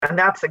And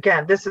that's,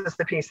 again, this is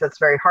the piece that's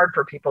very hard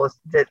for people, is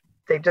that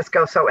they just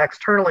go so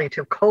externally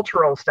to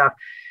cultural stuff.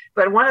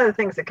 But one of the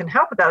things that can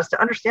help with that is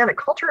to understand that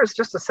culture is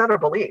just a set of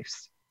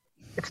beliefs.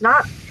 It's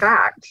not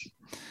fact.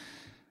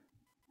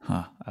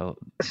 Huh.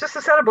 It's just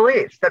a set of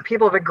beliefs that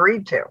people have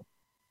agreed to.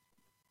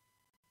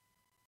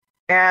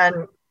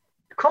 And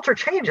culture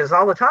changes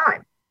all the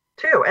time,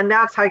 too. And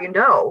that's how you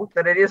know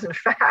that it isn't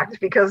fact,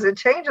 because it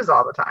changes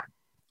all the time.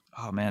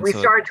 Oh, man. We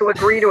start to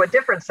agree to a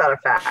different set of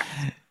facts.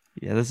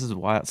 Yeah, this is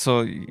wild.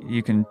 So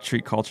you can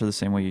treat culture the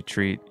same way you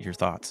treat your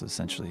thoughts,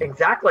 essentially.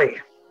 Exactly.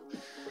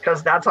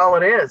 Because that's all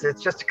it is.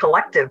 It's just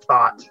collective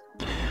thought.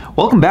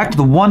 Welcome back to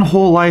the One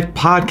Whole Life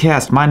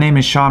podcast. My name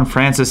is Sean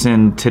Francis,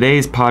 and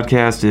today's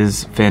podcast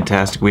is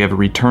fantastic. We have a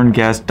return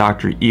guest,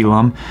 Dr.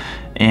 Elam,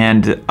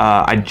 and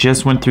I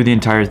just went through the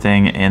entire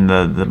thing, and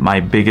my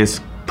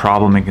biggest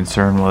problem and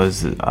concern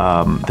was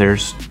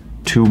there's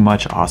too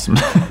much awesome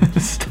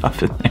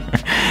stuff in there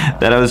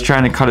that I was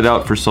trying to cut it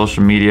out for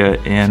social media,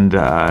 and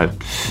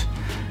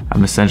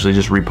I'm essentially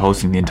just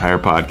reposting the entire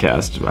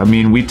podcast. I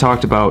mean, we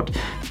talked about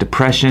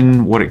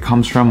depression, what it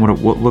comes from, what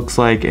it looks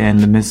like, and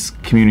the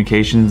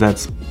miscommunications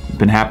that's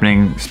been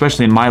happening,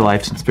 especially in my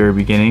life since the very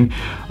beginning.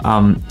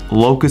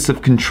 Locus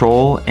of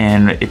control,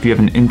 and if you have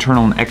an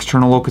internal and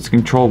external locus of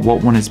control,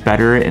 what one is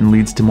better and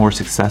leads to more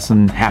success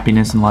and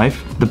happiness in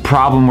life. The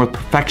problem with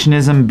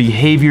perfectionism,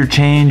 behavior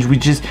change, we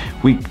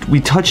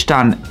touched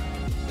on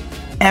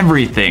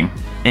everything.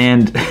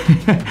 And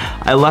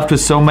I left with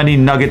so many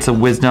nuggets of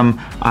wisdom.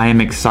 I am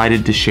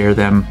excited to share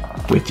them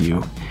with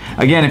you.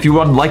 Again, if you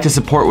would like to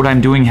support what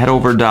I'm doing, head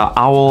over to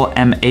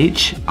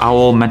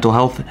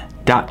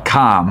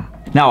owlmentalhealth.com.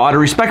 Now, out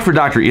of respect for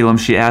Dr. Elam,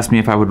 she asked me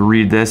if I would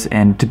read this,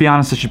 and to be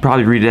honest, I should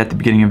probably read it at the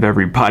beginning of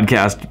every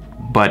podcast.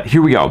 But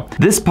here we go.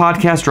 This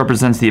podcast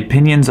represents the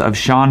opinions of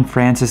Sean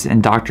Francis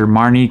and Dr.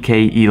 Marnie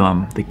K.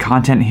 Elam. The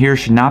content here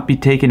should not be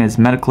taken as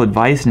medical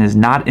advice and is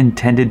not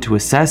intended to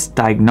assess,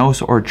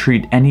 diagnose, or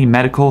treat any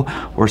medical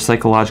or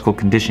psychological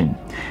condition.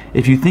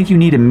 If you think you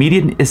need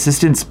immediate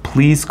assistance,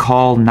 please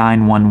call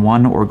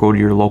 911 or go to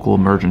your local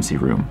emergency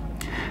room.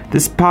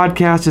 This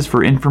podcast is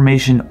for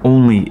information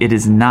only. It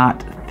is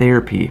not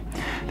therapy.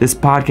 This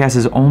podcast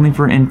is only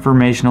for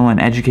informational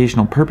and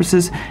educational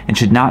purposes and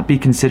should not be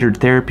considered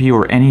therapy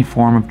or any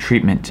form of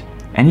treatment.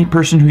 Any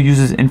person who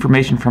uses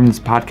information from this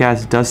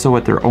podcast does so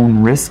at their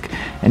own risk,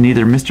 and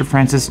neither Mr.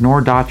 Francis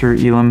nor Dr.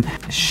 Elam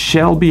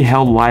shall be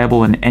held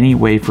liable in any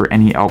way for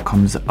any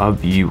outcomes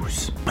of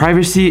use.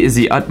 Privacy is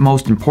the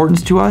utmost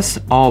importance to us.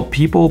 All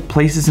people,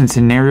 places, and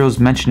scenarios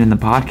mentioned in the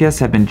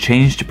podcast have been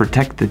changed to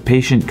protect the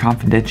patient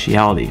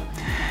confidentiality.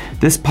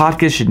 This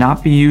podcast should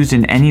not be used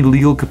in any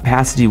legal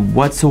capacity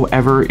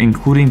whatsoever,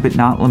 including but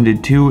not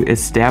limited to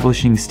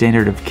establishing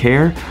standard of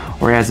care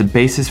or as a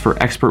basis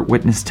for expert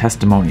witness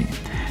testimony.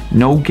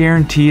 No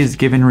guarantee is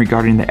given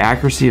regarding the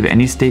accuracy of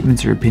any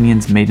statements or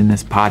opinions made in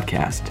this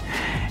podcast.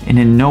 And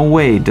in no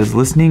way does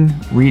listening,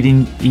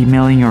 reading,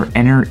 emailing, or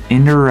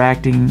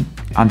interacting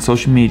on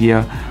social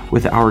media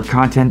with our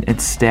content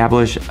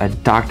establish a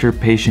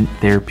doctor-patient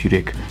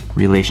therapeutic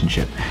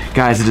relationship.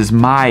 Guys, it is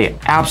my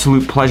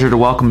absolute pleasure to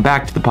welcome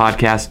back to the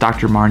podcast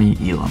Dr. Marnie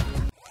Elam.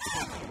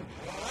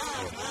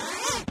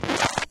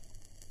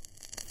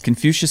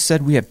 Confucius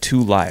said we have two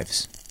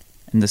lives,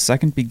 and the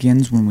second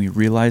begins when we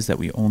realize that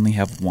we only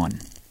have one.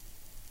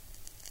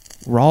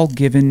 We're all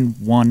given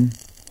one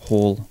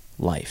whole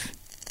life.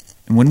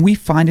 And when we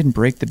find and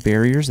break the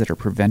barriers that are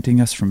preventing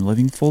us from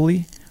living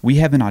fully, we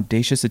have an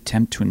audacious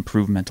attempt to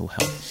improve mental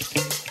health.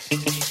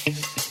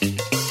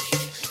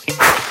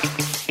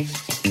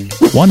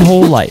 One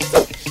Whole Life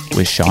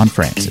with Sean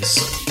Francis.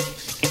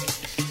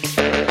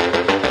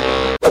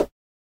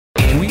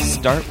 Can we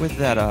start with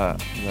that?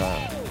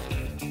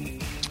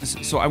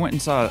 So I went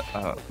and saw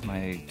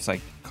my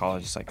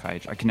psychiatrist. I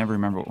can never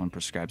remember what one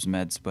prescribes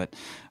meds, but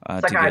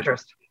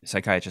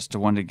psychiatrist. To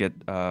one to get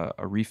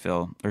a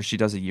refill, or she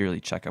does a yearly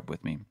checkup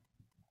with me.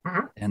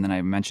 Mm-hmm. And then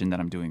I mentioned that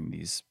I'm doing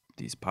these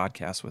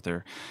podcasts with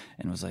her,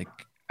 and was like,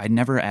 I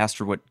never asked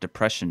her what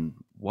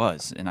depression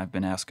was, and I've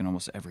been asking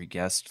almost every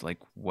guest like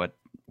what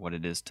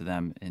it is to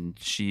them, and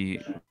she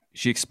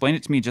explained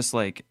it to me just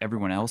like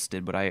everyone else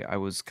did, but I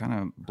was kind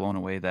of blown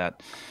away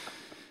that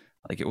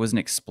like it wasn't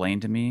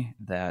explained to me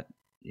that,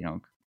 you know,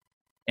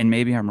 and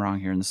maybe I'm wrong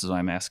here, and this is why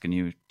I'm asking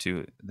you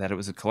to, that it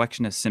was a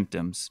collection of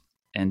symptoms,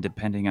 and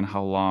depending on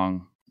how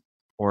long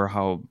or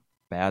how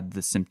bad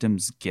the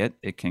symptoms get,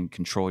 it can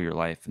control your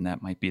life, and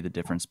that might be the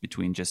difference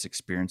between just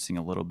experiencing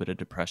a little bit of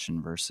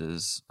depression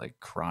versus like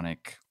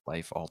chronic,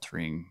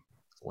 life-altering,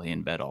 lay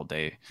in bed all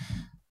day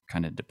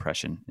kind of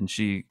depression. And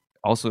she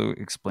also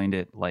explained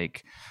it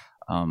like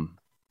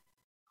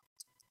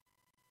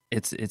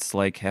it's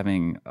like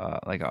having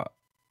like a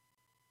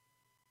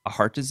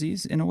heart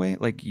disease in a way.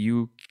 Like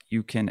you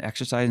can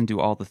exercise and do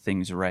all the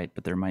things right,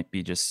 but there might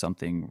be just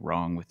something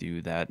wrong with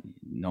you that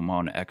no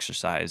amount of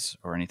exercise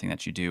or anything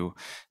that you do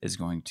is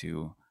going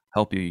to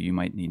help you. You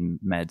might need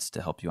meds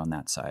to help you on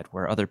that side,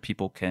 where other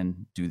people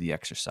can do the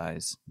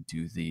exercise,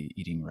 do the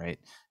eating right,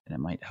 and it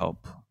might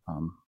help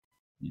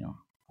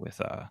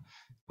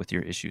with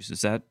your issues.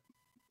 Is that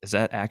Is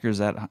that accurate?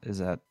 Is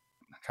that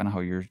kind of how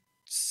your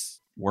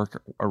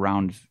work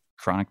around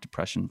chronic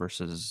depression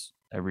versus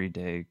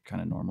everyday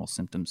kind of normal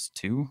symptoms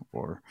too,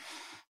 or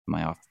am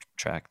I off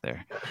track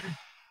there?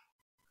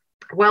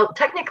 Well,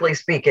 technically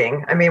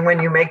speaking, I mean,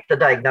 when you make the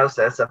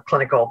diagnosis of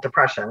clinical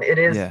depression, it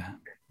is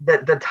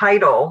the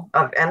title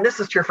of, and this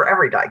is true for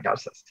every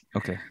diagnosis.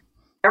 Okay.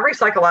 Every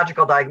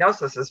psychological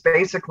diagnosis is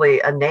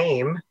basically a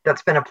name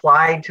that's been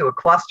applied to a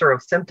cluster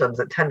of symptoms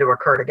that tend to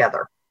occur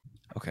together.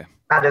 Okay.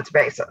 At its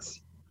basis.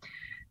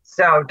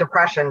 So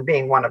depression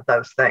being one of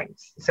those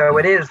things. So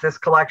it is this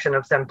collection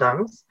of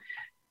symptoms,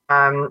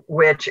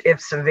 which if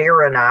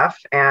severe enough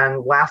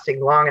and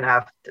lasting long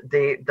enough,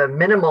 the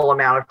minimal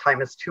amount of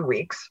time is 2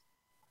 weeks.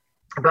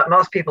 But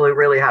most people who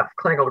really have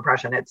clinical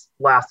depression, it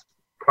lasts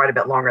quite a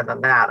bit longer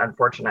than that,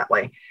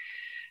 unfortunately.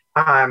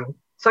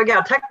 So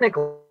yeah,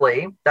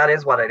 technically, that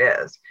is what it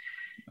is.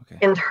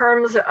 Okay. In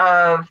terms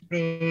of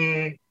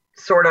the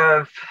sort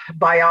of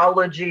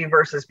biology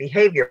versus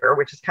behavior,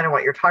 which is kind of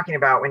what you're talking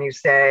about when you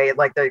say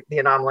like the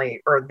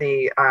anomaly or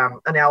the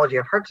analogy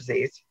of heart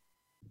disease,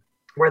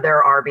 where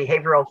there are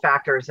behavioral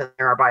factors and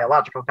there are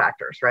biological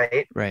factors,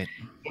 right? Right.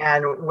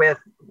 And with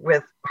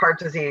heart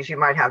disease, you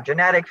might have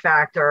genetic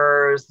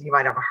factors. You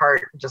might have a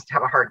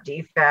heart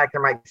defect.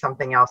 There might be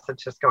something else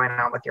that's just going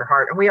on with your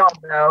heart. And we all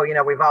know,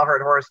 we've all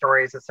heard horror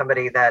stories of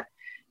somebody that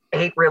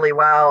ate really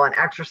well and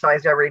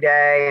exercised every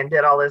day and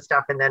did all this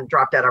stuff and then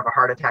dropped out of a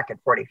heart attack at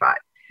 45.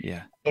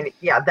 Yeah. And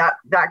yeah,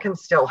 that can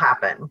still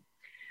happen.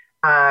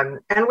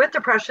 And with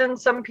depression,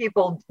 some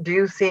people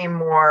do seem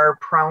more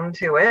prone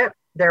to it.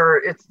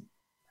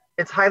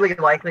 It's highly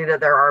likely that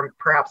there are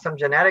perhaps some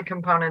genetic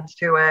components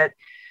to it,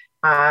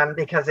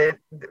 because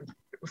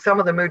some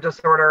of the mood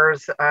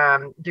disorders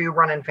do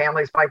run in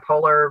families.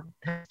 Bipolar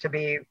tends to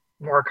be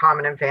more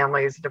common in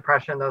families,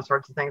 depression, those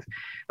sorts of things.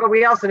 But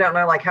we also don't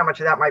know like how much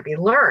of that might be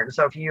learned.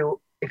 So if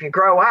you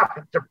grow up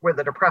with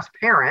a depressed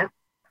parent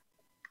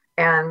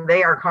and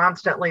they are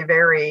constantly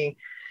very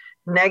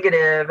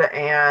negative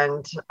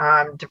and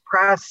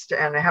depressed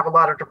and have a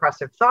lot of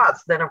depressive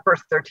thoughts, then of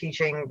course they're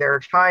teaching their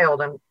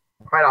child and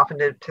quite often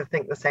to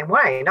think the same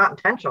way, not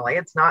intentionally.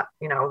 It's not,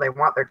 they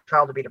want their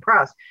child to be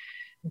depressed,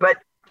 but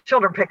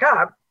children pick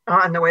up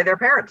on the way their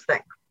parents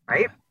think,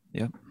 right?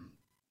 Yeah.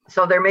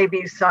 So there may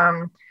be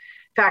some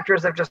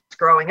factors of just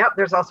growing up.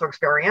 There's also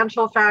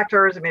experiential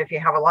factors. I mean, if you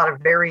have a lot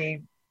of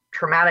very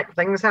traumatic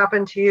things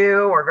happen to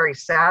you or very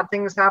sad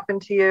things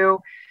happen to you,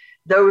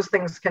 those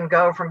things can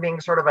go from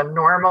being sort of a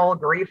normal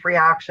grief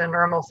reaction,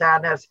 normal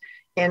sadness,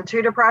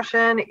 into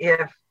depression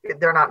if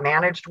they're not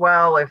managed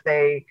well, if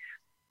they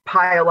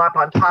pile up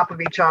on top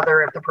of each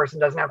other, if the person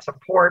doesn't have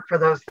support for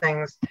those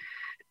things.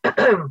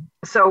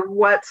 So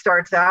what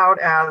starts out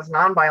as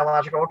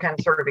non-biological can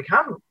sort of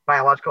become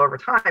biological over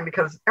time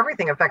because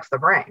everything affects the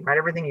brain, right?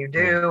 Everything you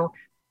do,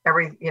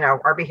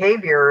 our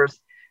behaviors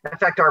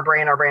affect our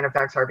brain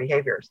affects our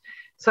behaviors.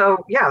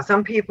 So yeah,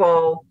 some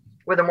people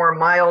with a more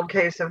mild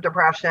case of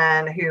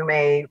depression who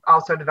may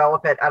also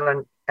develop it at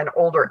an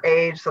older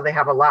age, so they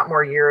have a lot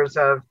more years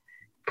of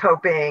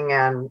coping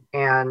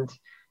and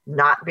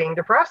not being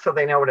depressed, so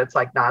they know what it's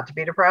like not to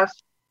be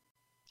depressed.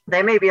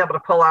 They may be able to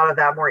pull out of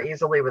that more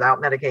easily without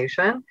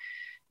medication.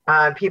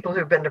 People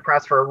who've been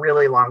depressed for a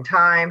really long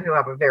time, who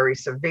have a very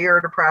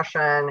severe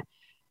depression,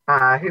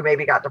 who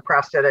maybe got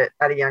depressed at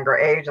a younger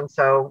age, and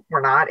so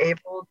were not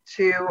able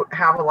to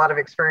have a lot of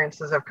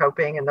experiences of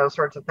coping and those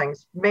sorts of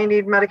things, may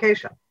need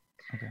medication.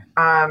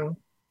 Okay.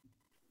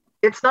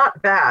 It's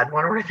not bad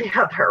one way or the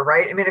other,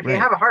 right? I mean, if you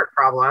have a heart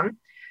problem,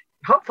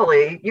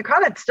 hopefully you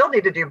kind of still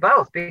need to do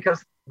both,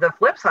 because the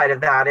flip side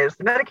of that is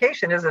the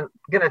medication isn't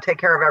going to take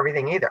care of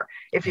everything either.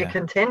 If you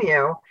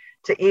continue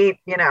to eat,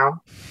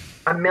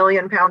 1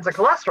 million pounds of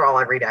cholesterol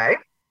every day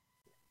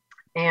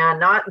and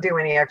not do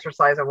any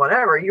exercise and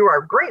whatever, you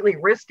are greatly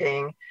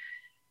risking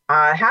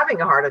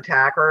having a heart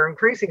attack or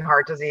increasing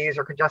heart disease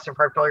or congestive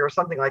heart failure or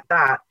something like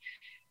that.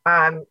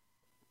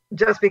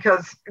 Just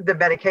because the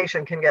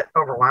medication can get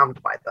overwhelmed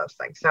by those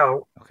things.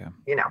 So,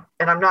 and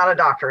I'm not a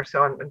doctor,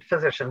 so I'm a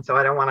physician, so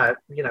I don't want to,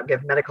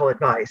 give medical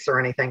advice or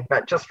anything,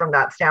 but just from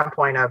that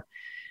standpoint of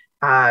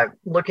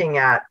looking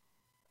at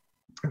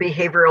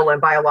behavioral and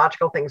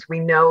biological things,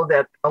 we know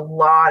that a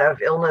lot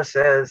of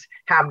illnesses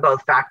have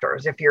both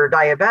factors. If you're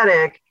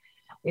diabetic,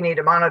 you need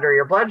to monitor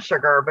your blood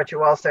sugar, but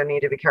you also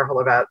need to be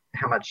careful about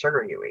how much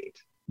sugar you eat.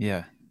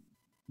 Yeah.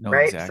 No,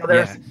 right.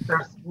 Exactly. So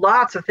there's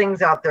lots of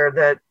things out there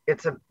that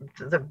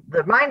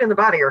the mind and the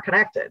body are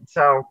connected.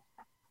 So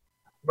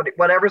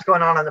whatever's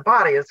going on in the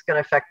body is going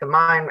to affect the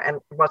mind, and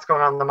what's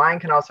going on in the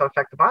mind can also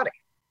affect the body.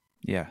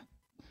 Yeah.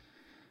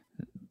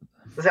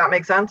 Does that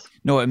make sense?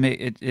 No,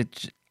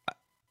 it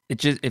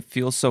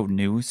feels so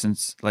new,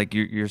 since like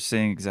you're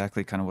saying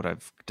exactly kind of what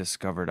I've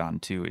discovered on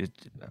too.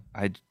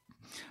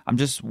 I'm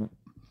just,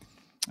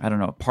 I don't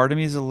know. Part of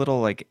me is a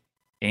little like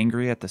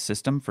angry at the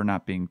system for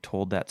not being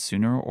told that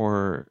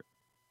sooner,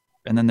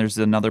 and then there's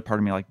another part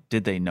of me like,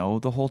 did they know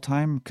the whole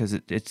time? Because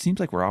it seems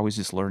like we're always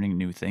just learning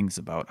new things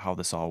about how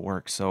this all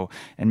works. So,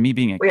 and me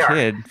being a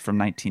kid from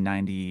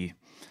 1990,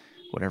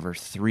 whatever,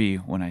 3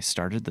 when I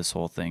started this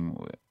whole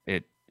thing.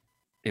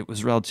 It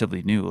was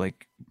relatively new.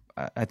 Like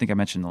I think I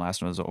mentioned the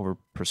last one was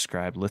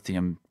overprescribed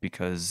lithium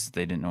because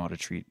they didn't know how to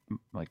treat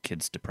like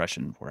kids'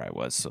 depression where I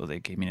was. So they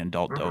gave me an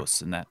adult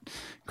dose, and that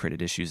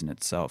created issues in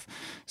itself.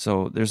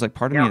 So there's like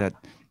part of me that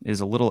is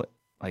a little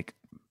like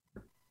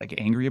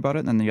angry about it,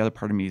 and then the other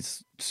part of me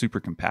is super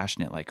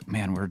compassionate. Like,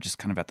 man, we're just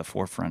kind of at the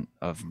forefront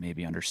of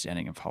maybe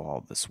understanding of how all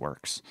of this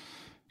works.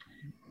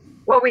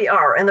 Well, we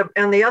are,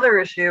 and the other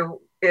issue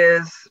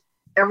is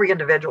every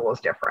individual is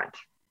different.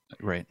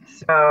 Right.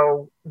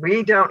 So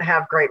we don't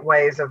have great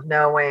ways of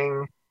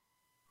knowing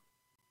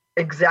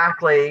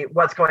exactly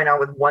what's going on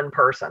with one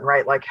person,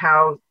 right? Like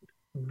how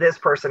this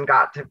person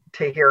got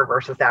to here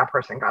versus that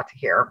person got to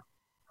here.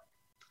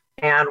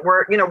 And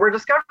we're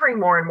discovering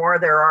more and more.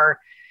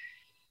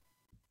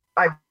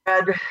 I've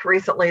read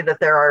recently that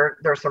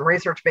there's some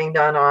research being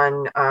done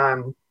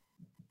on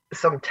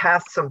some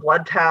tests, some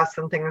blood tests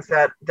and things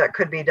that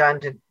could be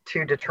done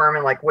to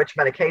determine like which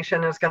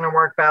medication is going to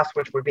work best,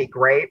 which would be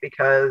great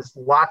because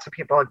lots of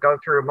people go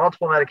through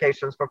multiple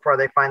medications before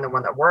they find the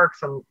one that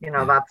works. And,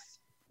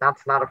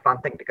 that's not a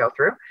fun thing to go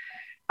through.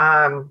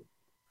 And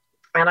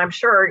I'm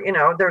sure,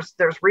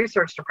 there's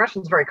research,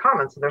 depression is very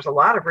common. So there's a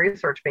lot of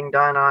research being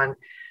done on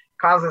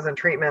causes and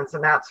treatments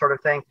and that sort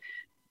of thing.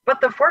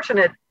 But the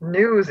fortunate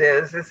news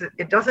is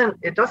it doesn't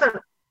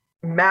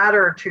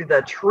matter to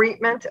the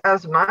treatment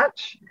as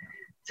much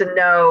to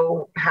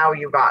know how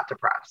you got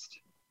depressed.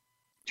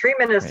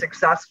 Treatment is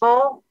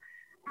successful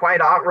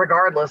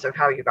regardless of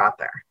how you got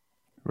there.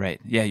 Right.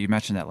 Yeah, you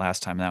mentioned that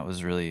last time. That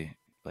was really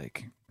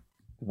like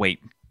weight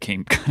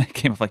came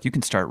up like you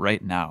can start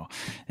right now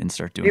and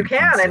start doing. You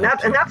can, and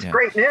that's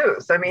great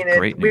news. I mean,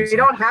 we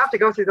don't have to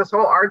go through this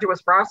whole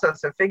arduous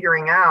process of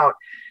figuring out,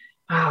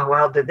 oh,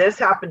 well, did this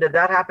happen? Did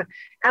that happen?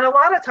 And a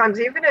lot of times,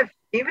 even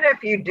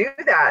if you do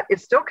that,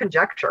 it's still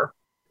conjecture.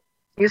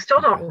 You still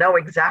don't know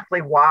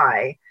exactly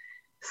why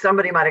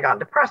somebody might have gotten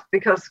depressed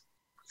because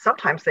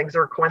sometimes things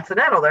are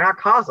coincidental. They're not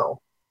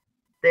causal.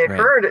 They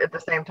occurred at the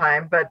same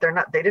time, but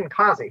they didn't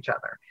cause each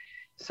other.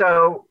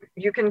 So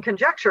you can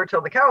conjecture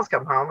till the cows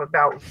come home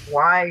about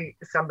why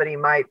somebody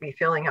might be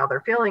feeling how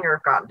they're feeling or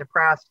have gotten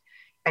depressed.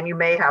 And you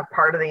may have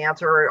part of the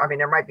answer. I mean,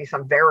 there might be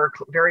some very,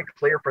 very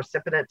clear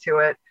precipitant to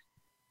it.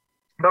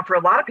 But for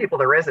a lot of people,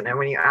 there isn't. And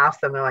when you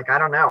ask them, they're like, I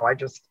don't know. I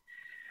just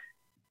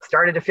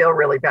started to feel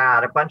really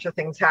bad. A bunch of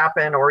things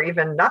happened, or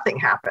even nothing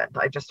happened.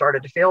 I just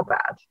started to feel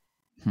bad.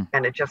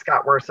 And it just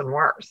got worse and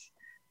worse.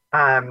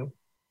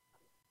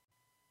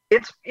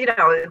 It's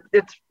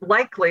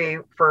likely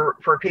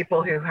for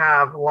people who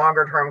have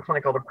longer term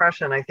clinical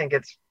depression. I think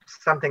it's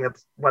something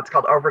that's what's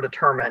called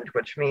overdetermined,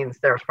 which means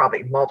there's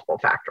probably multiple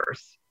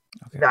factors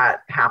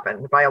that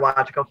happen,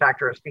 biological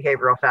factors,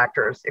 behavioral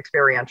factors,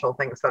 experiential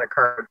things that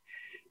occurred.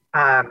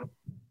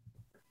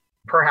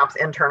 Perhaps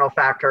internal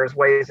factors,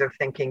 ways of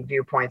thinking,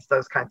 viewpoints,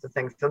 those kinds of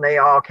things. And they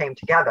all came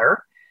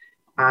together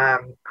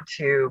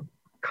to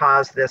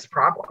cause this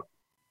problem.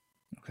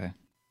 Okay.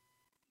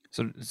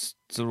 So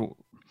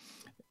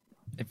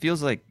it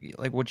feels like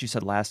what you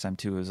said last time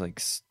too is like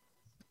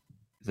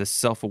this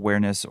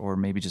self-awareness, or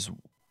maybe just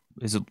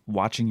is it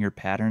watching your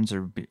patterns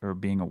or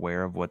being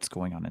aware of what's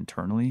going on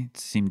internally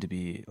seemed to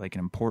be like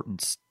an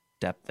important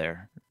step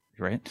there,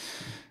 right?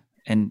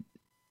 And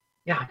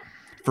yeah,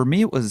 for me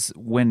it was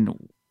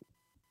when,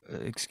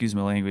 excuse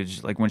my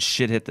language, like when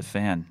shit hit the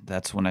fan,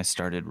 that's when I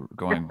started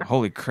going,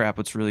 holy crap,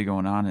 what's really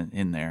going on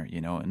in there,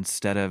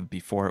 instead of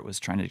before it was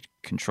trying to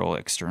control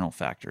external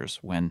factors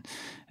when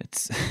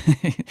it's,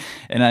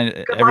 and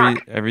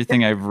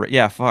everything I've read,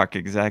 yeah, fuck,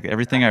 exactly.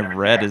 Everything I've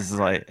read is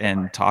like,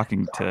 and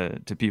talking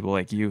to people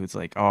like you, it's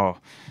like, oh,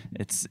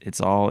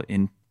 it's all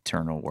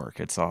internal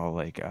work. It's all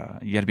like,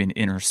 you got to be an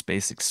inner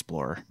space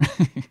explorer,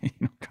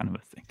 kind of a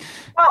thing.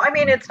 Well, I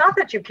mean, it's not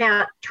that you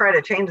can't try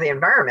to change the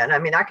environment. I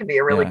mean, that can be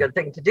a really good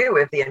thing to do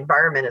if the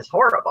environment is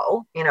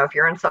horrible. If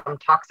you're in some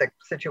toxic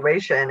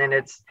situation and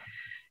it's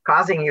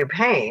causing you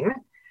pain,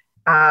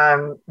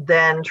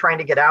 then trying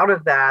to get out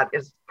of that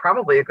is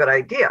probably a good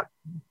idea.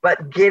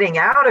 But getting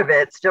out of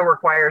it still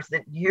requires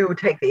that you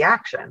take the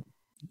action.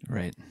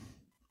 Right.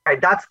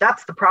 Right.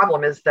 That's the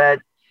problem, is that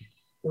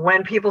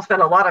when people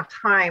spend a lot of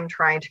time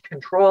trying to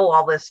control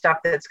all this stuff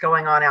that's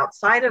going on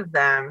outside of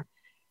them,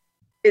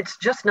 it's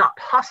just not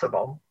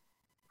possible.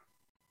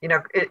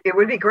 It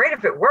would be great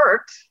if it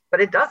worked,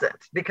 but it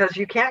doesn't, because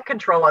you can't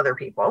control other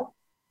people.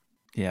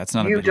 Yeah, it's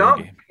not a video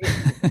game.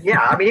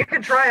 Yeah, I mean, you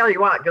can try all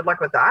you want. Good luck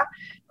with that.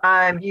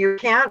 You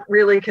can't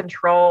really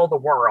control the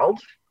world.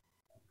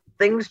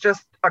 Things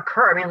just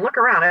occur. I mean, look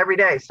around every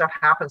day. Stuff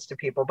happens to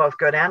people, both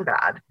good and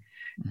bad.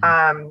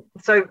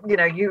 So,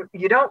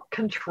 you don't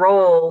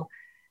control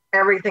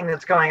everything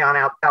that's going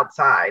on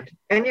outside,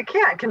 and you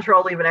can't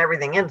control even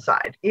everything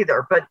inside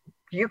either. But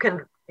you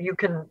can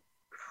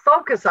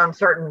focus on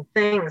certain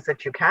things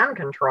that you can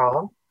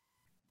control,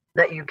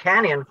 that you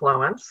can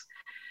influence,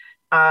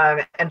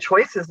 and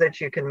choices that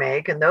you can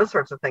make, and those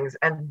sorts of things.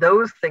 And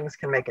those things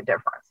can make a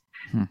difference.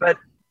 But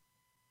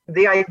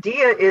the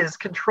idea is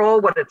control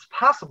what it's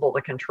possible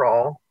to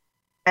control,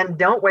 and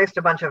don't waste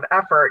a bunch of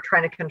effort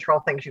trying to control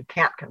things you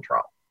can't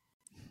control.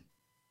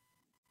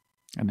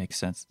 That makes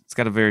sense. It's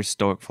got a very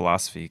Stoic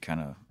philosophy kind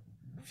of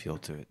feel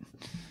to it.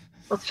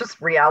 Well, it's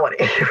just reality,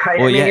 right?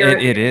 Well,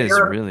 it is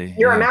really.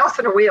 You're a mouse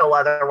in a wheel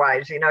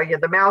otherwise.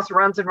 The mouse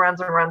runs and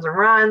runs and runs and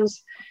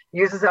runs,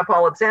 uses up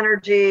all its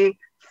energy,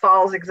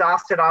 falls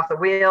exhausted off the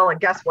wheel, and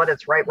guess what?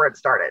 It's right where it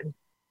started.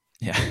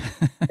 Yeah.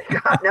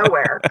 It got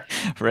nowhere.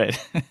 Right.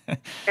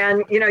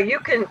 And you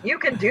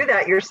can do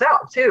that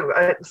yourself too,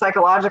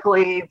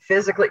 psychologically,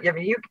 physically.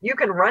 You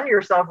can run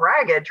yourself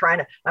ragged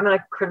I'm going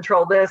to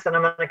control this, and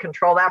I'm going to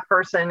control that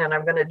person, and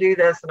I'm going to do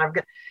this,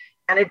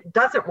 and it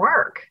doesn't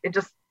work. It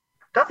just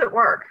doesn't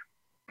work.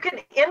 You can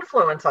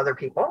influence other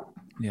people.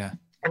 Yeah.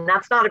 And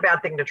that's not a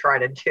bad thing to try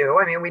to do.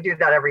 I mean, we do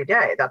that every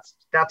day.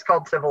 That's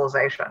called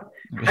civilization,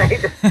 right?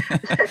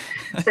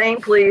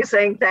 Saying please,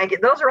 saying thank you.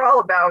 Those are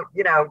all about,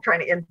 trying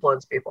to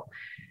influence people.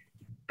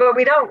 But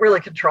we don't really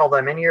control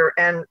them.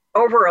 And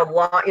over a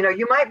long,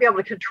 you might be able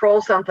to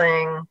control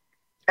something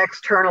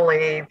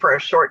externally for a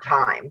short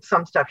time.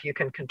 Some stuff you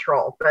can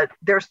control, but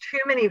there's too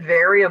many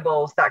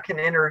variables that can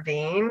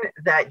intervene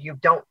that you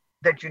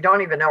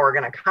don't even know are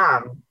going to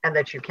come and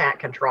that you can't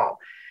control.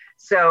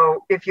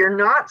 So if you're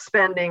not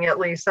spending at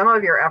least some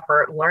of your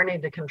effort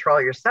learning to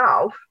control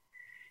yourself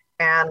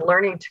and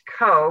learning to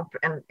cope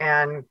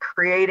and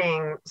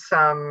creating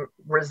some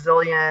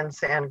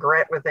resilience and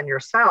grit within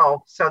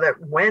yourself so that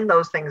when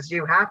those things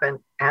do happen,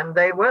 and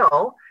they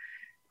will,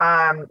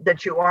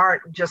 that you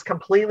aren't just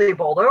completely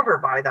bowled over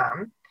by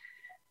them,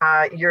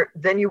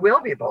 then you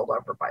will be bowled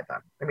over by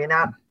them. I mean,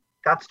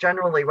 that's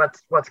generally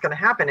what's going to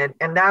happen.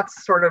 And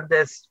that's sort of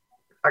this,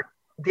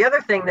 the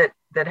other thing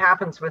that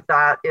happens with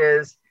that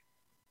is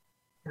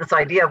this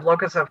idea of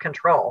locus of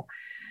control.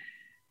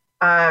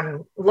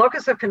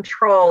 Locus of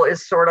control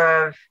is sort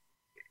of,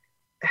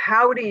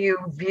 how do you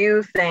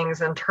view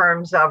things in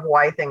terms of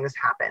why things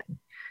happen?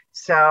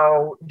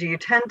 So do you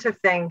tend to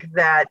think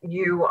that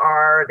you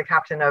are the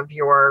captain of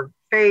your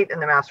fate and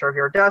the master of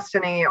your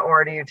destiny?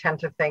 Or do you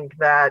tend to think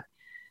that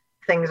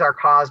things are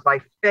caused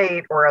by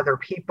fate or other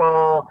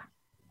people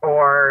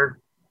or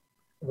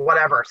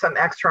whatever, some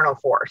external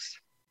force?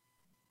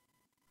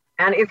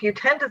 And if you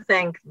tend to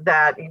think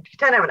that, you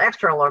tend to have an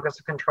external locus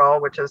of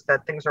control, which is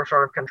that things are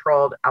sort of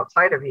controlled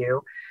outside of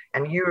you,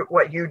 and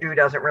what you do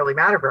doesn't really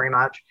matter very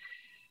much,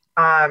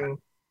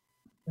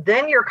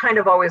 then you're kind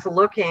of always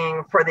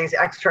looking for these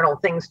external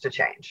things to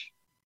change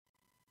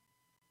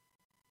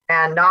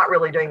and not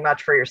really doing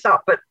much for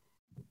yourself. But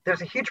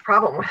there's a huge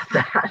problem with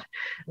that.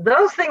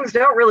 Those things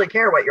don't really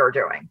care what you're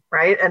doing,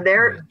 right? And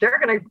they're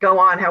going to go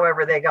on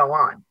however they go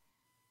on.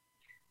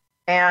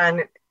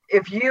 And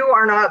if you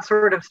are not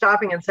sort of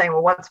stopping and saying,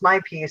 well, what's my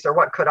piece, or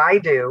what could I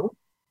do,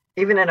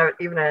 even in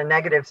a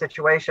negative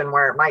situation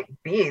where it might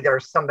be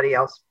there's somebody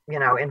else,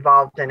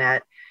 involved in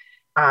it,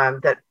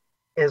 that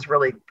is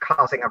really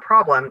causing a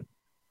problem,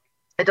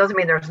 it doesn't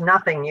mean there's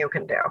nothing you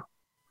can do.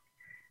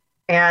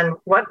 And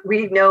what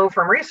we know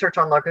from research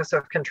on locus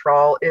of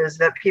control is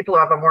that people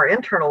who have a more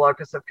internal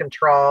locus of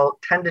control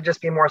tend to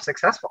just be more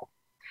successful,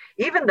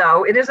 even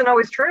though it isn't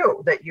always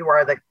true that you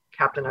are the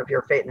captain of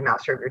your fate and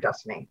master of your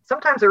destiny.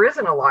 Sometimes there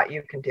isn't a lot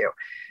you can do.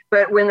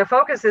 But when the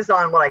focus is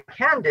on what I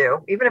can do,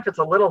 even if it's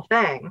a little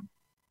thing,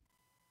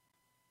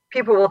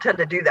 people will tend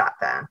to do that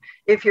then.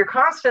 If you're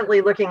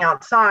constantly looking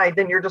outside,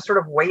 then you're just sort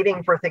of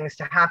waiting for things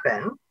to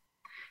happen.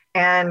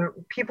 And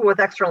people with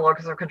external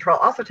locus of control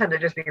also tend to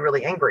just be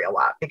really angry a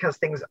lot because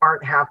things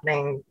aren't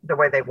happening the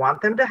way they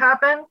want them to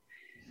happen.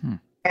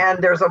 And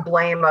there's a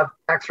blame of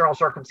external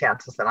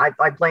circumstances. And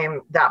I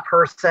blame that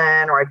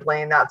person, or I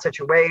blame that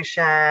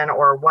situation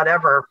or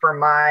whatever for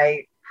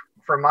my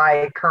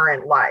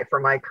current life, for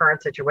my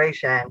current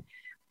situation.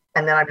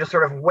 And then I'm just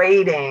sort of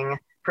waiting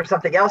for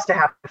something else to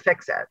happen to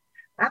fix it.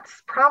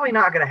 That's probably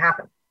not going to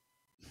happen.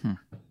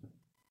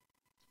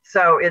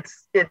 So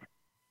it's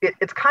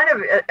kind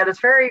of, at its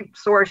very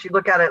source, you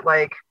look at it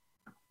like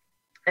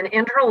an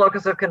internal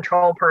locus of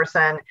control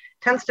person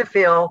tends to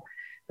feel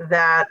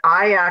that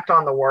I act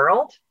on the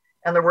world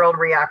and the world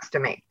reacts to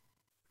me.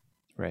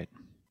 Right.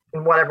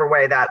 In whatever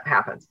way that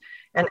happens.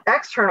 An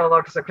external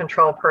locus of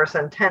control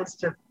person tends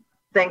to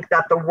think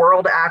that the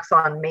world acts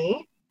on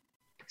me,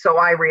 so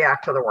I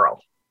react to the world.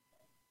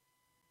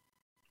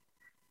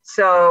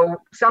 So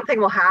something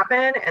will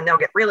happen and they'll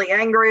get really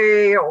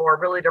angry or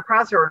really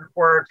depressed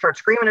or start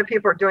screaming at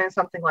people or doing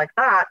something like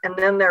that. And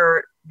then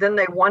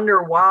they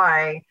wonder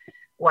why,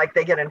 like,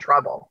 they get in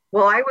trouble.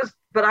 Well,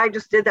 I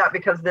just did that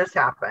because this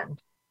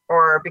happened,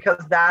 or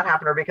because that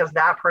happened, or because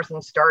that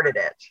person started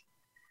it.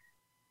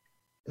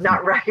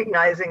 Not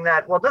recognizing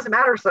that, well, it doesn't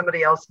matter if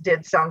somebody else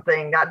did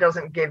something. That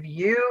doesn't give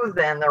you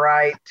then the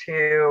right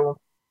to,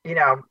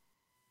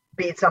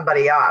 beat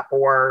somebody up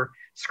or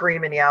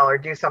scream and yell or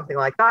do something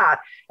like that.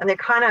 And they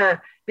kind of,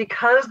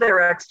 because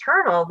they're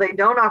external, they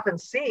don't often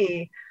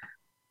see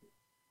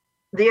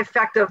the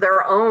effect of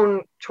their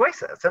own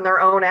choices and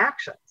their own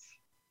actions.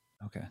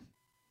 Okay.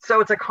 So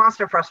it's a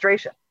constant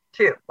frustration.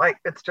 too. Like,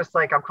 it's just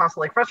like I'm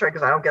constantly frustrated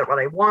because I don't get what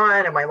I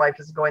want and my life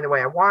isn't going the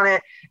way I want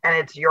it. And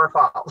it's your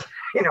fault,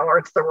 or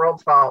it's the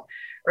world's fault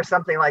or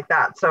something like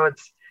that. So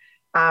it's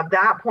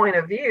that point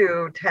of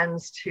view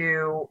tends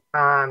to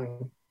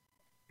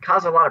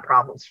cause a lot of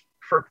problems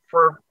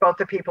for both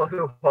the people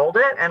who hold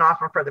it and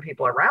often for the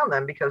people around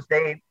them, because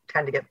they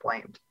tend to get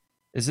blamed.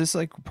 Is this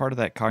like part of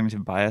that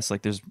cognitive bias?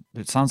 Like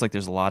it sounds like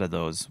there's a lot of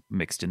those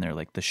mixed in there,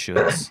 like the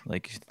shoulds,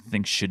 like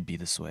things should be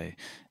this way.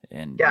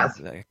 And yes,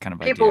 that kind of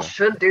people idea.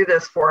 should do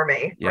this for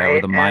me. Yeah, right?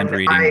 Or the mind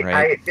reading,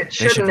 right? It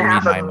shouldn't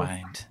happen. My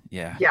mind.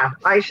 Yeah. Yeah,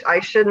 I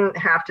shouldn't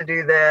have to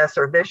do this,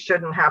 or this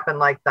shouldn't happen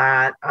like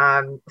that.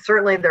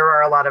 Certainly there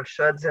are a lot of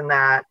shoulds in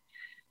that.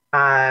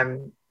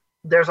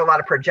 There's a lot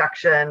of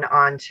projection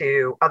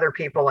onto other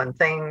people and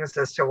things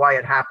as to why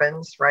it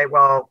happens, right?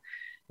 Well,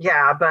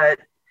 yeah, but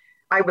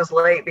I was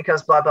late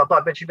because blah, blah, blah,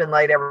 but you've been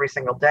late every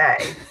single day.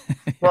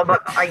 Well,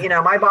 but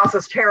my boss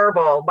is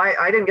terrible.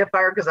 I didn't get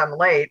fired because I'm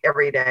late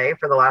every day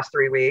for the last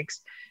 3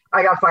 weeks.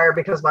 I got fired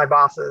because my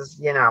boss is,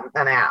 an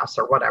ass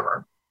or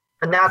whatever.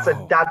 And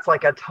that's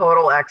like a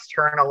total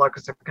external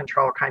locus of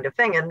control kind of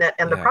thing. And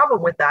the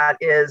problem with that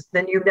is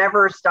then you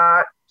never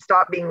stop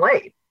being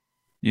late.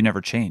 You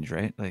never change,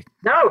 right? Like,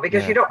 no,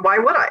 because you don't. Why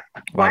would I?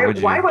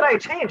 Why would I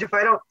change if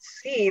I don't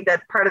see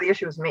that part of the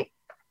issue is me?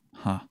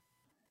 Huh.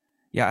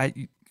 Yeah.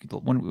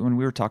 When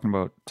we were talking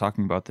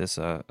about this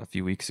a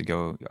few weeks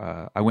ago,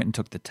 I went and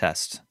took the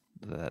test.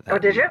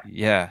 Did you?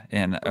 Yeah,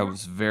 and I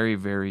was very,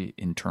 very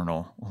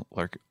internal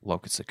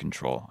locus of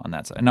control on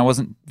that side, and I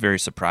wasn't very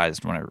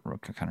surprised when I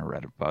kind of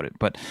read about it.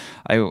 But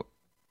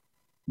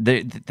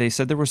they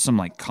said there were some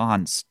like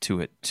cons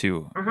to it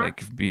too.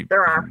 Mm-hmm.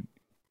 There are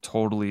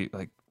totally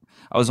like.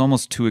 I was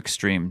almost too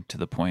extreme to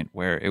the point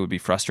where it would be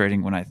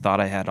frustrating when I thought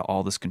I had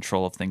all this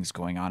control of things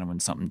going on, and when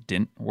something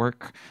didn't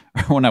work,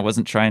 or when I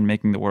wasn't trying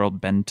making the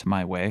world bend to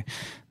my way,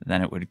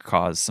 then it would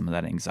cause some of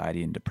that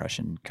anxiety and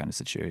depression kind of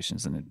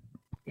situations, and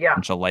a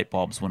bunch of light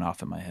bulbs went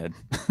off in my head.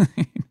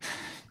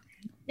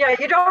 Yeah,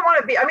 you don't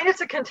want to be. I mean,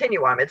 it's a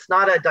continuum. It's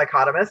not a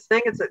dichotomous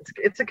thing.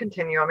 It's a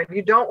continuum, and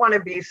you don't want to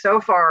be so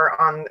far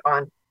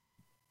on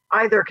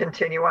either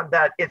continuum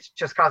that it's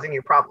just causing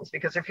you problems.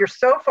 Because if you're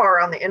so far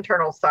on the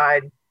internal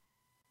side,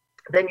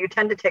 then you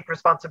tend to take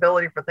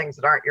responsibility for things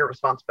that aren't your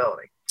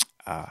responsibility.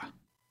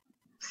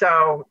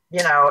 So,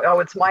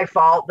 it's my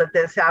fault that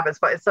this happens.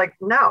 But it's like,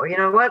 no, you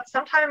know what?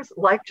 Sometimes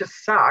life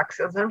just sucks,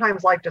 and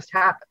sometimes life just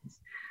happens.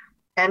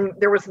 And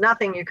there was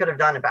nothing you could have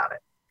done about it.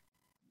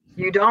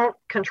 You don't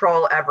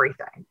control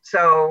everything.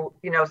 So,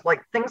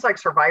 like things like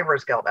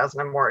survivor's guilt, as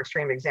a more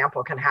extreme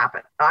example, can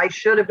happen. I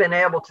should have been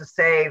able to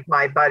save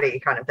my buddy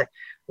kind of thing.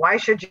 Why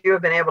should you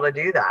have been able to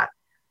do that?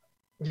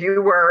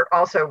 You were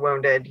also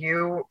wounded.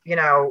 You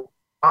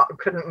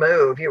couldn't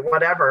move,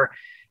 whatever.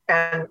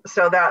 And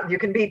so that you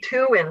can be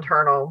too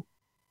internal,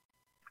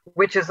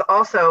 which is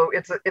also,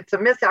 it's a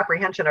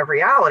misapprehension of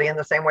reality in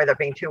the same way that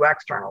being too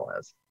external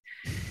is.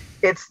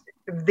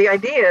 The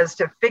idea is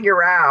to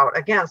figure out,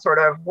 again, sort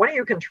of, what do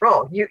you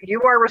control?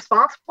 You are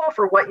responsible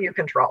for what you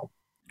control.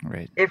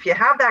 Right. If you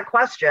have that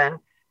question,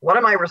 what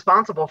am I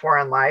responsible for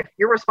in life?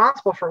 You're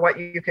responsible for what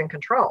you can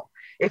control.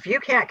 If you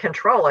can't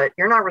control it,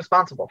 you're not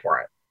responsible for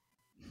it.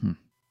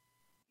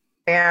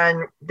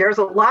 And there's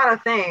a lot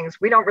of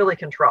things we don't really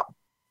control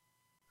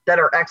that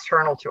are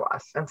external to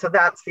us. And so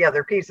that's the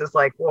other piece, is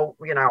like, well,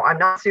 I'm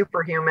not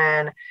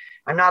superhuman.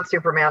 I'm not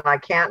Superman. I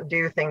can't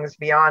do things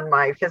beyond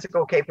my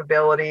physical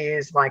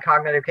capabilities, my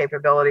cognitive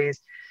capabilities.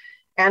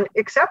 And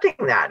accepting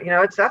that,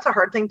 that's a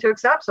hard thing to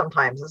accept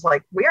sometimes. It's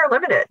like, we are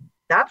limited.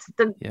 That's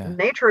the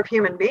nature of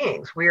human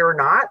beings. We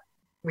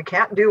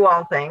can't do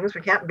all things.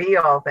 We can't be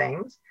all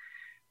things.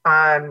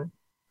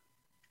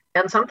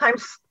 And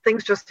sometimes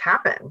things just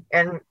happen,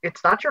 and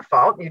it's not your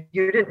fault.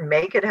 You didn't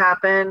make it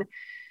happen.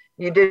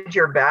 You did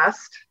your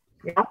best.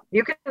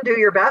 You can do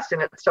your best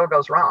and it still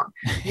goes wrong.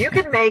 You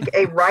can make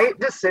a right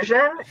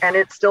decision and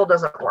it still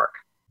doesn't work.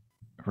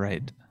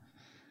 Right.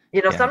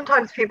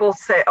 Sometimes people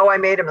say, oh, I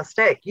made a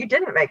mistake. You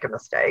didn't make a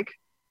mistake.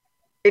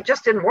 It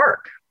just didn't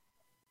work.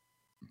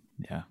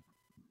 Yeah.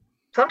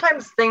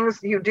 Sometimes things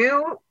you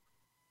do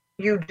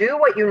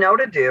what you know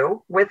to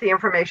do with the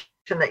information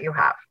that you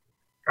have,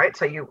 right?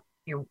 So you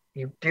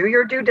do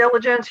your due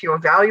diligence, you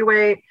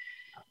evaluate,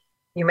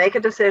 you make a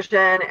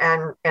decision,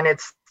 and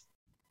it's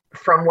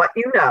from what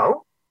you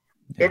know,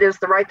 it is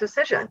the right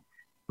decision.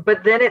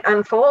 But then it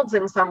unfolds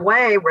in some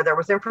way where there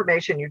was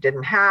information you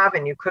didn't have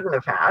and you couldn't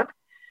have had,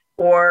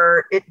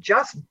 or it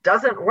just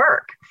doesn't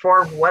work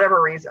for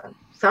whatever reason.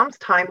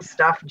 Sometimes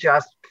stuff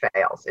just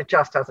fails. It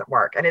just doesn't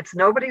work. And it's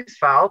nobody's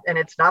fault. And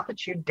it's not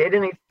that you did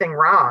anything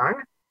wrong.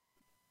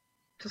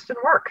 It just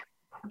didn't work.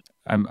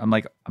 I'm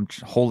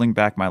holding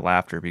back my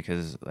laughter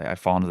because I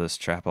fall into this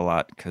trap a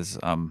lot because,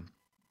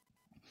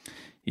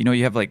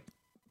 you have like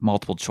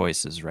multiple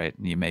choices, right?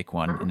 And you make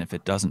one, and if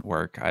it doesn't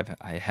work,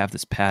 I have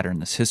this pattern,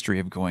 this history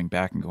of going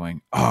back and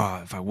going,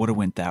 oh, if I would have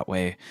went that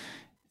way,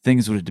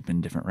 things would have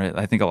been different, right?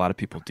 I think a lot of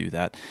people do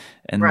that.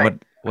 And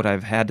what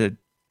I've had to,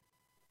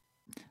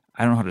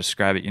 I don't know how to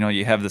describe it.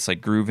 You have this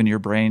like groove in your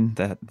brain,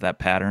 that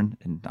pattern,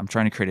 and I'm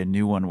trying to create a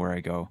new one where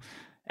I go,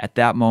 at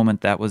that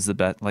moment, that was the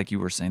best, like you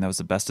were saying, that was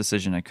the best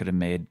decision I could have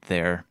made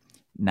there.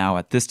 Now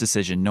at this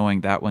decision,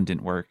 knowing that one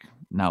didn't work,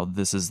 now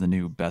this is the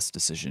new best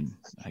decision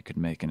I could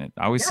make. And it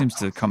always seems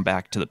to come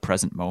back to the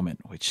present moment,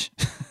 which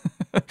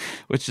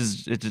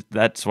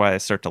that's why I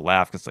start to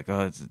laugh. Cause it's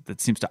like, that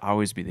seems to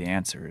always be the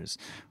answer is,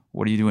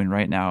 what are you doing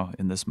right now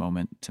in this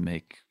moment to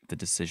make the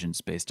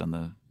decisions based on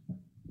the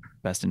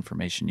best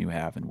information you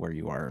have and where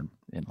you are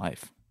in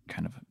life,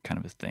 kind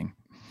of a thing.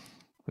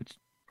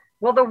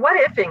 Well, the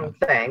what ifing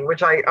thing,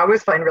 which I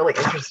always find really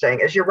interesting,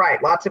 is you're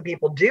right. Lots of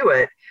people do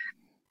it,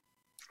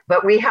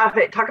 but we have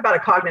it. Talk about a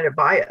cognitive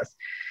bias,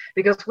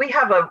 because we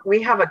have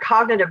a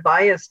cognitive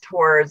bias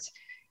towards,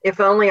 if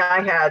only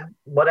I had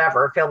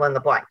whatever, fill in the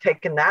blank,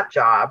 taken that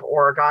job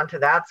or gone to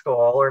that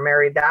school or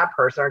married that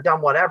person or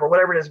done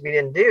whatever it is we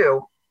didn't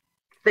do,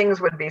 things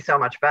would be so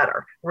much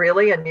better.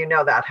 Really, and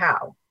that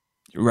how.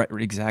 Right,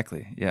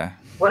 exactly. Yeah.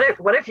 What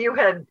if you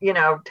had,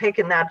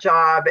 taken that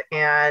job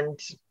and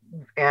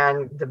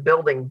the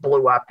building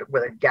blew up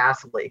with a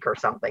gas leak or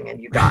something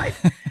and you died?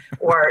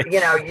 Or,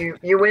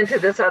 you went to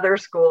this other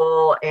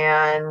school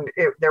and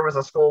there was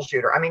a school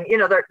shooter. I mean,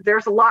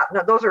 there's a lot.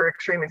 Now, those are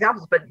extreme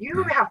examples, but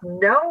you have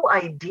no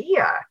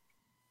idea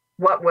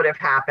what would have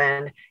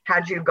happened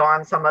had you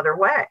gone some other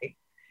way.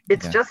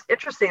 It's just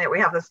interesting that we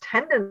have this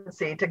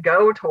tendency to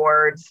go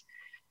towards,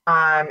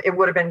 it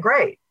would have been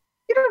great.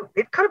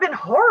 It could have been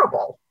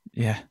horrible.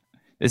 Yeah.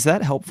 Is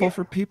that helpful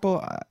for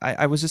people?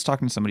 I was just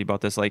talking to somebody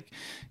about this, like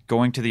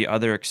going to the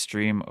other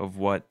extreme of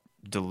what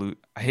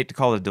I hate to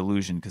call it a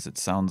delusion because it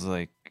sounds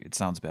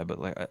bad, but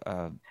like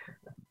a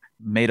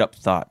made up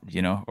thought,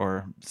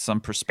 or some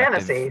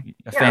perspective. Fantasy.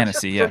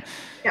 Fantasy.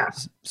 Yeah.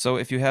 So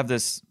if you have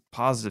this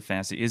positive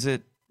fantasy, is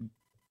it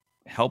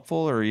helpful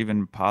or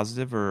even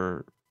positive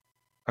or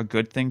a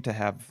good thing to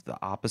have the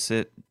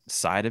opposite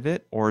side of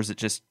it? Or is it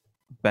just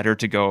better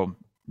to go,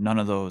 none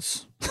of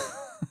those?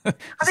 I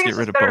think it's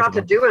just better not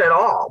to do it at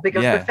all,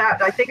 because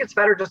I think it's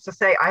better just to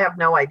say, I have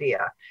no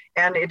idea.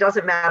 And it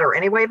doesn't matter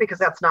anyway, because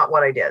that's not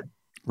what I did.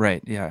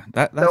 Right. Yeah.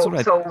 That's what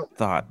I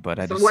thought, but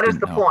I just what is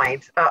the know.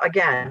 point?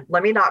 Again,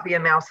 let me not be a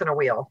mouse in a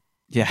wheel.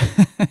 Yeah.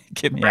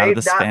 Get me out of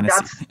this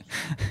fantasy.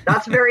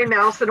 That's very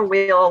mouse in a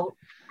wheel,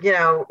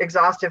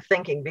 exhaustive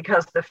thinking,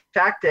 because the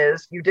fact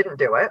is you didn't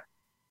do it,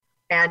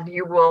 and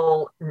you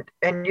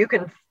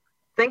can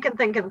think and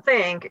think and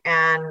think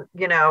and,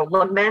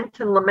 lament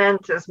and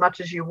lament as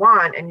much as you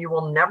want, and you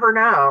will never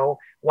know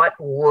what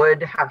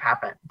would have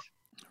happened.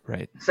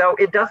 Right. So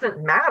it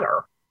doesn't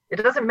matter. It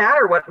doesn't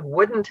matter what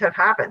wouldn't have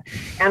happened.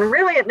 And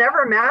really, it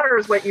never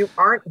matters what you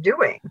aren't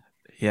doing.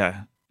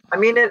 Yeah. I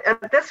mean,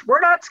 we're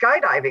not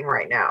skydiving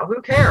right now.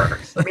 Who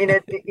cares? I mean,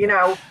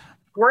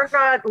 we're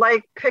not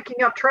like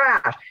picking up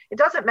trash. It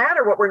doesn't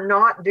matter what we're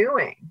not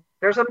doing.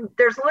 There's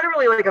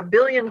literally like a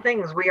billion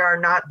things we are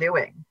not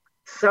doing.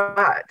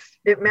 But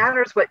it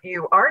matters what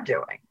you are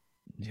doing.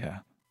 Yeah.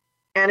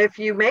 And if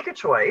you make a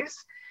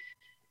choice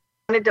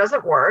and it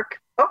doesn't work,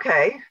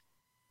 okay.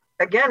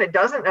 Again, it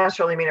doesn't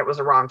necessarily mean it was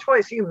a wrong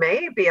choice. You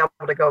may be able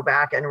to go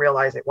back and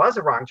realize it was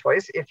a wrong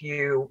choice if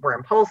you were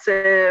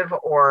impulsive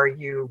or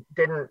you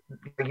didn't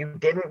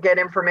get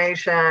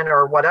information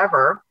or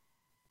whatever.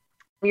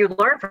 You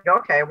learn from,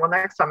 okay, well,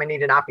 next time I need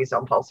to not be so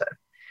impulsive.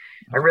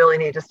 I really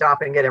need to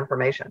stop and get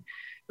information.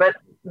 But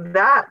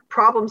that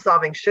problem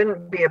solving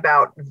shouldn't be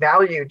about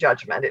value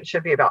judgment. It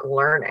should be about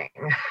learning.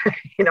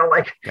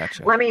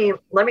 Gotcha. let me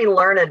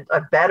learn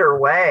a better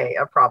way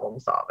of problem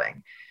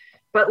solving.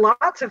 But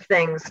lots of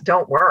things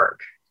don't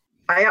work.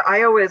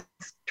 I always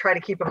try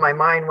to keep in my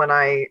mind when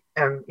I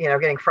am,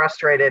 getting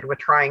frustrated with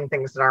trying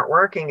things that aren't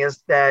working,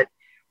 is that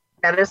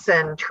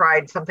Edison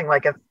tried something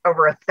like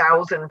over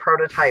 1,000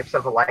 prototypes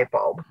of a light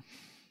bulb.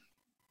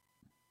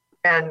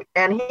 And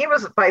he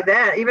was, by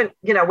then, even,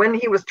 when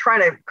he was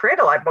trying to create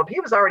a light bulb, he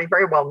was already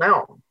very well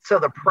known. So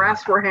the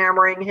press were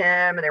hammering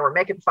him and they were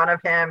making fun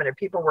of him. And if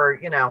people were,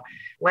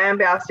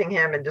 lambasting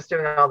him and just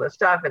doing all this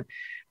stuff. And,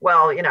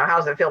 well, how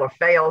does it feel to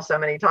fail so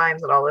many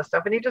times and all this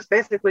stuff? And he just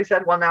basically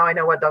said, well, now I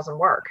know what doesn't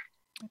work.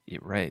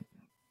 Right.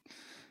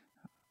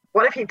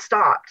 What if he'd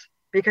stopped?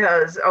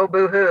 Because, oh,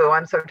 boo-hoo,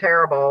 I'm so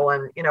terrible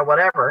and,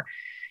 whatever.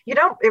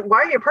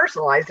 Why are you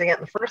personalizing it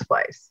in the first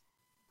place?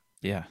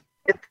 Yeah.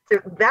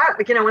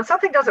 When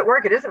something doesn't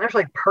work, it isn't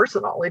necessarily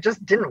personal. It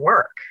just didn't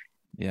work.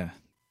 Yeah.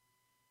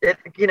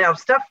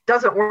 Stuff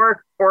doesn't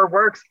work or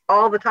works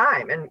all the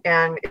time.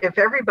 And if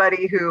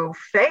everybody who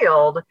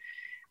failed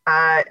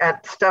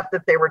at stuff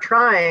that they were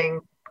trying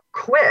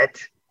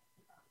quit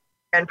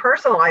and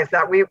personalized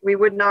that, we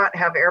would not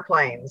have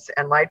airplanes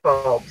and light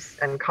bulbs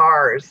and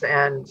cars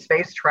and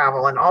space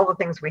travel and all the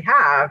things we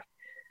have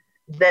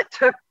that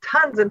took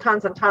tons and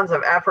tons and tons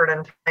of effort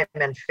and time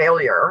and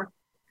failure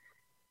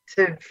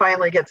to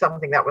finally get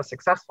something that was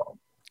successful.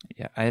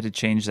 Yeah, I had to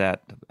change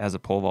that as a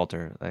pole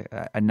vaulter.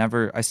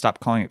 I stopped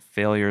calling it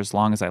failure as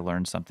long as I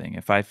learned something.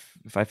 If I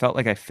felt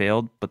like I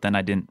failed, but then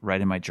I didn't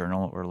write in my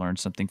journal or learn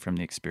something from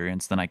the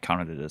experience, then I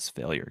counted it as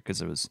failure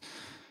because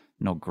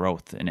no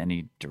growth in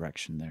any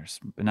direction there.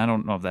 And I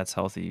don't know if that's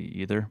healthy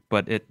either,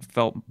 but it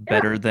felt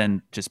better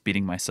than just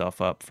beating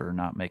myself up for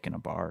not making a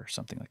bar or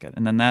something like that.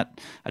 And then I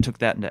took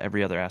that into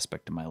every other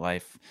aspect of my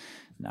life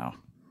now.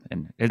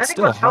 And it's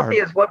still what's hard. healthy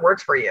is what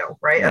works for you,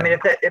 right? Yeah. I mean,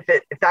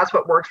 if that's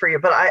what works for you.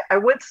 But I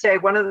would say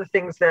one of the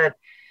things that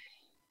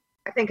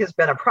I think has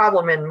been a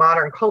problem in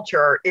modern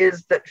culture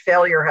is that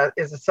failure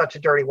is such a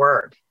dirty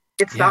word.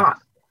 It's not.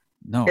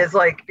 No. It's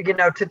like, I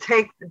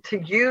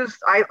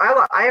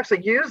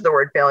actually use the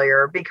word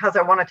failure because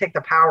I want to take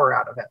the power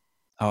out of it.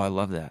 Oh, I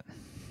love that.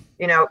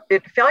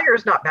 Failure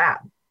is not bad.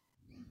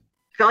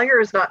 Failure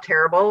is not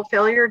terrible.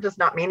 Failure does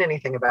not mean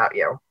anything about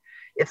you.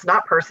 It's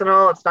not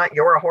personal. It's not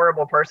you're a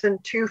horrible person.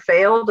 To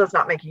fail does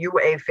not make you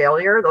a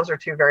failure. Those are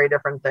two very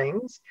different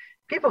things.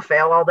 People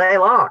fail all day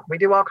long. We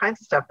do all kinds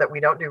of stuff that we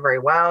don't do very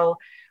well,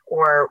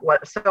 or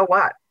what. So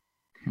what?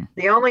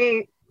 The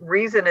only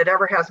reason it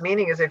ever has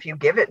meaning is if you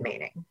give it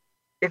meaning.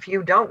 If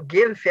you don't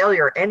give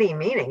failure any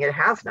meaning, it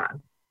has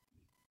none.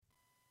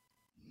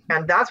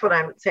 And that's what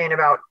I'm saying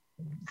about,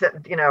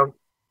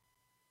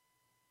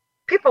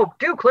 people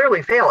do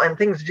clearly fail and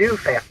things do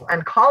fail.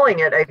 And calling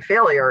it a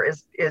failure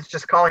is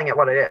just calling it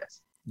what it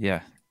is.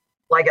 Yeah.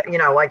 Like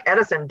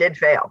Edison did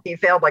fail. He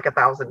failed like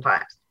 1,000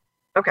 times.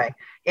 Okay.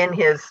 In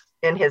his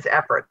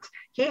efforts.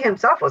 He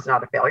himself was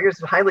not a failure. He was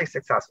highly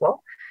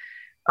successful.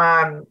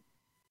 The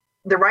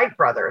Wright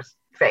brothers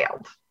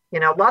failed.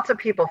 Lots of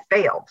people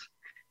failed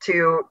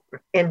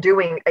in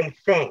doing a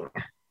thing.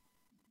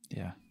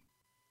 Yeah.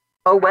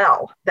 Oh,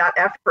 well, that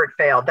effort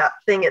failed. That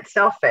thing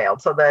itself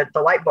failed. So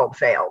the light bulb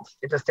failed.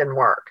 It just didn't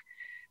work.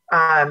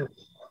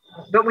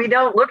 But we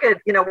don't look at,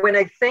 when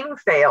a thing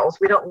fails,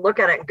 we don't look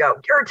at it and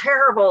go, you're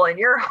terrible. And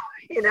you're,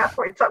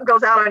 when something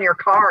goes out on your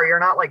car, you're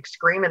not like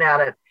screaming at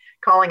it,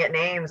 calling it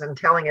names and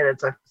telling it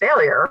it's a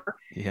failure.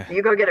 Yeah.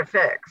 You go get it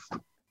fixed.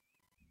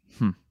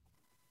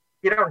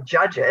 You don't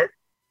judge it.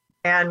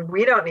 And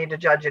we don't need to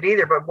judge it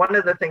either. But one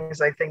of the things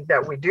I think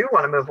that we do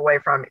want to move away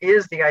from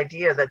is the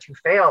idea that to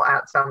fail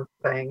at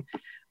something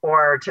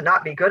or to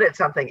not be good at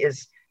something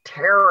is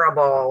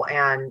terrible.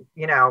 And,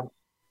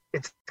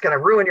 it's going to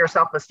ruin your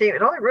self-esteem.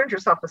 It only ruins your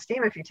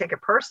self-esteem if you take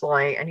it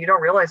personally and you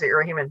don't realize that you're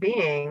a human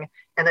being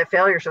and that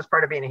failure is just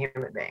part of being a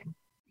human being.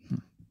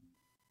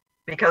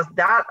 Because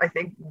that, I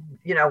think,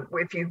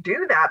 if you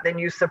do that, then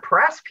you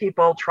suppress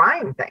people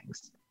trying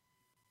things.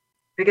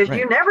 Because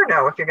you never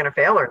know if you're going to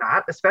fail or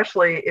not,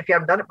 especially if you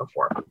haven't done it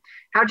before.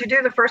 How'd you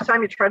do the first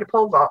time you tried to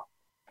pole vault?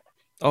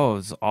 Oh, it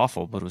was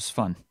awful, but it was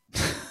fun.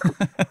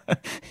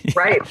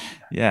 Right.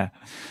 Yeah.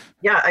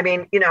 Yeah. I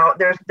mean,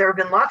 there have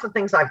been lots of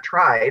things I've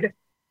tried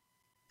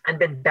and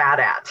been bad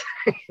at,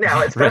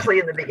 especially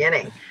in the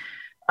beginning.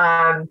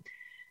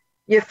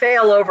 You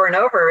fail over and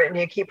over and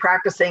you keep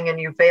practicing and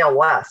you fail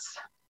less.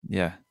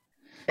 Yeah.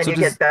 And so you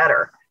get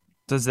better.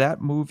 Does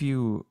that move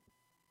you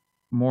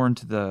more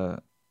into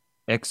the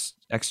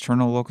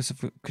external locus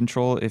of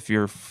control if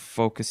you're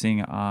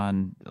focusing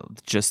on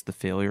just the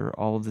failure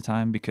all of the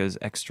time because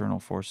external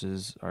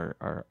forces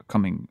are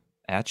coming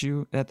at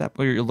you at that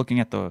point? You're looking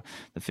at the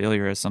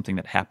failure as something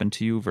that happened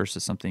to you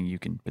versus something you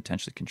can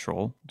potentially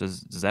control.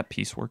 Does that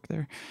piece work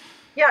there?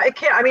 Yeah, it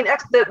can. I mean,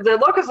 the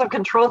locus of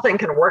control thing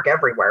can work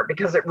everywhere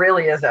because it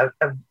really is a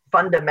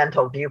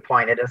fundamental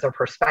viewpoint. It is a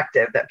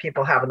perspective that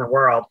people have in the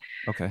world.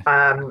 Okay.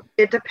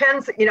 It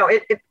depends,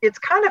 it's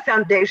kind of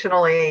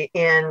foundationally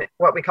in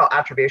what we call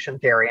attribution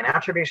theory. And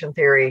attribution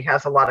theory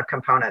has a lot of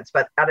components,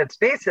 but at its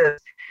basis,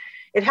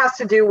 it has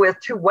to do with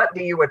to what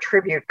do you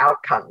attribute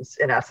outcomes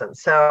in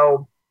essence.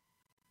 So,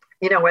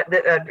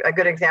 a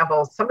good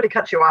example, somebody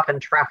cuts you off in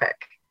traffic.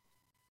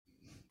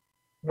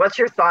 What's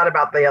your thought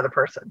about the other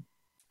person?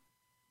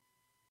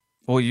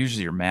 Well,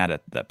 usually you're mad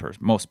at that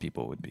person. Most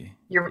people would be.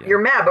 You're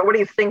mad, but what are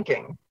you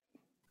thinking?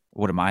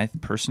 What am I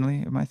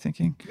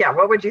thinking? Yeah,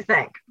 what would you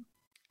think?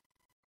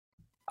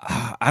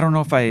 I don't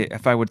know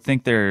if I would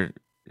think they're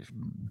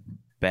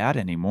bad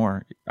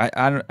anymore.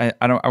 I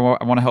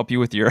want to help you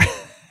with your.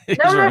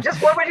 No,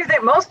 just what would you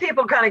think? Most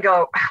people kind of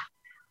go,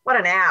 what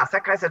an ass.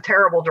 That guy's a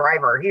terrible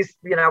driver. He's,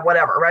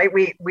 whatever, right?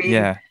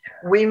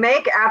 We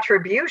make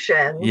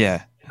attributions.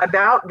 Yeah.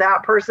 About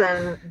that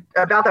person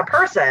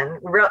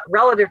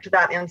relative to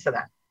that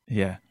incident.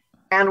 Yeah.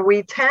 And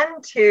we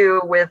tend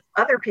to, with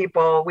other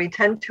people,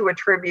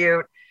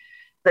 attribute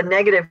the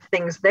negative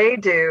things they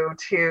do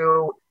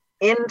to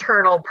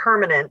internal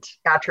permanent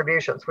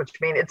attributions, which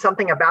mean it's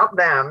something about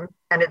them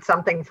and it's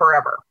something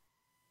forever.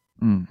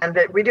 And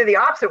that we do the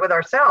opposite with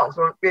ourselves.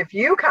 If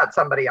you cut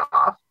somebody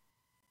off,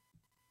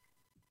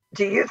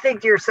 do you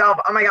think to yourself,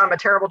 oh my God, I'm a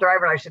terrible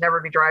driver and I should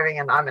never be driving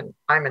and I'm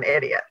an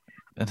idiot?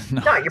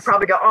 No, you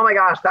probably go, oh my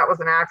gosh, that was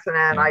an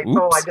accident. I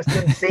just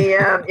didn't see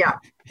him. Yeah.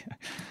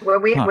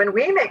 When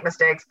we make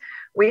mistakes,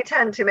 we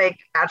tend to make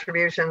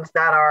attributions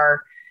that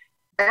are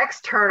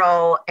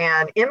external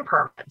and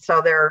impermanent.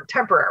 So they're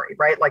temporary,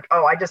 right? Like,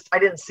 oh, I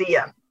didn't see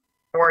him,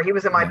 or he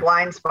was in my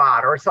blind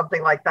spot or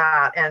something like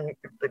that. And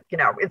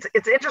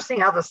it's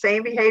interesting how the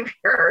same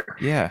behavior,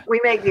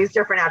 we make these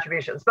different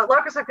attributions. But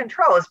locus of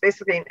control is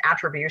basically an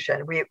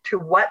attribution. To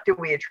what do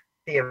we attribute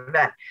the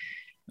event?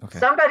 Okay.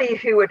 Somebody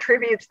who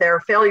attributes their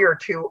failure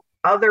to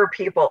other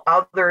people,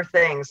 other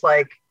things,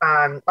 like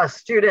a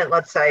student,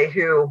 let's say,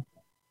 who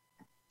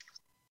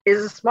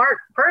is a smart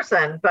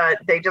person, but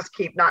they just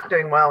keep not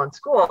doing well in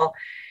school.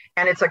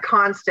 And it's a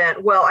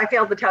constant, well, I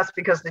failed the test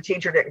because the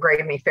teacher didn't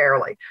grade me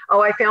fairly.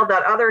 Oh, I failed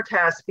that other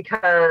test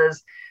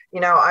because,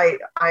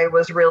 I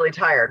was really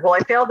tired. Well, I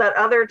failed that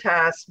other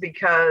test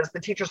because the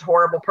teacher's a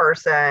horrible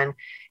person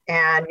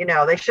and,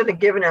 they should have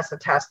given us a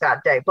test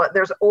that day. But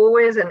there's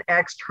always an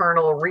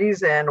external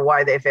reason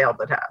why they failed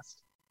the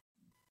test.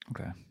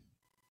 Okay.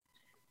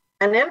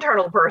 An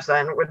internal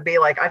person would be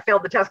like, I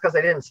failed the test because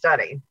I didn't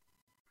study.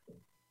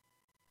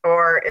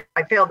 Or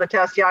I failed the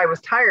test. Yeah, I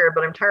was tired,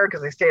 but I'm tired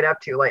because I stayed up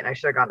too late and I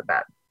should have gone to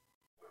bed.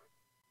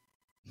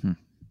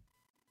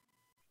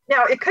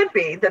 Now, it could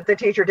be that the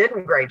teacher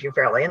didn't grade you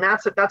fairly, and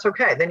that's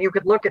okay. Then you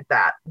could look at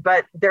that.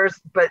 But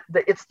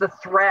it's the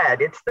thread,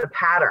 it's the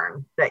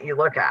pattern that you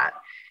look at.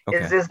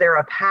 Okay. Is there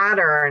a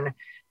pattern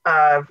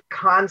of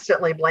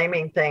constantly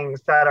blaming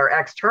things that are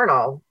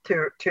external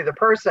to the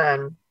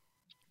person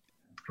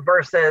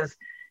versus,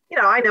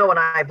 I know when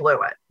I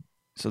blew it.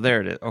 So there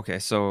it is. Okay.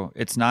 So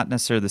it's not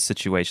necessarily the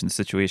situation. The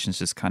situation is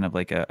just kind of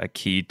like a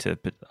key to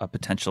a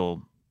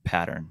potential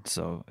pattern.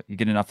 So you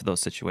get enough of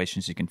those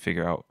situations, you can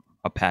figure out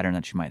a pattern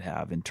that you might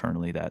have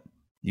internally that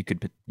you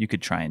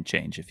could try and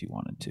change if you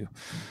wanted to.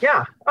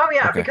 Yeah. Oh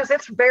yeah. Okay. Because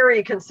it's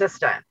very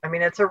consistent. I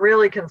mean, it's a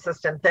really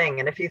consistent thing.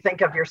 And if you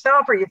think of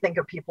yourself or you think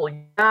of people,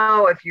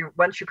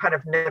 once you kind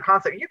of know the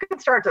concept, you can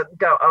start to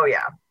go, oh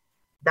yeah,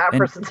 that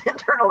person's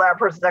internal, that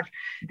person's external,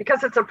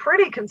 because it's a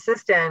pretty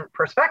consistent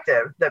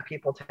perspective that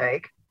people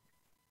take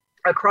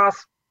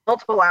across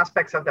multiple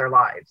aspects of their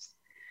lives.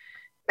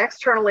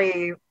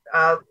 Externally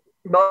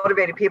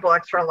motivated people,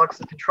 external locus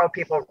of control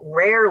people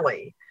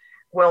rarely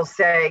will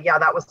say, yeah,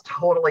 that was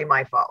totally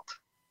my fault.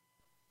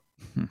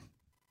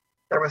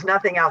 There was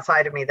nothing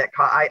outside of me that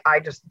I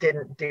just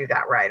didn't do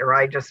that right, or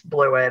I just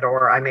blew it,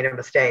 or I made a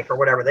mistake, or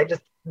whatever. They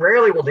just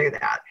rarely will do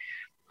that.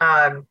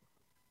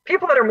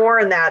 People that are more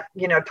in that,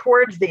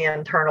 towards the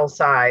internal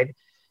side,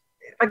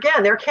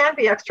 again, there can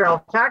be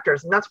external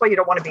factors, and that's why you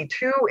don't want to be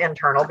too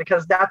internal,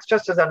 because that's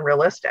just as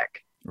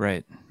unrealistic.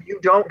 Right. You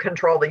don't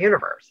control the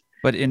universe.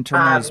 But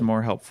internal is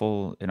more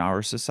helpful in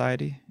our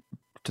society?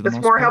 It's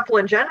more helpful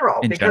in general,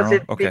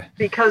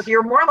 because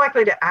you're more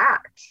likely to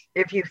act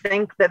if you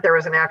think that there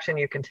is an action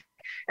you can take.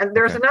 And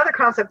there's another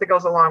concept that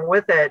goes along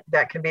with it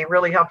that can be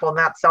really helpful, and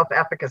that's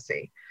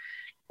self-efficacy.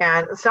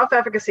 And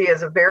self-efficacy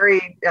is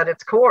at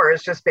its core,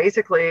 is just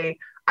basically,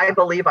 I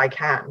believe I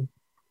can.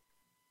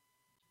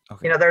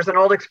 Okay. There's an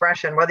old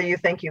expression, whether you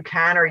think you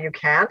can or you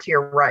can't,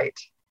 you're right.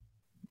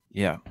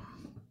 Yeah.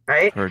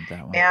 Right? Heard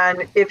that one.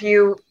 And if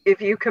you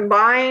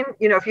combine,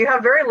 if you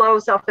have very low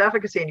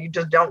self-efficacy and you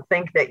just don't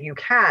think that you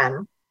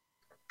can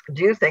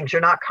do things,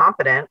 you're not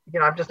competent,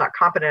 I'm just not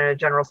competent in a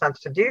general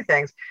sense to do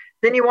things,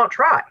 then you won't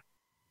try.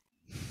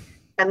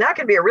 And that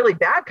can be a really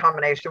bad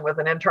combination with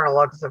an internal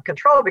locus of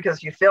control,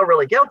 because you feel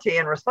really guilty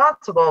and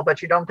responsible,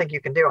 but you don't think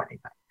you can do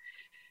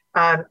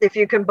anything. If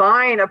you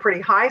combine a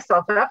pretty high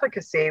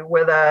self-efficacy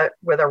with a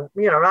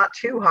not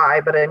too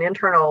high, but an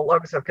internal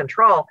locus of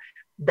control,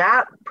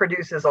 that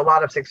produces a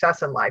lot of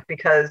success in life,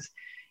 because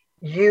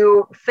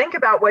you think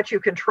about what you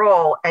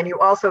control and you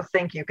also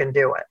think you can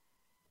do it.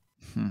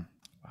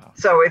 Wow.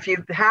 So if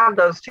you have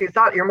those two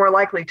thoughts, you're more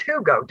likely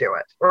to go do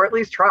it, or at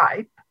least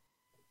try.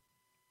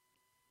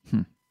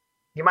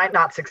 You might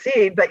not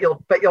succeed, but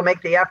you'll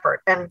make the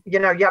effort. And you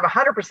have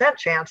 100%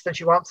 chance that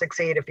you won't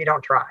succeed if you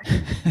don't try.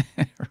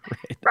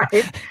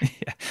 Right?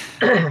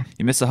 Yeah.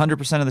 You miss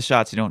 100% of the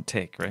shots you don't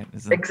take, right?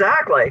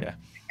 Exactly. Yeah.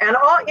 And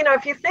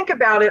if you think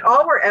about it,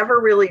 all we're ever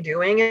really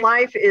doing in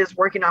life is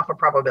working off of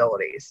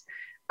probabilities.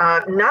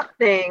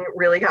 Nothing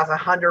really has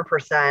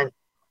 100%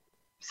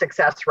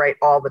 success rate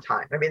all the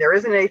time. I mean, there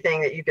isn't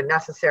anything that you can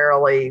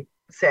necessarily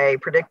say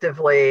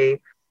predictively,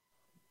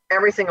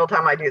 every single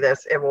time I do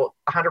this, it will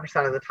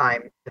 100% of the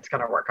time it's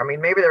going to work. I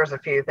mean, maybe there's a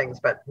few things,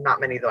 but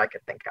not many that I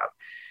could think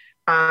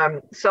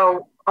of.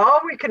 So all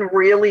we can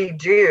really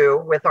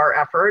do with our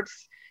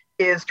efforts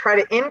is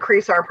try to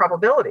increase our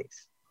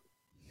probabilities.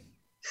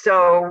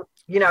 So,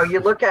 you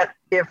look at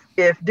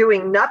if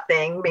doing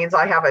nothing means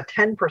I have a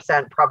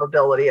 10%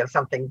 probability of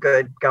something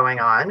good going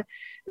on,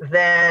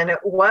 then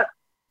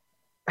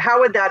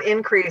how would that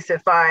increase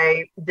if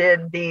I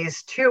did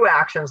these two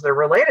actions that are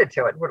related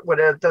to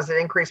it? Does it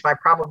increase my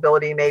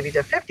probability maybe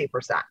to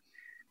 50%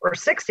 or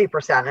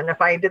 60%? And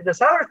if I did this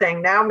other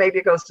thing, now maybe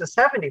it goes to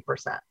 70%.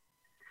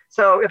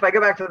 So if I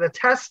go back to the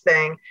test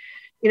thing,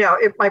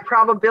 if my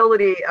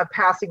probability of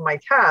passing my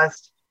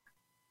test,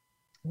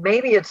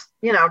 maybe it's,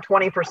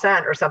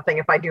 20% or something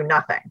if I do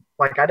nothing,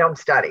 like I don't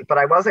study, but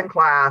I was in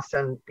class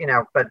and,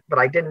 but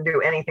I didn't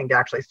do anything to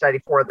actually study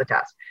for the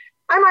test.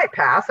 I might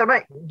pass, I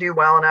might do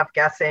well enough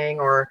guessing,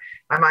 or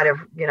I might have,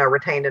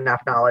 retained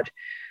enough knowledge,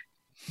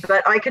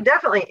 but I could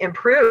definitely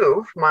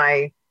improve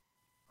my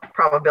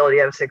probability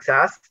of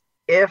success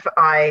if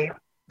I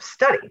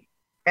study.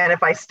 And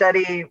if I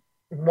study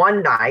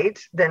one night,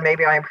 then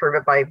maybe I improve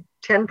it by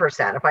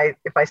 10%.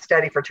 If I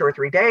study for 2 or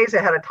 3 days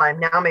ahead of time,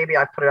 now maybe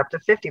I put it up to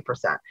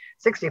 50%,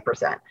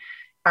 60%.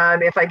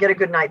 If I get a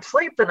good night's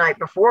sleep the night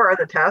before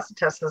the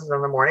test is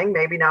in the morning,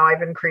 maybe now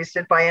I've increased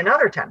it by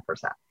another 10%.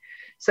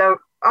 So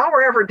all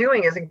we're ever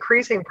doing is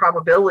increasing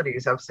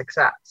probabilities of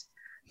success.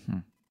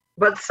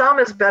 But some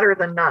is better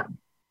than none,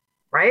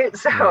 right?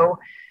 So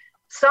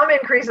some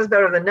increase is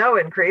better than no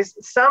increase.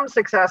 Some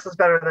success is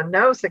better than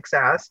no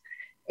success.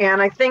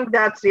 And I think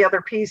that's the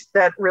other piece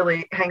that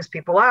really hangs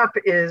people up,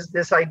 is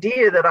this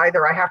idea that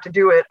either I have to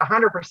do it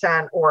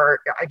 100%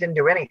 or I didn't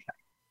do anything.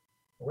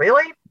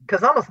 Really?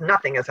 Because almost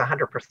nothing is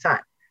 100%.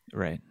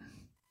 Right.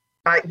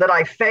 That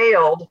I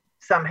failed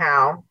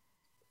somehow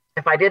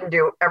if I didn't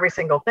do every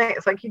single thing.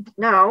 It's like,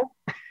 no.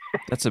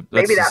 That's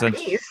maybe that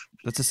piece.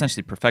 That's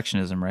essentially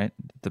perfectionism, right?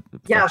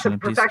 Yeah, so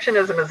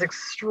perfectionism is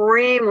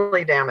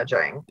extremely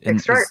damaging.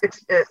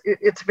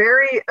 It's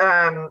very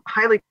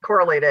highly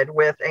correlated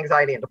with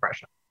anxiety and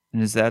depression.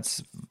 And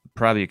that's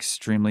probably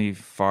extremely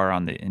far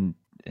on the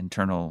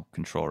internal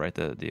control, right?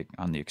 The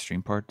on the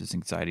extreme part, does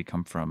anxiety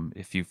come from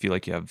if you feel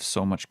like you have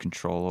so much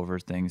control over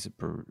things,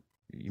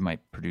 you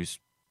might produce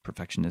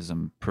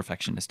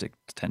perfectionistic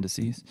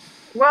tendencies?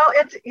 Well,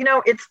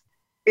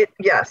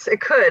 yes,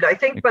 it could, I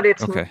think, but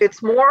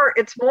it's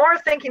more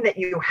thinking that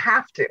you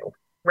have to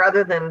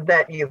rather than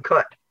that you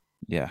could.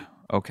 Yeah.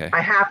 Okay.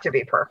 I have to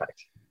be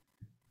perfect,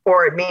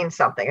 or it means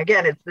something.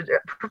 Again,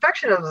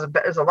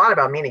 perfectionism is a lot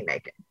about meaning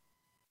making.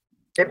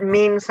 It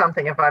means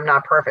something if I'm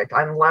not perfect.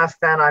 I'm less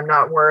than, I'm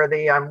not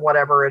worthy, I'm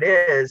whatever it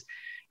is.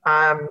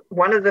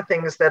 One of the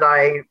things that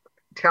I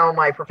tell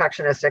my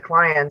perfectionistic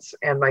clients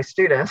and my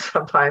students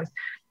sometimes,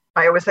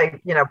 I always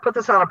say, put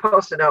this on a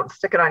Post-it note and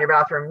stick it on your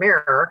bathroom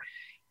mirror.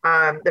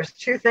 There's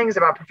 2 things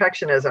about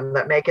perfectionism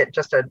that make it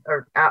just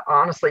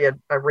honestly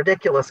a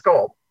ridiculous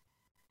goal.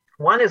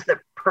 One is that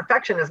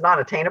perfection is not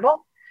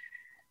attainable.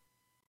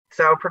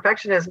 So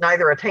perfection is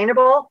neither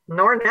attainable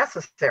nor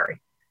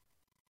necessary.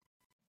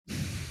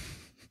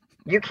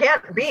 You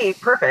can't be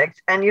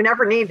perfect, and you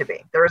never need to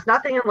be. There is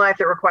nothing in life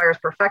that requires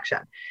perfection.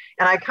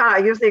 And I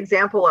use the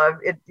example of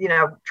it,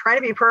 trying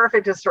to be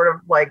perfect is sort of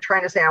like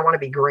trying to say, I want to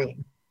be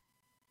green.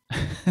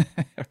 I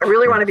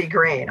really want to be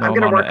green. I'm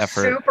going to work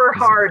super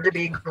hard to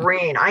be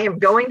green. I am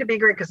going to be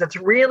green because it's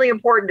really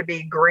important to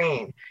be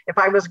green. If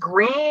I was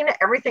green,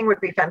 everything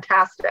would be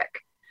fantastic.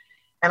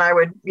 And I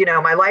would,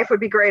 my life would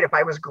be great if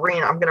I was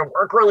green. I'm going to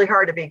work really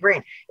hard to be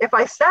green. If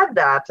I said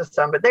that to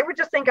somebody, they would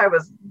just think I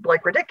was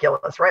like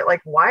ridiculous, right?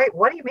 Like, why?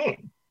 What do you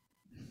mean?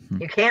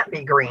 You can't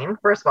be green.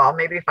 First of all,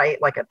 maybe if I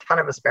ate like a ton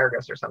of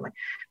asparagus or something,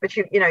 but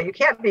you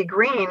can't be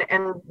green,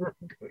 and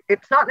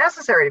it's not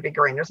necessary to be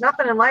green. There's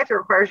nothing in life that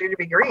requires you to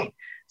be green.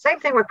 Same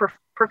thing with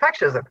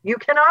perfectionism. You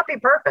cannot be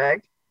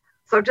perfect.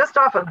 So just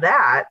off of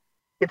that,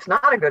 it's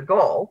not a good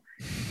goal.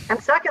 And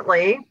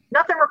secondly,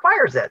 nothing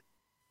requires it.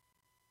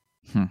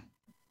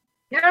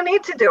 You don't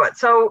need to do it.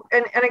 So,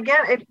 and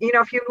again,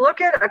 if you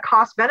look at a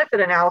cost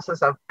benefit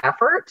analysis of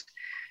effort,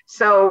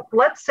 so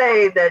let's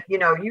say that,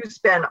 you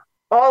spend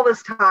all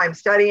this time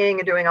studying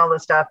and doing all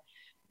this stuff,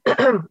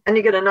 and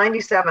you get a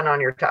 97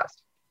 on your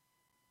test.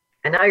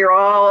 And now you're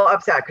all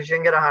upset because you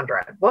didn't get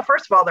 100. Well,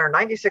 first of all, there are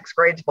 96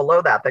 grades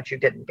below that you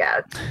didn't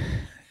get.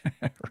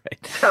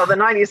 Right. So the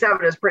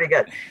 97 is pretty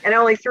good. And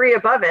only 3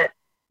 above it.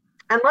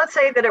 And let's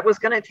say that it was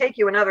going to take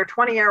you another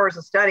 20 hours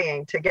of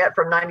studying to get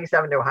from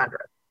 97 to 100.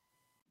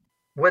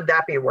 Would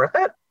that be worth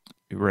it?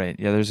 Right.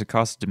 Yeah, there's a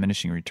cost of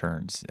diminishing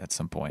returns at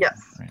some point.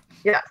 Yes. Right.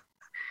 Yes.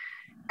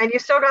 And you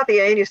still got the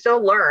A and you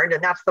still learned,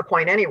 and that's the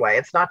point anyway.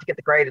 It's not to get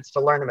the grade, it's to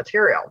learn the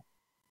material.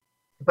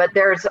 But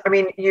it's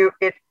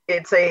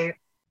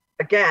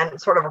again,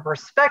 sort of a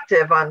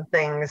perspective on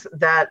things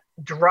that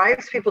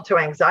drives people to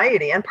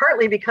anxiety, and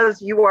partly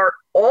because you are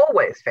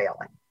always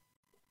failing.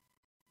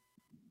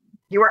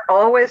 You are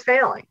always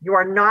failing. You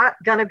are not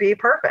going to be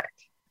perfect.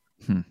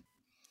 And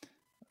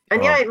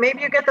yeah,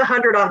 maybe you get the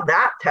 100 on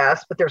that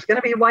test, but there's going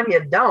to be one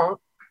you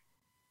don't.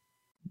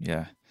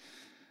 Yeah.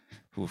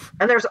 Oof.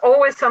 And there's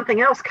always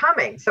something else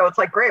coming. So it's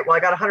like, great, well,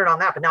 I got 100 on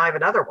that, but now I have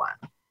another one.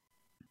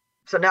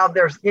 So now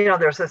there's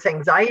this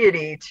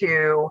anxiety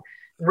to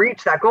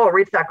reach that goal,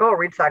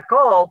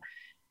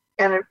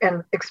 and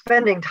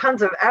expending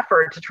tons of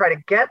effort to try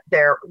to get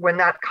there when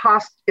that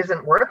cost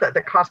isn't worth it.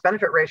 The cost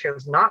benefit ratio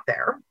is not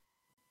there.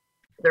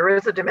 There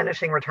is a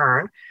diminishing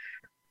return.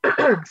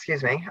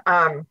 Excuse me.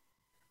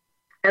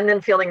 And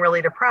then feeling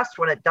really depressed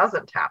when it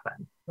doesn't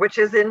happen, which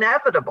is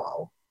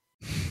inevitable.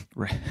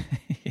 Right.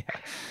 Yeah.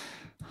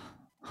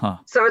 Huh.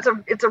 So that's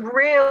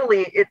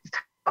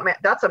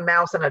a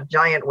mouse in a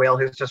giant wheel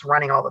who's just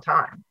running all the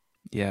time.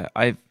 Yeah,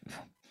 I've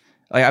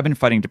been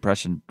fighting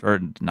depression, or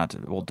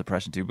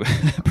depression too, but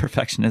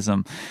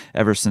perfectionism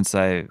ever since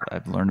I've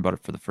learned about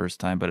it for the first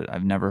time. But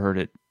I've never heard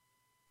it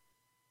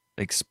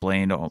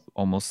explained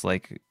almost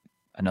like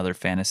another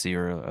fantasy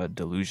or a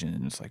delusion.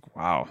 And it's like,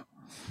 wow.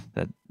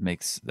 That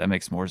makes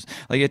more,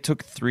 like, it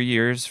took 3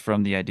 years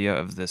from the idea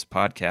of this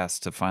podcast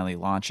to finally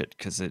launch it,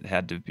 because it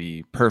had to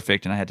be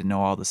perfect and I had to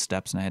know all the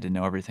steps and I had to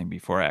know everything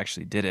before I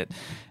actually did it.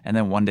 And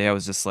then one day I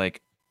was just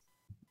like,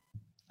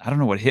 I don't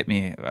know what hit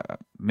me.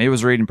 Maybe it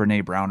was reading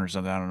Brene Brown or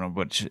something. I don't know,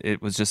 but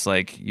it was just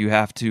like you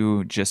have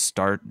to just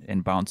start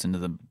and bounce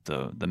into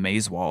the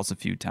maze walls a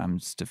few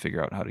times to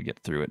figure out how to get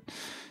through it,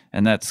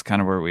 and that's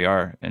kind of where we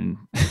are. And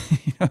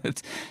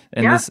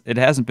it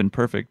hasn't been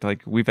perfect.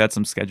 Like we've had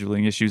some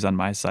scheduling issues on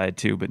my side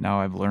too, but now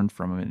I've learned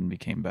from it and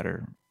became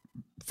better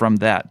from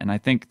that. And I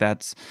think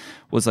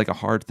was like a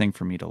hard thing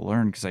for me to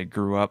learn because I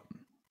grew up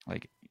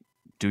like,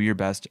 do your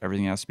best.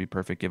 Everything has to be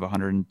perfect. Give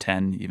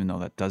 110, even though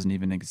that doesn't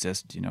even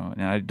exist,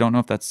 And I don't know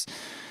if that's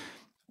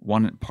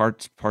one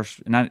part.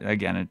 Not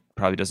again, it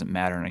probably doesn't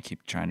matter. And I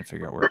keep trying to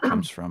figure out where it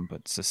comes from,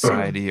 but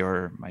society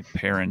or my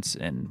parents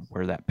and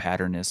where that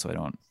pattern is, so I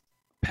don't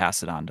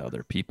pass it on to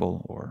other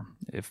people. Or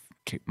if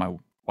my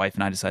wife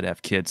and I decide to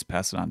have kids,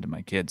 pass it on to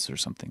my kids or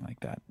something like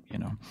that,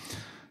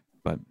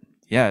 But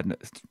yeah,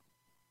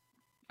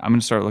 I'm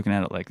gonna start looking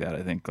at it like that.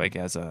 I think like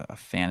as a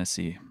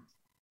fantasy.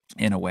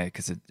 In a way,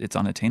 because it's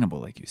unattainable,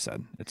 like you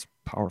said. It's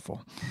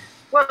powerful.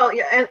 Well,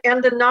 yeah,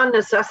 and the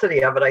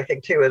non-necessity of it, I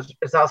think, too,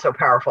 is also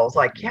powerful. It's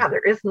like, yeah, there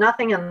is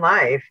nothing in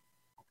life.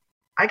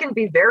 I can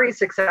be very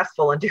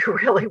successful and do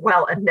really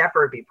well and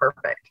never be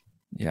perfect.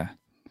 Yeah.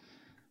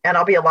 And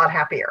I'll be a lot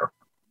happier.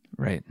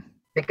 Right.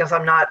 Because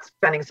I'm not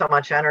spending so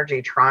much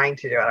energy trying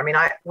to do it. I mean,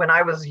 when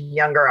I was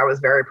younger, I was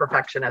very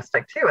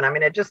perfectionistic too. And I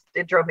mean,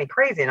 it drove me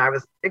crazy and I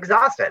was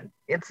exhausted.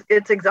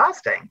 It's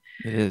exhausting.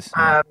 It is.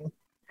 Yeah.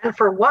 And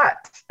for what?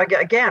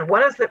 Again,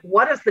 what is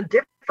the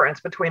difference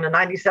between a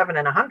 97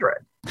 and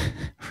 100?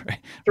 Right.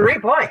 3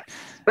 points.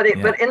 But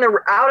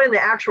out in the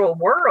actual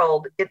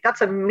world, that's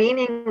a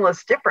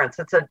meaningless difference.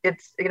 It's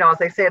as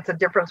they say, it's a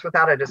difference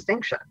without a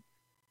distinction.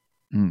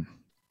 Mm.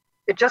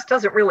 It just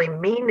doesn't really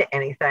mean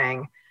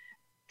anything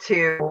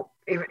to,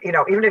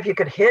 even if you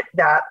could hit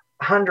that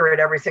 100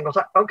 every single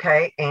time.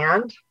 Okay,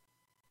 and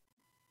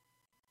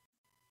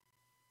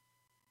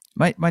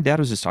my dad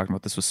was just talking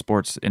about this with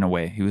sports in a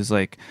way. He was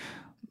like,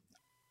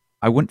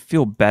 I wouldn't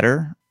feel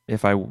better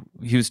if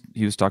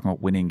he was talking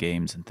about winning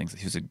games and things.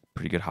 He was a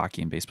pretty good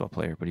hockey and baseball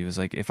player, but he was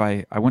like,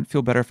 I wouldn't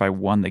feel better if I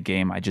won the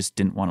game. I just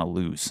didn't want to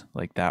lose.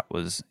 Like that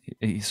was,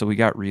 so we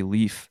got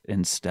relief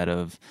instead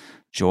of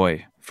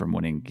joy from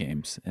winning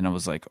games. And I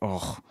was like,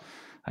 oh,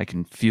 I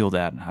can feel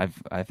that.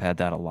 I've had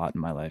that a lot in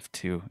my life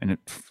too. And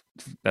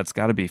that's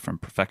got to be from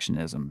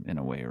perfectionism in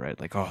a way, right?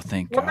 Like, oh,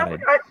 thank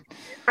God.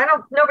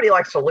 Nobody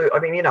likes to lose. I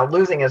mean,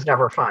 losing is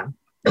never fun.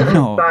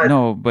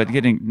 No, but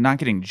not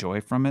getting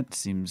joy from it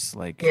seems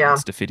like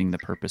it's defeating the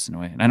purpose in a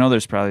way. And I know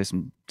there's probably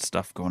some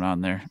stuff going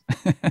on there.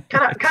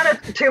 kind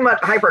of too much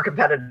hyper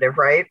competitive,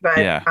 right? But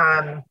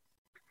and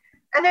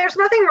there's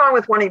nothing wrong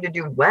with wanting to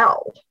do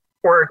well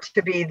or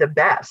to be the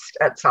best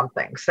at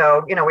something.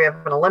 So, we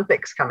have an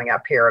Olympics coming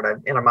up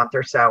here in a month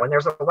or so, and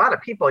there's a lot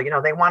of people,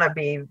 they want to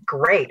be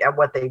great at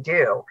what they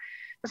do.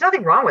 There's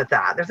nothing wrong with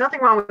that. There's nothing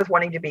wrong with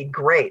wanting to be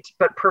great,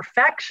 but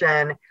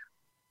perfection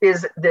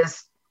is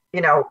this,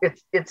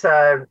 it's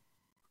a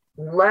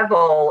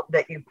level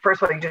that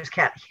first of all, you just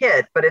can't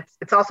hit, but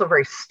it's also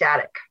very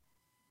static.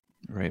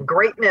 Right.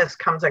 Greatness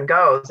comes and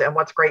goes, and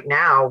what's great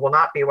now will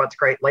not be what's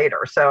great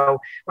later. So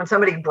when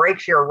somebody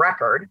breaks your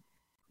record,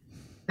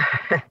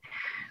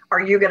 are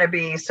you going to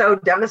be so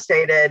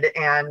devastated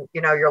and,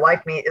 your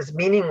life is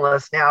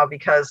meaningless now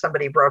because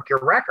somebody broke your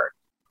record,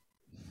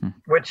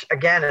 which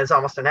again is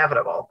almost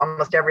inevitable.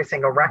 Almost every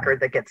single record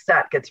that gets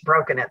set gets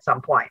broken at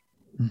some point.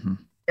 Mm-hmm.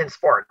 In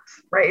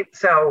sports, right?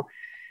 So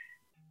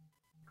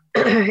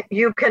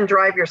you can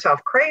drive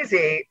yourself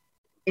crazy.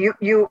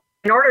 You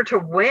in order to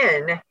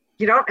win,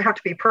 you don't have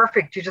to be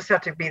perfect. You just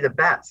have to be the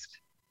best.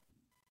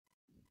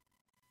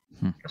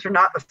 Because they're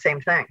not the same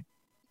thing.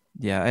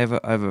 Yeah, I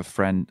have a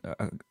friend,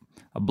 a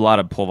lot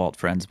of pole vault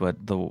friends,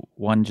 but the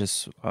one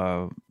just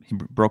he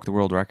broke the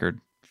world record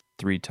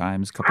 3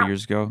 times a couple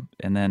years ago,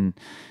 and then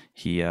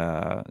he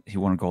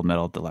won a gold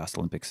medal at the last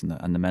Olympics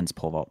on the men's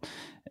pole vault.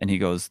 And he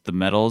goes, the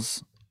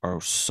medals are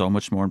so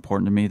much more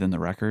important to me than the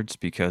records,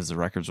 because the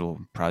records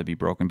will probably be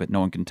broken, but no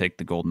one can take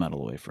the gold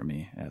medal away from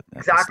me at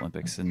this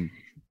Olympics. And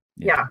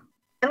yeah,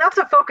 and that's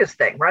a focus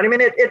thing, right? I mean,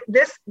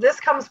 this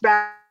comes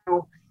back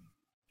to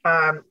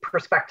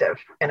perspective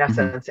in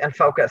essence, and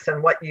focus,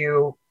 and what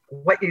you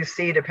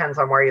see depends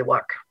on where you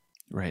look.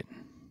 Right.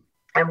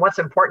 And what's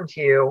important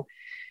to you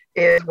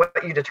is what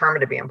you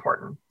determine to be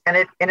important, and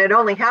it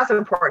only has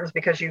importance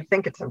because you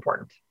think it's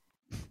important.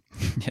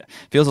 Yeah,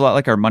 feels a lot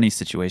like our money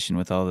situation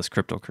with all this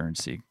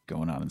cryptocurrency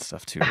going on and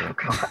stuff too. Right? Oh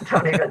God,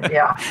 don't even.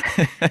 Yeah,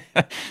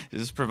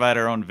 just provide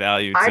our own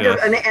value. I do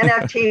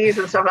NFTs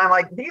and stuff. And I'm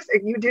like,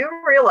 you do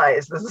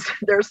realize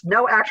there's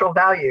no actual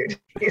value to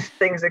these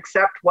things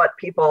except what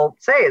people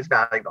say is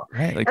valuable.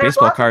 Right, like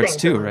baseball cards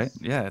too, right?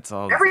 Yeah, it's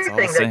all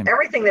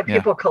everything that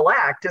people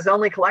collect is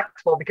only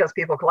collectible because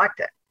people collect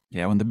it.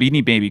 Yeah, when the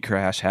Beanie Baby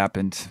crash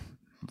happened.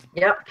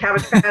 Yep,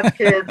 Cabbage Patch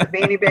Kids, the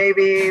Beanie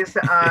Babies.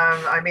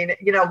 I mean,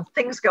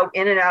 things go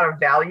in and out of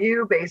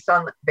value based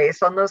on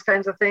those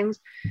kinds of things.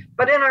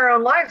 But in our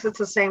own lives, it's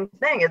the same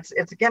thing.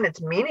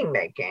 It's meaning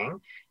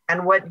making,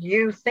 and what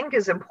you think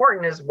is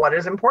important is what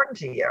is important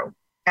to you.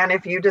 And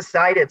if you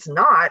decide it's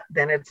not,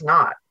 then it's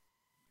not,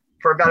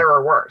 for better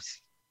or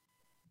worse.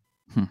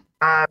 Hmm.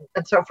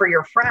 And so for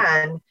your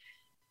friend,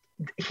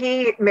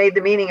 he made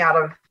the meaning out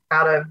of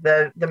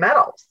the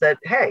medals that,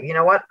 hey, you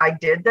know what? I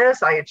did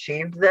this. I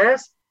achieved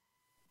this.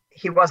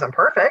 He wasn't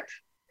perfect,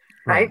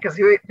 right? Because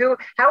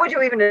how would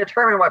you even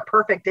determine what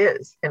perfect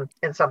is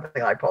in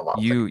something like pole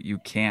vaulting? You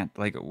can't,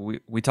 like,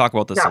 we talk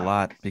about this a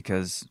lot,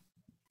 because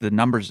the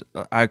numbers,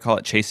 I call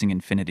it chasing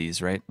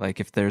infinities, right?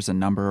 Like if there's a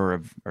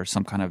number or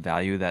some kind of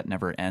value that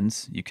never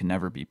ends, you can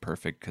never be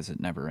perfect because it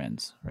never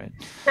ends, right?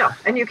 No,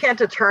 and you can't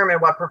determine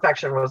what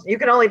perfection was. You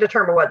can only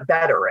determine what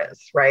better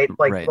is, right?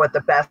 Like what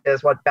the best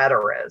is, what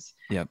better is.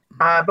 Yep.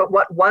 But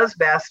what was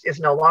best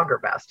is no longer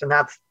best, and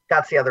that's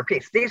the other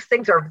piece. These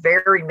things are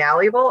very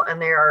malleable,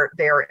 and they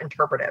are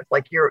interpretive.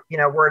 Like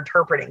we're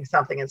interpreting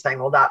something and saying,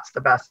 well, that's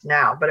the best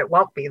now, but it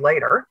won't be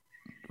later.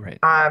 Right.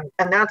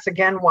 And that's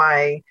again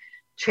why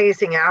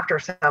chasing after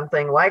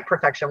something like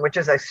perfection, which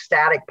is a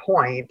static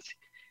point,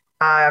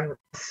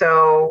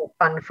 so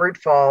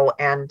unfruitful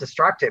and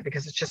destructive,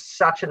 because it's just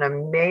such an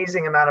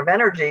amazing amount of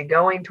energy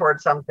going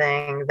towards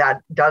something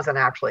that doesn't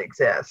actually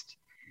exist.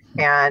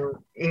 And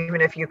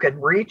even if you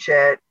could reach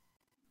it,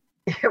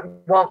 it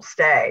won't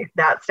stay.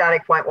 That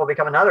static point will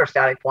become another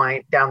static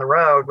point down the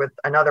road with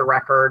another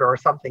record or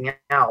something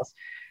else.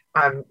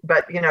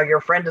 But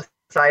your friend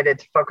decided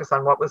to focus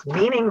on what was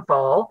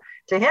meaningful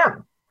to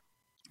him.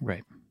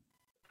 Right.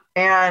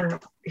 And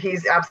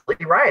he's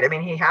absolutely right. I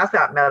mean, he has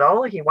that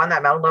medal. He won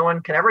that medal. No one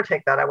can ever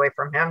take that away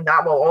from him.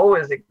 That will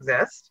always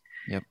exist.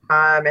 Yep.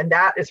 And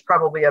that is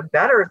probably a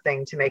better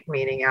thing to make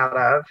meaning out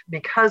of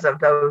because of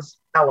those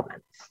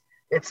elements.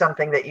 It's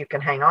something that you can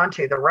hang on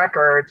to. The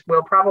records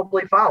will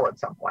probably fall at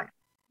some point.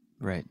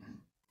 Right.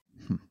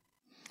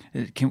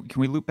 Can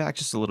we loop back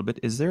just a little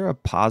bit? Is there a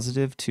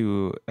positive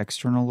to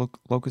external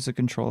locus of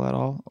control at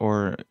all?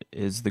 Or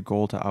is the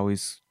goal to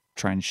always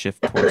try and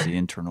shift towards the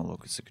internal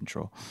locus of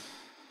control?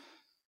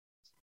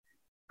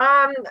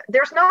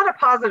 There's not a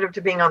positive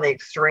to being on the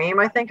extreme,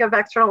 I think, of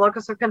external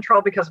locus of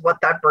control, because what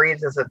that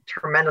breeds is a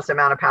tremendous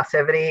amount of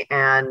passivity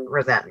and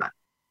resentment.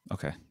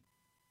 Okay.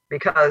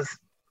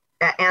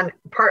 And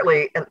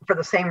partly for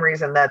the same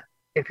reason that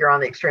if you're on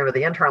the extreme of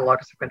the internal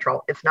locus of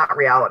control, it's not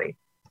reality.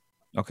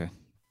 Okay.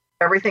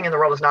 Everything in the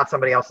world is not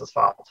somebody else's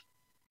fault.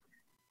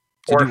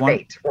 So or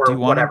fate or whatever. Do you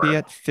want to be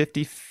at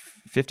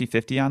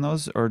 50-50 on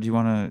those, or do you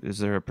want to, is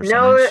there a percentage?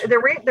 No,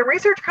 the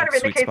research kind of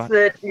indicates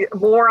that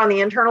more on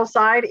the internal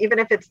side, even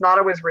if it's not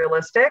always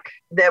realistic,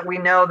 that we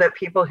know that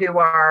people who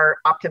are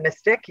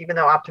optimistic, even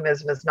though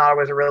optimism is not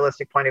always a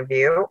realistic point of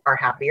view, are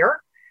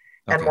happier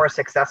and more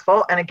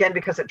successful. And again,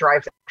 because it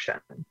drives action,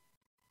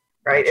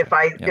 right?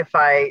 Gotcha. If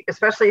I,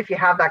 especially if you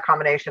have that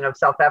combination of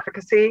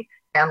self-efficacy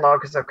and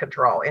locus of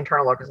control,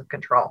 internal locus of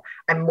control,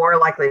 I'm more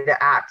likely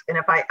to act. And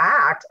if I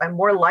act, I'm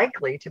more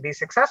likely to be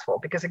successful,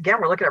 because again,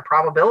 we're looking at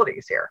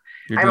probabilities here.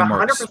 I have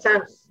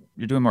 100%.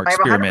 You're doing more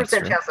experiments. I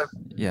have 100% chance of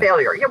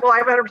failure. Yeah, well, I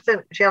have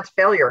 100% chance of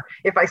failure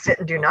if I sit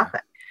and do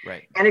nothing.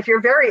 Right. And if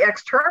you're very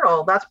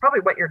external, that's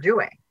probably what you're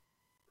doing.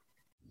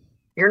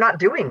 You're not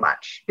doing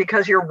much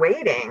because you're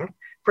waiting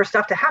for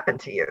stuff to happen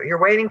to you. You're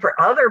waiting for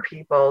other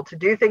people to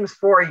do things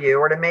for you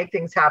or to make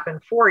things happen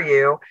for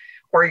you,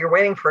 or you're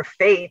waiting for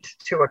fate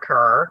to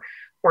occur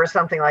or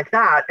something like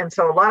that. And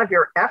so a lot of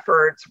your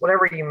efforts,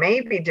 whatever you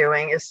may be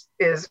doing,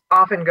 is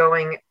often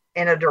going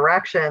in a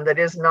direction that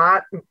is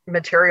not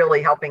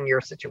materially helping your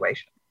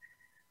situation.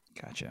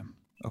 Gotcha.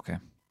 Okay.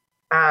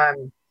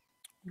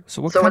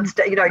 So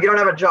instead, you don't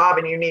have a job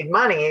and you need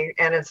money,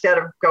 and instead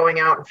of going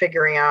out and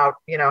figuring out,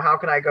 how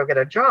can I go get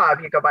a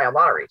job, you go buy a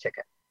lottery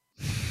ticket.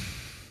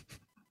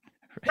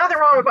 Nothing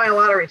wrong with buying a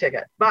lottery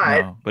ticket,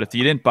 but if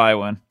you didn't buy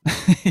one,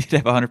 you'd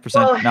have 100%.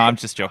 Well, no, I'm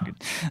just joking.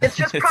 It's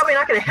just probably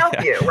not going to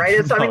help you, right?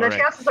 The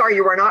chances are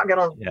you are not going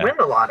to win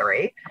the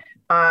lottery,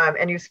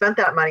 and you spent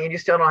that money and you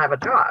still don't have a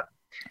job.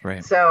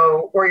 Right.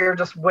 So, or you're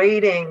just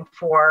waiting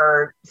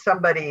for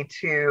somebody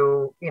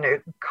to,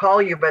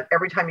 call you, but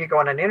every time you go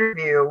on an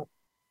interview,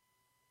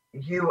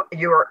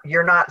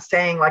 you're not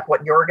saying like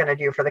what you're going to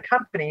do for the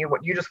company.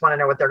 You just want to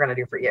know what they're going to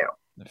do for you.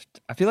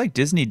 I feel like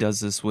Disney does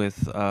this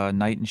with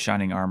knight in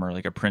shining armor,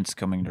 like a prince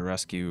coming to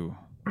rescue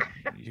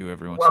you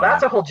every once in a while. Well,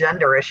 that's a whole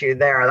gender issue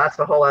there. That's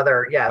the whole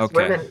other, yes.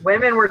 Okay.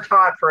 Women were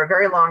taught for a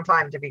very long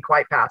time to be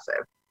quite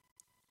passive.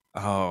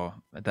 Oh,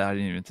 I didn't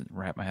even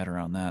wrap my head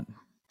around that.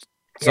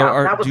 So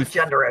that was a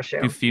gender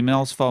issue. Do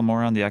females fall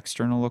more on the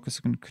external locus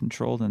of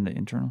control than the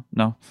internal?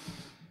 No,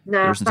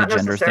 not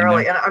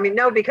necessarily. And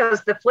no,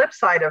 because the flip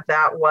side of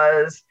that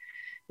was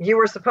you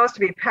were supposed to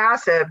be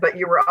passive, but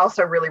you were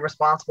also really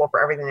responsible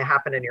for everything that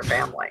happened in your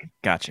family.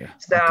 Gotcha.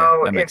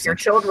 So if your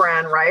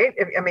children, right?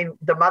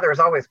 The mother is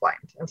always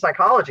blamed. And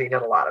psychology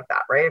did a lot of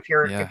that, right? If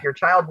your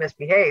child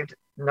misbehaved,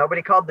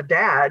 nobody called the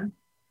dad.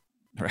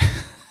 Right.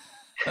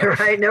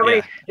 Right.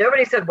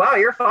 Nobody said, wow,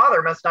 your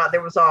father must not,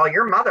 there was all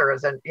your mother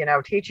isn't,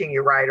 teaching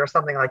you right or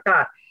something like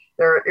that.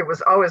 It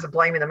was always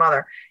blaming the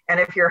mother. And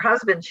if your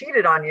husband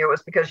cheated on you, it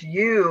was because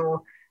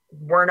you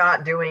were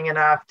not doing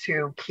enough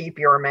to keep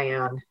your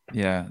man.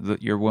 Yeah.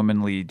 Your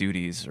womanly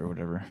duties or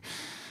whatever.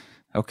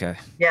 Okay.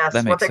 Yes.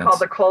 What they call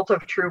the cult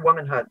of true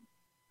womanhood.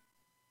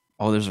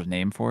 Oh, there's a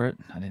name for it?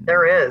 I didn't know.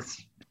 There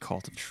is.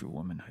 Cult of True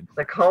Womanhood.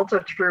 The Cult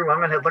of True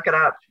Womanhood. Look it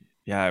up.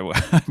 Yeah,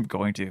 I'm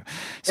going to.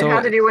 So it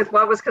had to do with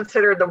what was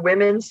considered the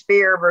women's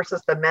sphere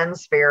versus the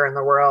men's sphere in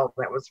the world.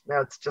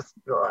 It's just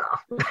well,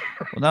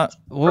 not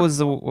what was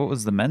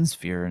the men's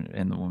sphere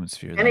and the women's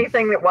sphere?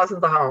 Anything that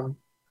wasn't the home.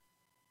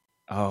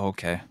 Oh,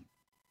 okay.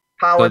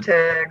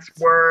 Politics,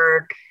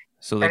 work,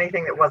 so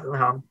anything that wasn't the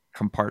home.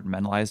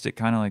 Compartmentalized it,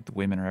 kind of like the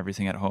women are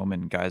everything at home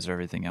and guys are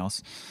everything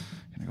else.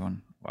 Kind of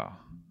going, wow.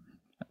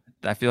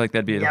 I feel like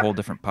that'd be a whole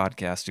different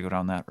podcast to go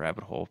down that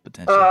rabbit hole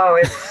potentially.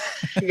 Oh,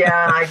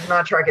 I'm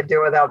not sure I could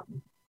do it without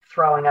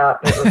throwing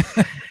up.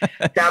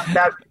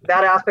 That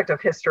aspect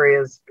of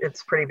history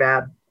it's pretty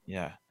bad.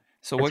 Yeah.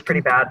 So it's pretty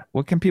bad.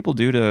 What can people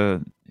do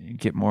to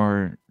get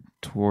more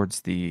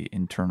towards the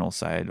internal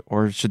side,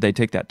 or should they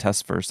take that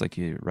test first, like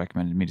you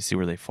recommended me, to see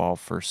where they fall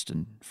first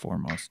and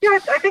foremost? Yeah,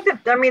 I think that.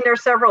 I mean,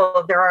 there's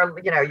several. There are,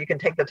 you can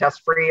take the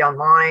test free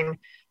online.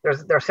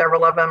 There's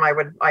several of them.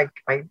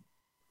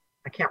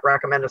 I can't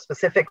recommend a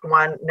specific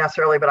one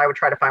necessarily, but I would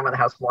try to find one that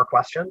has more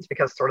questions,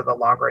 because sort of the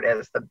longer it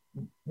is,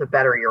 the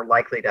better you're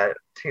likely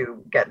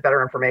to get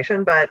better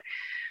information. But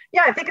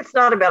yeah, I think it's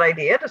not a bad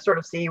idea to sort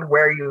of see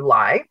where you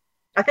lie.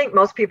 I think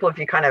most people,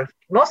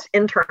 most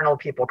internal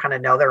people kind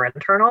of know they're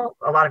internal.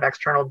 A lot of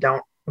external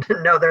don't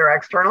know they're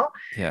external.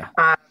 Yeah.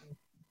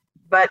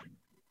 But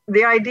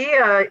the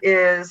idea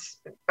is,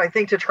 I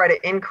think, to try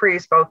to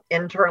increase both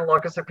internal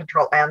locus of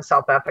control and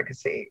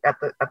self-efficacy at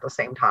the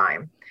same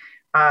time.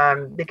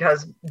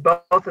 Because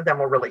both of them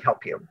will really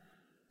help you.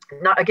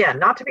 Not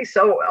to be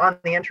so on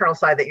the internal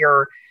side that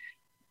you're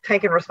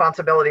taking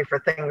responsibility for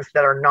things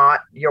that are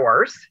not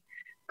yours,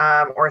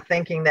 or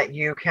thinking that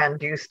you can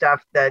do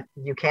stuff that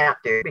you can't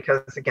do,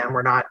 because again,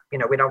 we're not,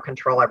 we don't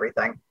control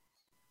everything.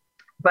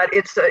 But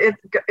it's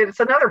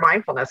another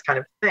mindfulness kind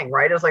of thing,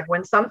 right? It's like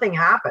when something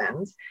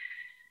happens,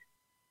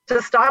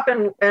 to stop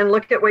and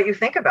look at what you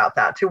think about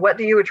that. To what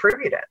do you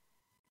attribute it?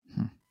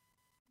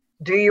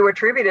 Do you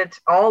attribute it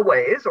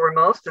always or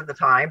most of the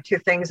time to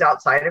things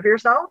outside of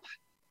yourself?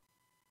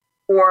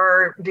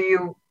 Or do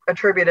you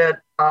attribute it,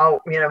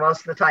 most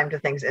of the time to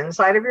things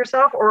inside of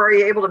yourself? Or are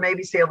you able to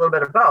maybe see a little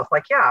bit of both?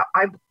 Like, yeah,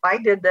 I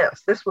did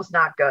this. This was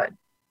not good.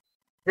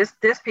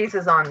 This piece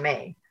is on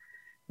me.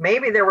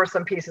 Maybe there were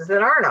some pieces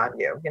that aren't on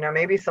you.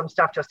 Maybe some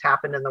stuff just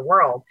happened in the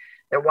world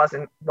that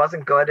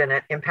wasn't good, and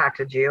it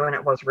impacted you, and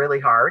it was really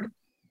hard.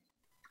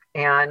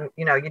 And,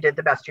 you did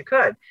the best you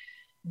could.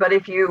 But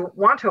if you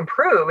want to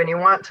improve and you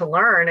want to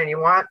learn and you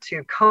want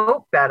to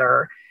cope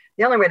better,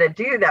 the only way to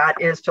do that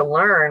is to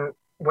learn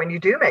when you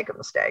do make a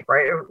mistake,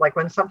 right? Like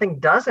when something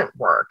doesn't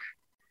work,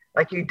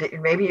 like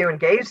maybe you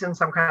engaged in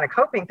some kind of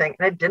coping thing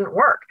and it didn't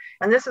work.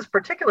 And this is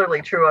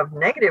particularly true of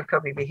negative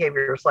coping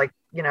behaviors. Like,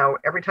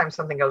 every time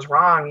something goes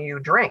wrong, you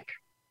drink.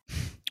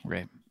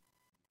 Right.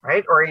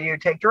 Right. Or you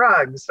take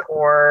drugs,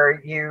 or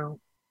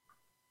you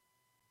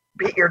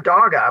beat your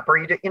dog up, or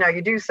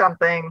you do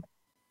something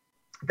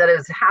that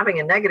is having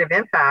a negative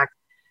impact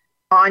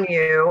on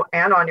you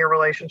and on your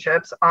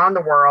relationships, on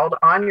the world,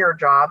 on your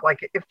job. Like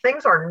if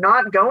things are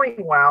not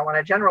going well in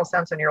a general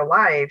sense in your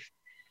life,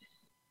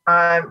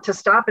 to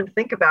stop and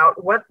think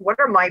about what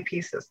are my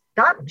pieces,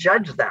 not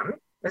judge them.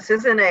 This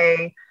isn't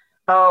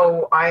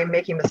I'm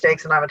making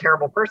mistakes and I'm a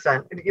terrible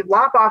person. You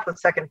lop off the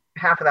second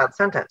half of that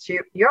sentence.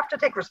 You have to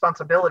take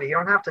responsibility. You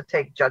don't have to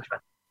take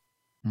judgment.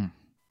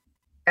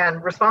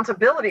 And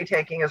responsibility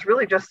taking is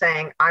really just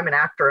saying, I'm an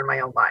actor in my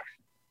own life.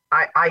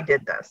 I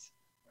did this.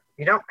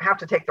 You don't have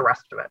to take the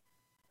rest of it.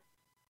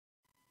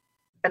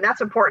 And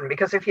that's important,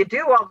 because if you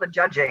do all the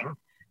judging,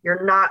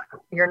 you're not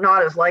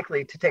as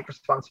likely to take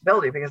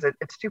responsibility, because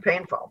it's too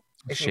painful.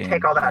 If you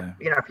take all that,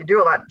 if you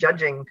do a lot of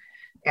judging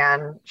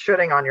and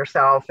shooting on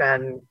yourself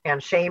and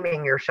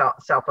shaming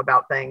yourself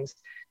about things,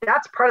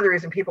 that's part of the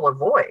reason people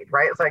avoid,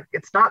 right? It's like,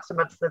 it's not so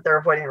much that they're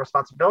avoiding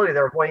responsibility,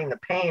 they're avoiding the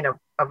pain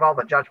of all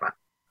the judgment.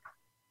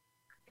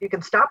 You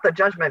can stop the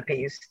judgment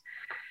piece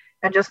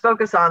and just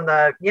focus on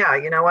I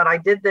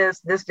did this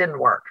didn't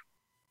work.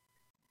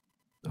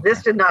 Okay.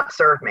 This did not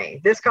serve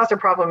me. This caused a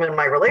problem in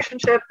my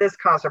relationship. This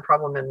caused a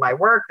problem in my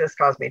work. This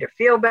caused me to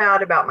feel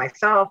bad about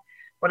myself,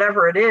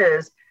 whatever it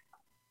is.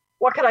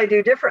 What could I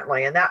do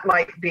differently? And that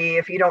might be,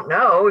 if you don't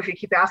know, if you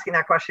keep asking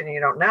that question and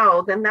you don't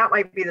know, then that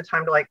might be the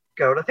time to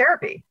go to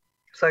therapy.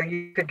 So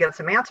you could get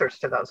some answers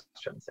to those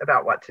questions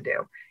about what to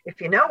do.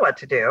 If you know what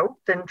to do,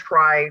 then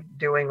try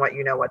doing what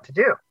you know what to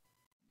do.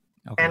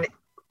 Okay. And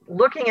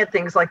looking at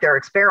things like they're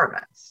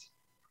experiments.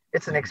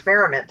 It's an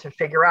experiment to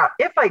figure out,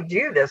 if I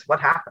do this,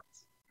 what happens?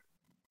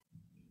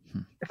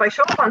 If I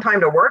show up on time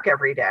to work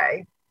every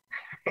day,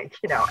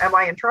 am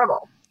I in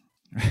trouble?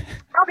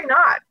 Probably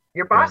not.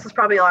 Your boss is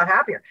probably a lot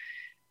happier.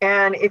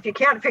 And if you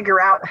can't figure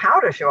out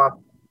how to show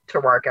up to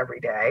work every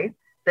day,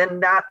 then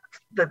that's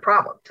the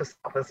problem to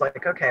solve. It's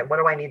like, okay, what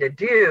do I need to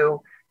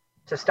do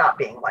to stop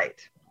being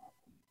late?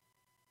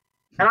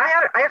 And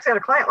I actually had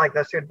a client like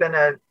this who had been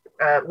a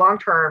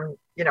long-term,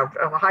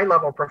 a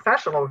high-level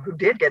professional who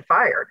did get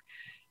fired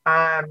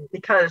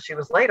because she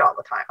was late all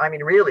the time. I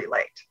mean, really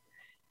late.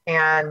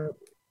 And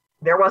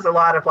there was a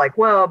lot of like,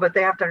 well, but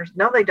they have to,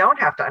 no, they don't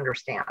have to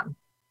understand.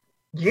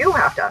 You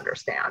have to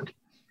understand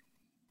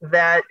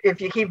that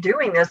if you keep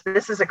doing this,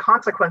 this is a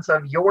consequence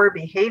of your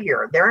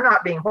behavior. They're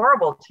not being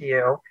horrible to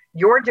you.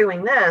 You're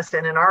doing this.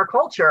 And in our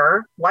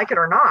culture, like it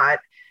or not,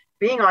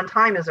 being on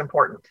time is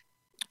important.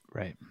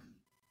 Right.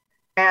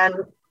 And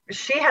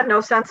she had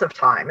no sense of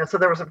time. And so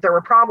there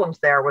were problems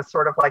there with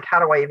sort of like, how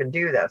do I even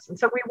do this? And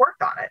so we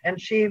worked on it,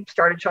 and she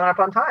started showing up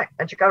on time,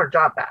 and she got her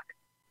job back.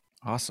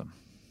 Awesome.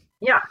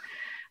 Yeah.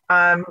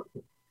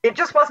 It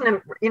just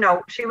wasn't,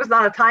 she was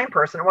not a time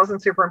person. It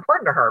wasn't super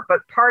important to her,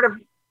 but part of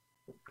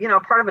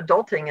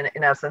adulting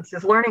in essence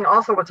is learning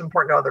also what's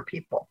important to other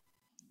people.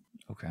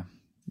 Okay.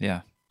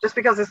 Yeah. Just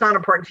because it's not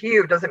important to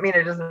you doesn't mean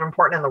it isn't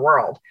important in the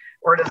world,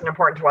 or it isn't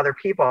important to other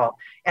people.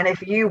 And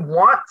if you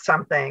want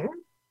something,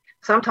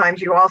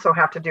 sometimes you also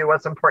have to do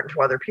what's important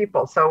to other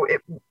people. So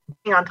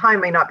being on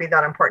time may not be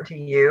that important to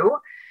you,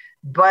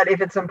 but if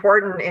it's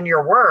important in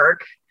your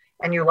work,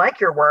 and you like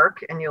your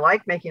work, and you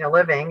like making a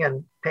living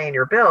and paying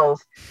your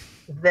bills,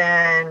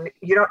 then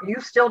you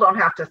still don't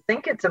have to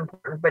think it's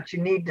important, but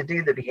you need to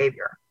do the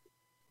behavior.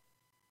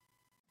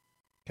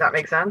 Does that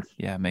make sense?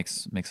 Yeah, it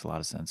makes a lot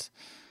of sense.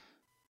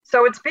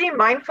 So it's being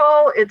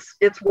mindful.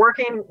 It's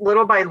working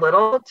little by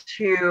little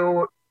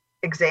to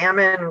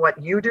examine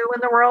what you do in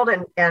the world,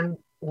 and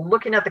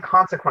looking at the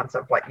consequence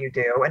of what you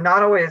do, and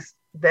not always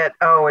that,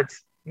 oh,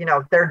 it's,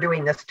 they're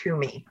doing this to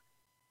me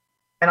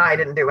and I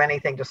didn't do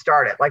anything to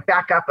start it. Like,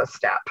 back up a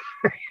step.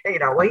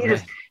 Well,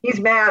 he's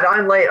mad,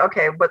 I'm late.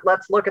 Okay, but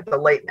let's look at the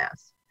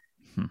lateness.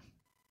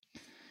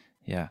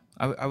 Yeah.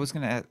 I was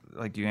going to ask,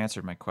 like, you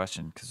answered my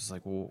question, because it's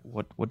like, well,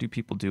 what do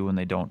people do when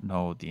they don't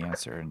know the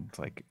answer? And it's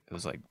like, it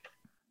was like,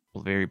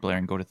 well, very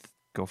blaring,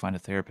 go find a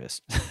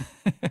therapist.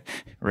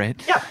 Right?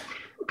 Yeah.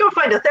 Go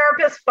find a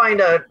therapist,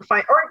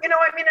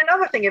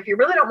 another thing, if you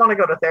really don't want to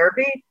go to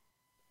therapy,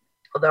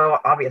 although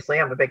obviously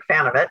I'm a big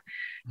fan of it,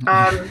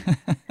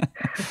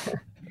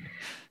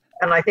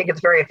 and I think it's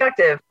very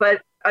effective.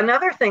 But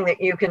another thing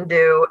that you can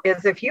do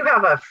is, if you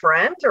have a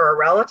friend or a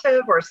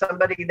relative or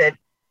somebody that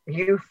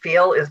you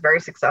feel is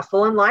very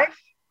successful in life,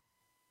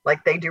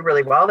 like they do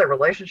really well, their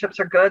relationships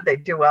are good, they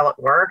do well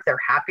at work, they're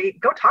happy,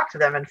 go talk to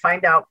them and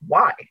find out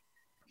why.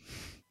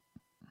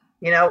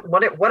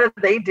 What are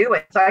they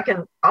doing? So I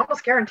can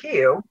almost guarantee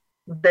you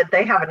that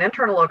they have an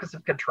internal locus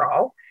of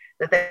control,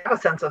 that they have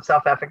a sense of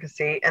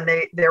self-efficacy, and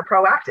they're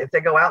proactive.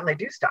 They go out and they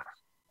do stuff.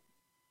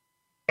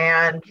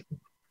 And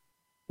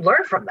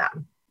learn from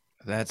them.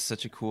 That's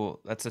such a cool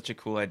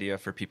idea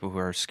for people who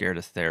are scared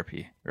of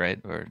therapy, right?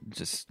 Or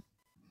just,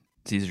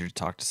 it's easier to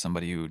talk to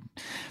somebody who,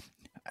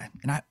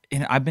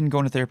 and I've been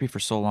going to therapy for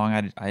so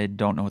long, I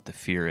don't know what the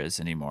fear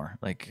is anymore.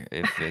 Like,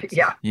 if it's,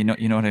 yeah, you know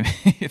what I mean?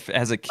 If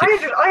as a kid,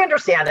 I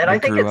understand it. I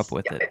think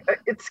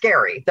it's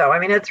scary though. I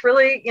mean, it's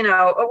really,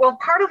 well,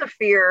 part of the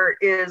fear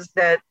is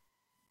that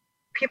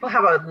people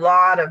have a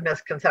lot of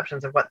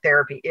misconceptions of what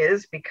therapy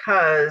is,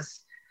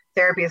 because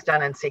therapy is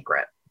done in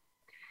secret.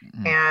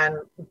 Mm-hmm. And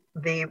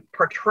the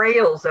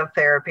portrayals of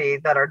therapy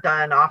that are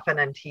done often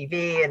in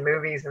TV and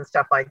movies and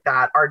stuff like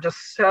that are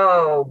just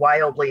so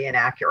wildly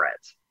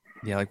inaccurate.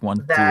 Yeah, like One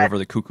Flew Over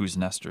the Cuckoo's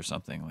Nest or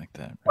something like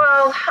that. Right?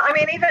 Well, I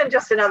mean, even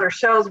just in other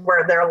shows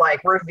where they're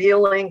like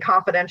revealing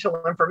confidential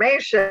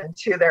information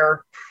to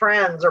their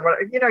friends or what,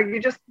 you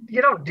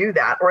don't do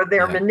that. Or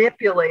they're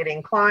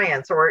manipulating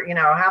clients, or,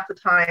 half the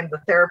time the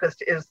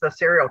therapist is the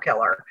serial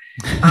killer.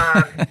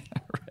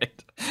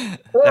 Right.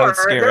 Or that would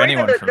scare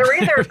anyone.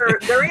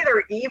 They're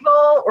either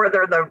evil, or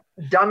they're the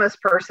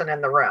dumbest person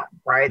in the room,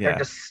 right? Yeah. They're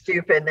just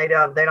stupid. They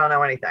don't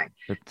know anything.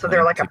 So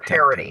they're like a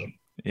parody.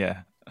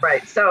 Yeah.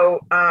 Right. So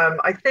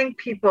I think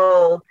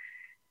people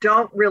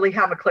don't really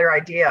have a clear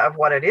idea of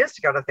what it is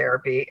to go to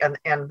therapy, and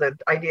the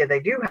idea they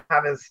do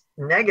have is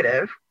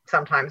negative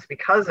sometimes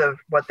because of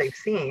what they've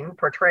seen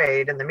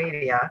portrayed in the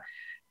media.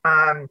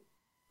 And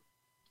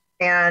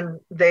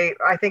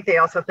I think they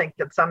also think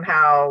that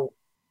somehow,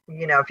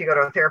 if you go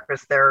to a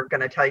therapist, they're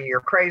going to tell you you're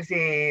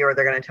crazy, or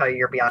they're going to tell you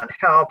you're beyond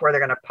help, or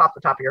they're going to pop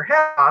the top of your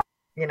head off,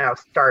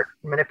 start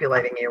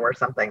manipulating you or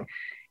something,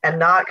 and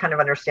not kind of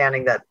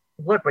understanding that,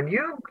 look,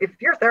 if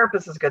your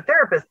therapist is a good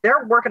therapist,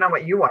 they're working on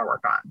what you want to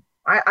work on.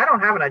 I don't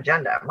have an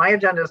agenda. My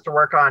agenda is to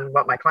work on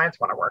what my clients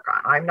want to work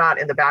on. I'm not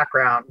in the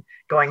background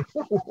going,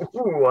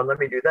 ooh, let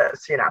me do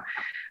this,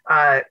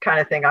 kind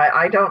of thing.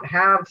 I don't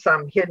have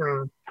some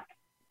hidden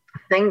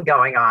thing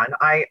going on.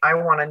 I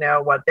want to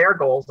know what their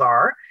goals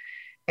are.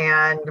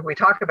 And we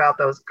talk about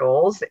those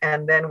goals,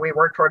 and then we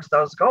work towards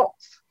those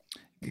goals.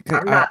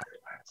 I'm not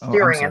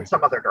steering in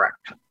some other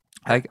direction.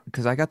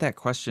 Because I got that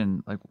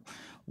question, like,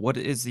 what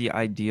is the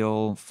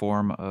ideal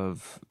form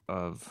of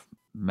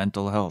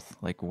mental health?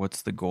 Like,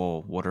 what's the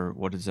goal?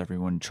 What is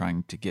everyone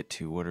trying to get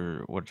to? What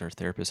are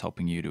therapists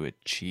helping you to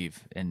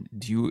achieve? And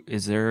do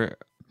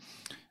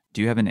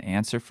you have an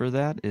answer for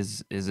that?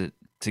 Is it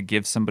to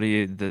give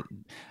somebody and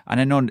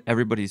I know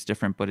everybody's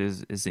different, but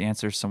is the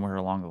answer somewhere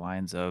along the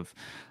lines of,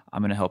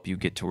 I'm going to help you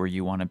get to where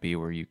you want to be,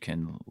 where you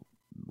can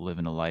live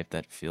in a life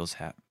that feels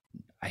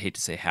I hate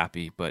to say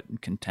happy,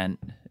 but content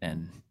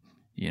and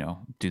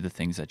do the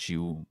things that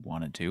you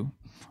want to do.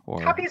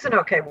 Or Happy is an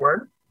okay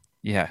word.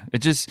 Yeah, it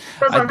just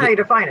depends on how you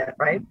define it,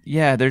 right?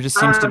 Yeah, there just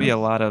seems to be a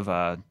lot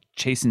of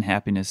chasing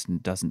happiness,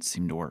 and doesn't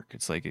seem to work.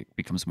 It's like it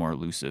becomes more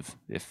elusive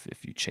if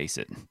you chase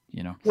it,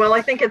 Well,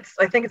 I think it's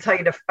how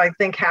I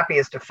think happy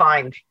is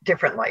defined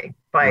differently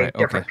by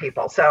different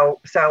people. So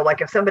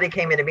like if somebody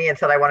came into me and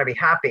said, I want to be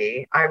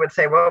happy, I would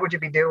say, what would you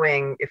be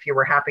doing if you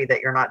were happy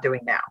that you're not doing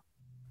now?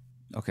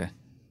 Okay.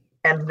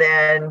 And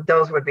then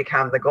those would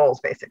become the goals,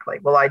 basically.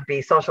 Well, I'd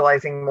be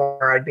socializing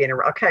more. I'd be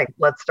okay,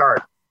 let's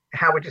start.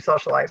 How would you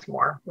socialize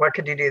more? What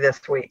could you do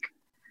this week?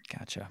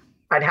 Gotcha.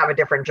 I'd have a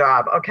different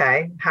job.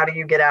 Okay. How do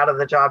you get out of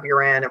the job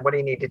you're in? And what do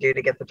you need to do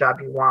to get the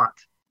job you want?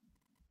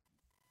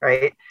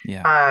 Right.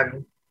 Yeah.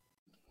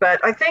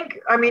 But I think,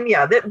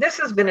 this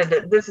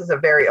is a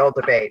very old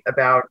debate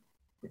about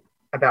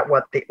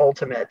what the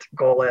ultimate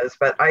goal is.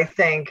 But I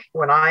think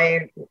when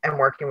I am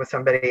working with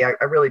somebody,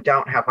 I really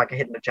don't have like a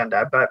hidden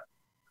agenda, but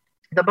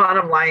the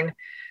bottom line,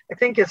 I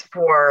think, is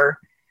for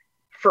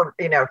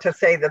to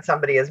say that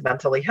somebody is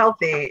mentally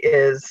healthy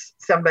is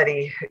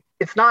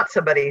it's not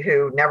somebody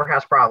who never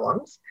has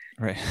problems.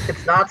 Right.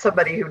 It's not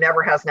somebody who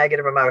never has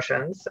negative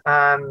emotions.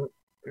 One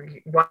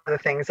of the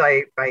things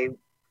I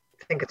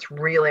think it's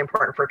really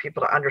important for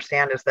people to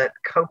understand is that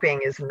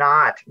coping is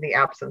not the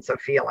absence of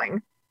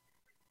feeling.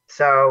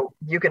 So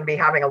you can be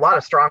having a lot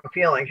of strong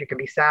feelings. You can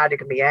be sad, you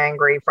can be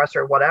angry,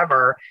 frustrated,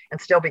 whatever, and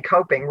still be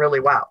coping really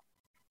well.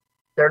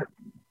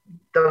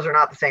 Those are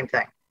not the same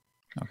thing.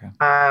 Okay.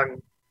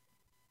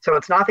 So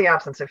it's not the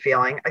absence of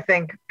feeling. I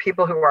think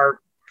people who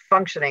are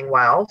functioning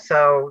well,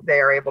 so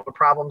they are able to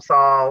problem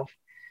solve,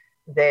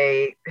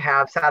 they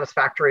have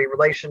satisfactory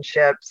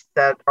relationships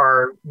that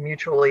are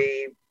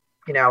mutually,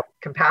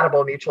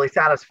 compatible, mutually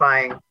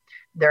satisfying.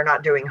 They're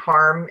not doing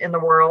harm in the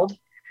world.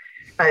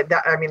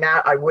 That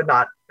I would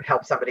not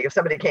help somebody. If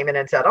somebody came in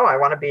and said, "Oh, I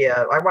want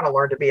to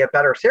learn to be a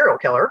better serial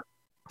killer,"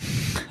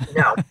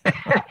 no.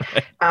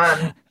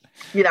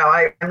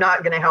 I'm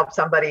not going to help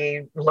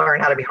somebody learn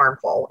how to be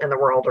harmful in the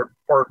world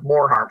or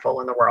more harmful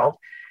in the world.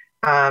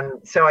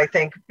 So I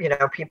think,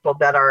 people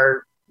that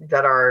are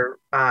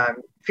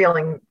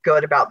feeling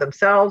good about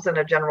themselves in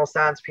a general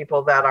sense,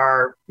 people that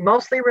are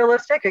mostly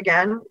realistic,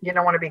 again, you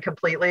don't want to be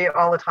completely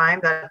all the time.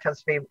 That tends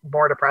to be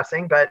more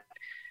depressing, but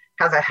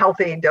has a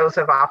healthy dose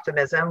of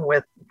optimism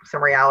with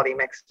some reality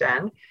mixed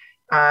in.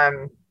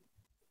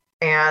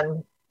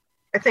 And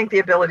I think the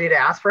ability to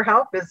ask for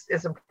help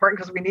is important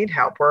because we need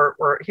help.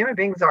 We're human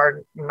beings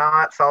are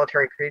not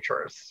solitary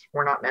creatures.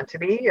 We're not meant to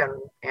be,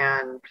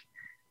 and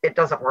it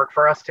doesn't work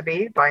for us to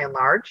be by and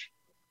large.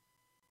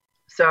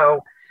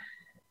 So,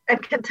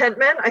 and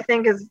contentment, I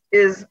think,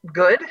 is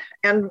good,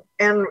 and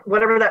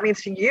whatever that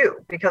means to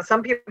you, because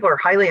some people are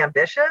highly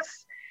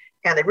ambitious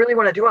and they really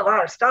want to do a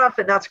lot of stuff,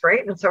 and that's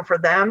great. And so for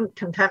them,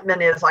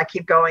 contentment is I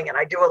keep going and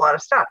I do a lot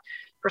of stuff.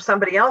 For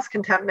somebody else,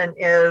 contentment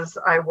is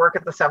I work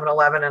at the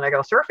 7-Eleven and I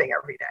go surfing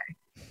every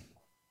day.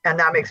 And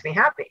that makes me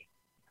happy.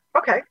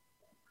 Okay.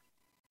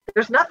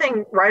 There's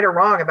nothing right or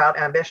wrong about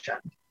ambition.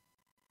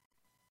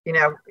 You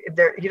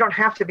don't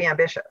have to be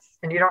ambitious,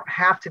 and you don't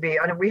have to be,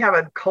 we have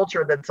a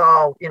culture that's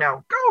all,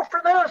 go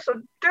for this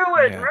and do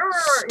it. Yeah,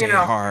 stay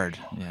hard.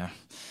 Yeah.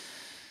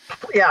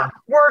 Yeah.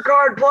 Work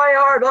hard, play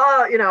hard,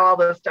 all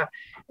this stuff.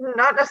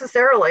 Not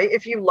necessarily.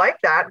 If you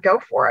like that, go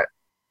for it.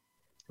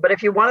 But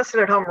if you want to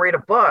sit at home and read a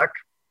book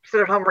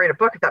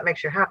if that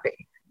makes you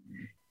happy.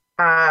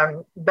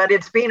 But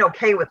it's being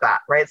okay with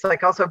that, right? It's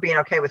like also being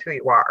okay with who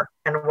you are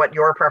and what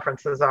your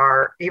preferences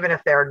are, even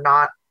if they're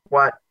not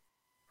what,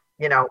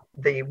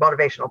 the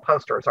motivational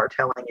posters are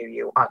telling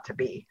you ought to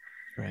be.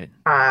 Right.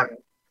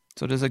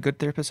 So does a good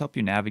therapist help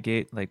you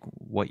navigate like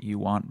what you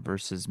want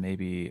versus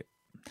maybe,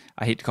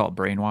 I hate to call it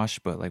brainwash,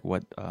 but like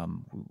what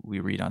we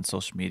read on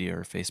social media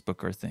or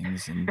Facebook or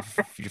things, and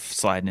you're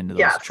sliding into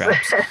those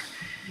traps?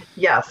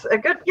 Yes.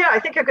 I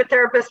think a good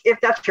therapist, if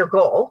that's your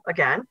goal,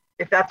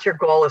 if that's your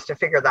goal is to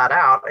figure that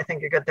out, I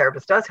think a good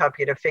therapist does help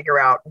you to figure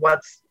out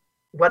what's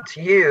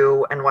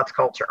you and what's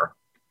culture.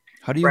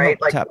 How do you help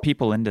tap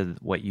people into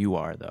what you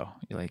are, though?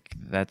 Like,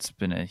 that's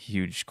been a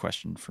huge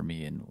question for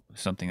me, and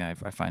something I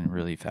find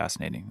really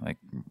fascinating. Like,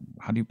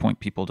 how do you point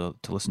people to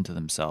listen to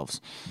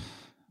themselves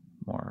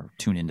more,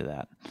 tune into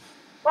that?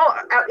 Well,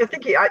 I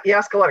think you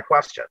ask a lot of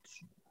questions,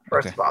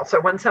 first of all.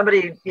 So when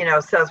somebody,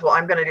 says, well,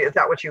 I'm going to do, is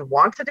that what you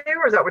want to do,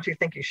 or is that what you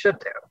think you should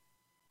do?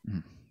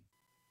 Mm.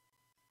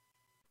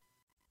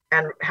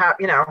 And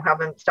have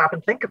them stop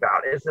and think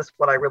about, is this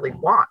what I really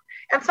want?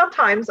 And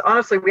sometimes,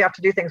 honestly, we have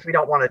to do things we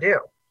don't want to do.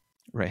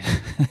 Right.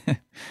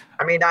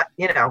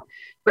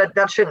 But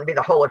that shouldn't be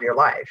the whole of your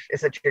life,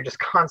 is that you're just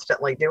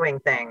constantly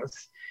doing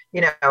things.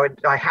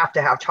 I have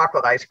to have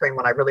chocolate ice cream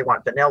when I really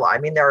want vanilla.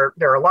 There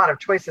are a lot of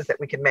choices that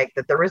we can make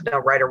that there is no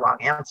right or wrong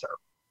answer.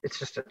 It's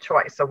just a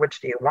choice. So which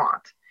do you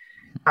want?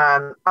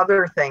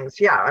 Other things,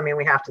 we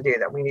have to do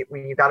that.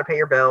 You got to pay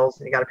your bills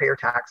and you got to pay your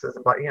taxes.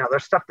 But,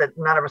 there's stuff that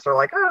none of us are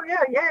like, oh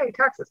yeah, yay,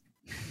 taxes.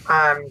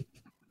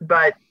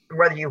 But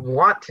whether you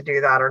want to do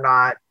that or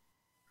not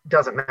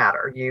doesn't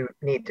matter. You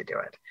need to do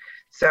it.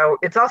 So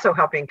it's also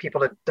helping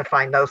people to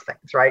define those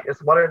things, right?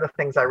 Is what are the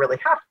things I really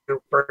have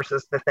to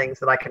versus the things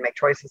that I can make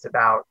choices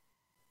about.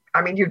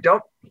 I mean,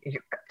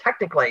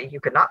 technically you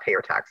could not pay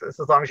your taxes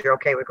as long as you're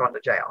okay with going to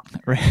jail.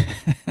 Right.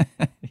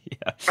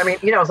 Yeah. I mean,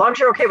 as long as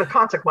you're okay with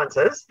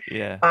consequences,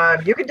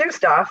 Yeah. you can do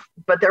stuff,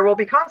 but there will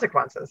be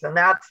consequences. And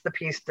that's the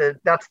piece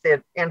that's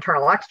the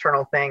internal,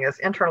 external thing is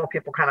internal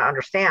people kind of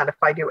understand if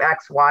I do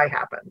X, Y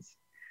happens.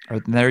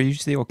 They're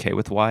usually okay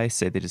with why.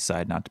 Say they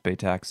decide not to pay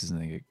taxes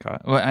and they get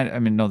caught. Well, I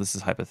mean, no, this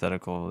is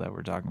hypothetical that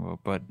we're talking about.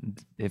 But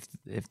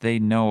if they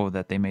know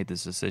that they made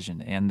this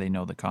decision and they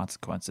know the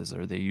consequences,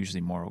 are they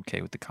usually more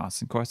okay with the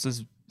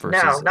consequences?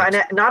 Versus not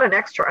an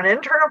external. An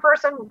internal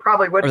person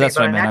probably would be, that's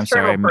but what I meant. an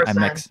external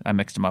person. I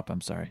mixed them up.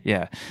 I'm sorry.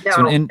 Yeah. No,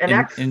 so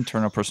an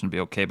internal person would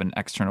be okay, but an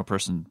external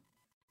person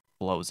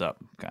blows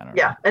up, kind of.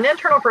 Yeah, right? An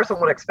internal person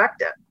would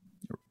expect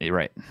it.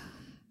 Right.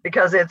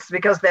 Because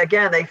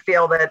again, they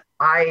feel that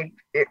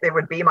it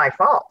would be my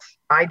fault.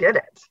 I did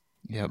it.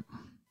 Yep.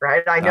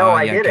 Right. I know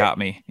I did it. Got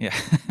me. Yeah.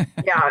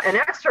 Yeah. An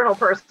external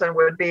person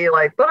would be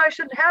like, but I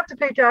shouldn't have to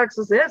pay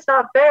taxes. It's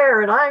not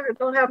fair. And I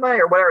don't have money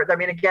or whatever. I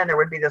mean, again, there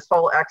would be this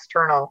whole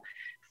external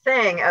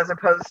thing as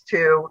opposed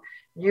to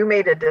you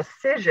made a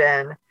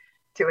decision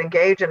to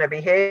engage in a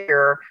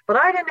behavior, but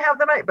I didn't have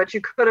the money. But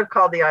you could have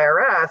called the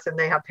IRS and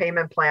they have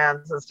payment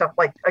plans and stuff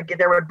like, again,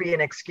 there would be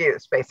an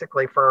excuse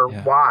basically for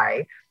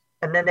why.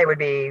 And then they would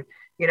be,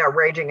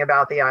 raging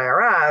about the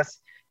IRS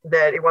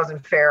that it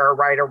wasn't fair or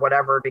right or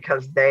whatever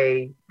because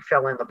they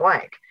fill in the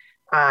blank.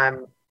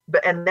 And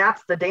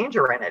that's the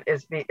danger in it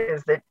is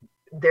that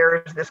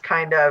there's this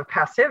kind of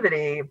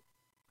passivity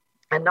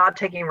and not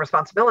taking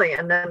responsibility.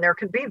 And then there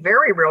can be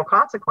very real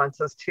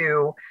consequences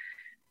to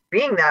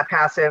being that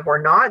passive or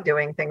not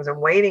doing things and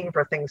waiting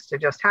for things to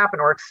just happen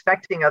or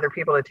expecting other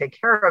people to take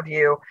care of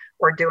you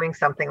or doing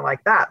something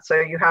like that. So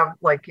you have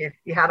if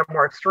you had a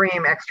more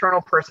extreme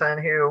external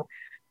person who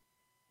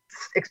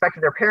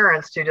expected their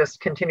parents to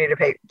just continue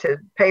to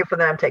pay for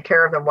them, take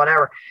care of them,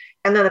 whatever.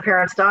 And then the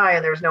parents die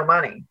and there's no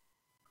money.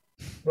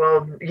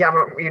 Well,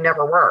 you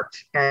never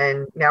worked.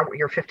 And now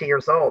you're 50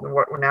 years old. And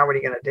what are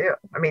you going to do?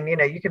 I mean,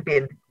 you could be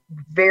in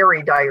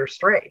very dire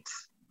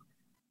straits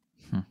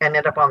and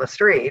end up on the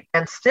street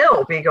and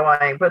still be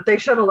going, but they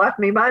should have left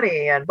me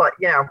money. But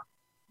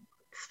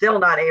still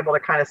not able to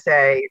kind of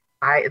say,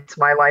 it's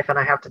my life and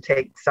I have to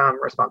take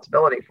some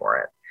responsibility for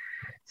it.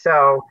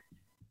 So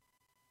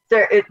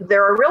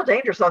there are real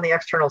dangers on the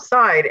external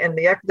side and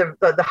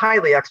the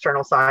highly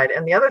external side.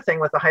 And the other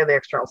thing with the highly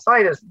external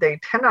side is they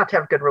tend not to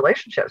have good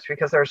relationships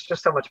because there's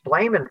just so much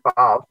blame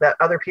involved that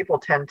other people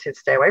tend to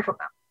stay away from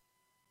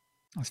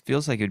them. It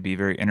feels like it'd be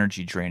very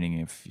energy draining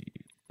if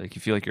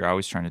you feel like you're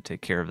always trying to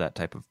take care of that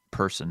type of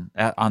person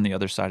on the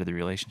other side of the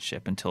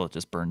relationship until it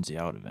just burns you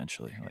out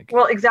eventually.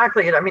 Well,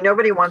 exactly. I mean,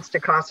 nobody wants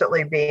to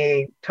constantly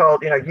be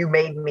told, you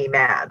made me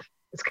mad.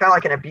 It's kind of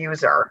like an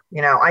abuser.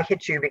 I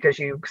hit you because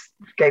you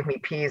gave me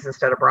peas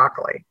instead of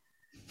broccoli.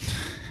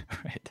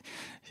 Right.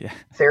 Yeah.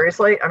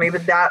 Seriously? I mean,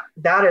 but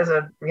that is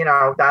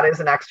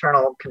an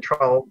external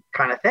control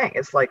kind of thing.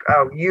 It's like,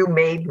 oh, you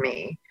made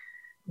me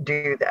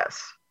do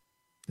this.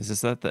 Is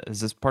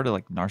this part of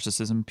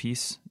narcissism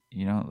piece?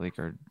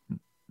 Or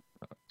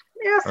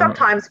yeah,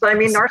 sometimes. But I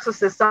mean, some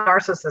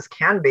narcissists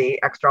can be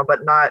external,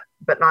 but not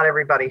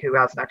everybody who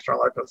has an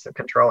external locus of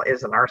control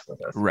is a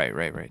narcissist. Right.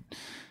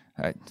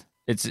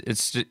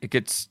 It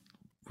gets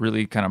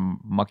really kind of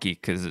mucky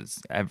because it's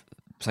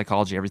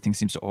psychology. Everything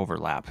seems to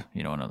overlap,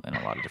 in a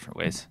lot of different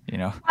ways.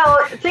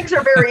 Well, things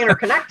are very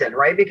interconnected,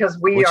 right? Because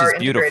we are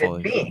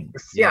integrated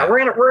beings. Yeah,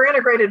 we're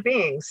integrated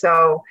beings.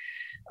 So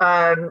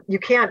you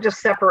can't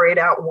just separate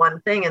out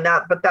one thing,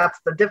 but that's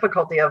the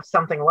difficulty of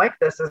something like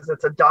this is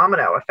it's a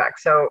domino effect.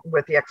 So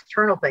with the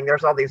external thing,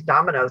 there's all these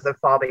dominoes that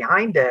fall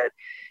behind it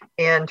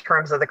in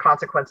terms of the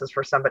consequences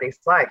for somebody's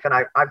life. And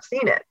I've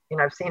seen it.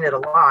 I've seen it a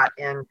lot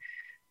in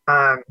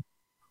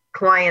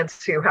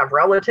clients who have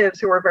relatives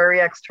who are very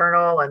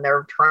external and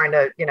they're trying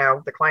to,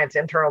 the client's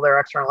internal, they're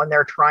external, and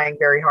they're trying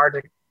very hard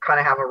to kind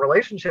of have a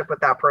relationship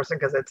with that person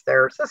because it's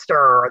their sister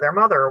or their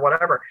mother or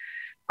whatever.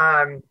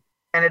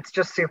 And it's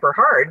just super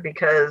hard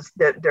because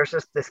there's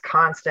just this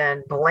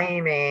constant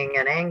blaming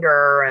and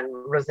anger and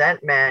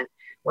resentment.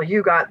 Well,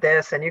 you got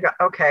this and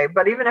okay.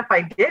 But even if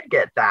I did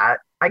get that,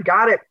 I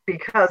got it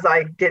because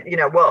I did,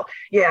 well,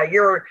 yeah,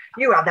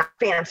 you have that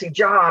fancy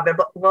job. And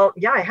well,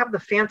 yeah, I have the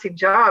fancy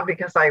job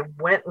because I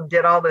went and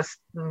did all this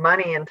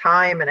money and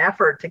time and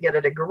effort to get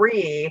a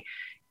degree.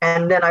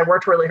 And then I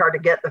worked really hard to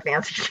get the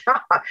fancy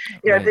job.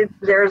 Right.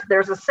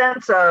 There's a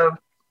sense of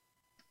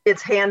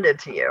it's handed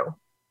to you.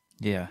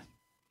 Yeah.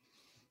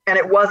 And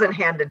it wasn't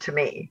handed to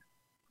me.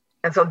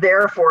 And so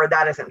therefore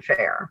that isn't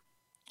fair.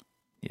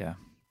 Yeah.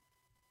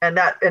 And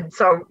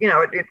so,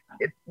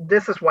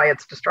 this is why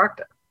it's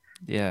destructive.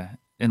 Yeah.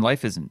 And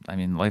life isn't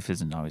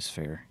always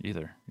fair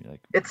either.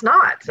 It's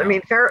not. No. I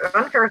mean,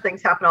 unfair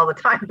things happen all the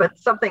time, but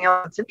something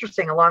else that's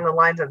interesting along the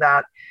lines of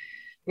that,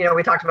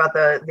 we talked about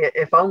the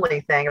if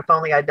only thing, if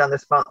only I'd done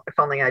this, if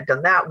only I'd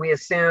done that, we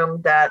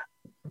assumed that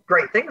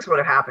great things would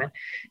have happened.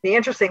 The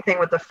interesting thing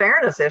with the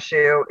fairness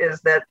issue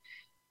is that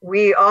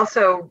we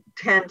also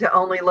tend to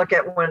only look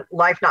at when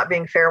life not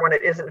being fair when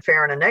it isn't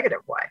fair in a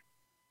negative way.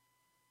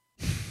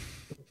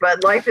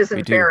 But life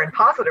isn't fair in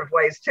positive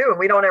ways too. And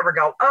we don't ever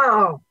go,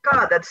 oh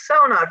God, that's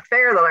so not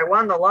fair that I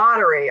won the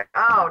lottery.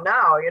 Oh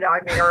no, I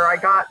mean, or I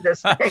got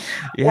this thing,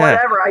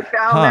 whatever. I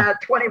found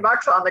that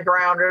 $20 on the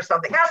ground or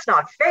something. That's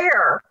not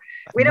fair.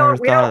 We don't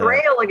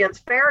rail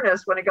against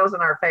fairness when it goes in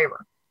our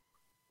favor.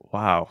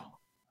 Wow.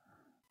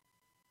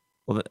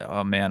 Well,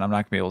 oh man, I'm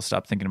not gonna be able to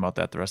stop thinking about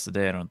that the rest of the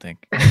day, I don't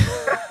think.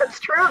 That's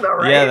true though,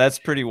 right? Yeah, that's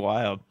pretty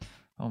wild.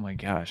 Oh my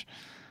gosh.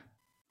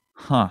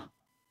 Huh.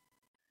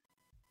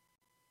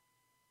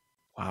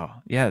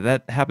 Wow. Yeah,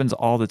 that happens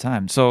all the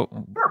time.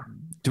 So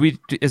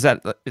does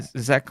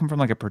that come from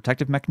like a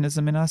protective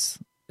mechanism in us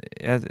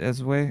as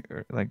a way,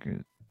 or like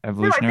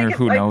evolutionary,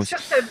 who knows?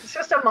 It's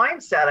just a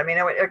mindset. I mean,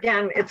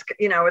 again, it's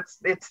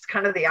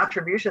kind of the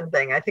attribution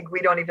thing. I think we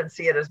don't even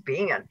see it as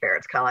being unfair.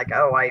 It's kind of like,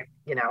 oh, I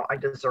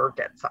deserved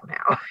it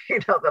somehow,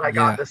 that I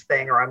got this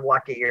thing, or I'm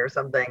lucky or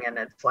something. And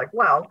it's like,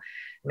 well,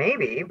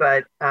 maybe,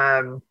 but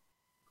if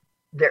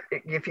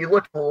you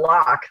look at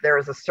luck, there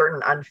is a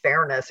certain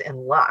unfairness in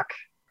luck,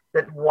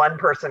 that one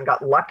person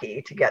got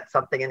lucky to get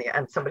something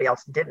and somebody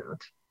else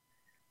didn't.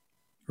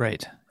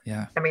 Right.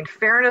 Yeah. I mean,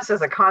 fairness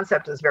as a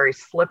concept is very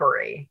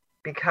slippery,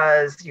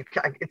 because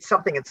it's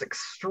something that's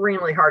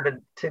extremely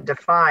hard to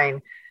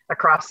define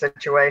across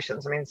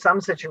situations. I mean, some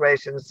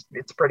situations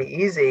it's pretty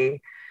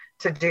easy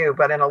to do,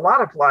 but in a lot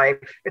of life,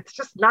 it's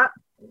just not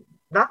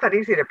that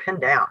easy to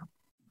pin down.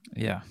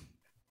 Yeah.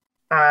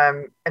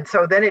 And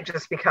so then it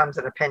just becomes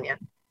an opinion.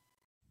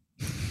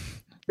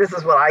 This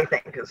is what I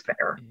think is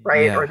fair,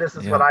 right? Yeah, or this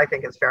is what I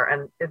think is fair.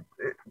 And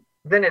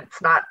then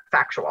it's not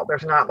factual.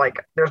 There's not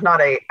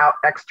a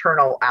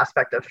external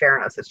aspect of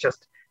fairness. It's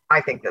just, I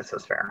think this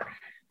is fair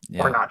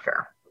or not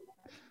fair.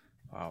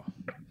 Wow.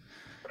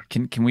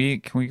 Can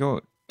we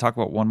go talk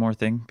about one more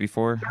thing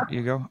before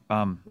you go?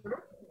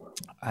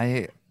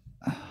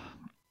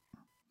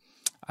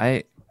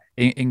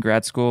 In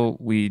grad school,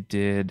 we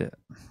did,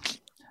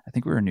 I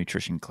think we were in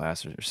nutrition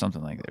class or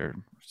something like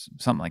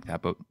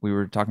that, but we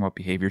were talking about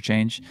behavior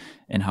change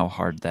and how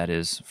hard that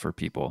is for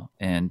people.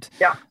 And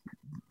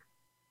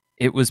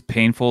it was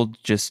painful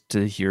just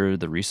to hear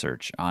the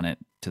research on it,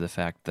 to the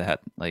fact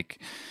that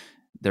like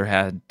there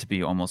had to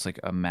be almost like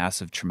a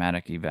massive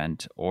traumatic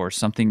event or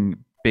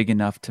something big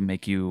enough to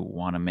make you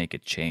want to make a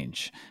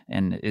change.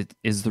 And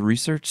is the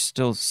research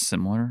still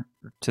similar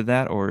to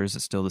that, or is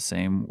it still the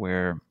same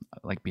where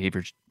like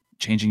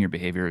changing your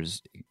behavior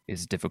is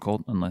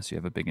difficult unless you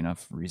have a big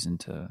enough reason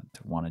to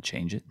want to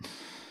change it?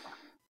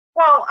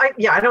 Well,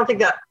 I don't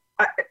think that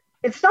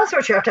it's not so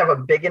much you have to have a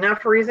big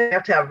enough reason. You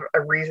have to have a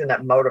reason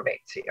that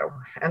motivates you,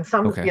 and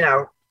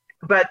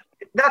but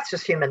that's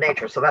just human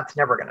nature. So that's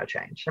never going to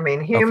change. I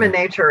mean, human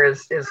nature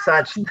is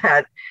such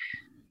that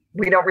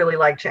we don't really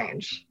like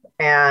change,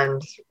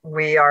 and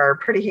we are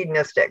pretty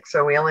hedonistic.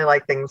 So we only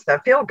like things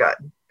that feel good.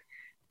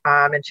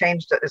 And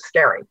change is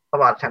scary. A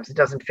lot of times it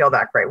doesn't feel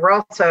that great. We're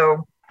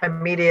also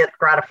immediate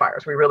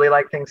gratifiers. We really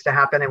like things to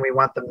happen and we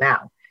want them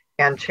now.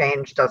 And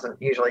change doesn't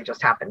usually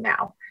just happen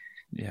now.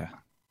 Yeah.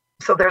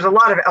 So there's a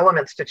lot of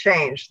elements to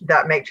change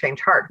that make change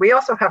hard. We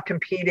also have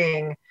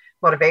competing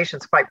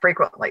motivations quite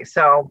frequently.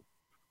 So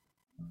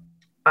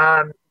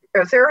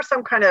is there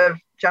some kind of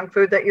junk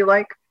food that you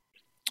like?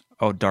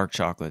 Oh, dark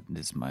chocolate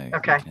is my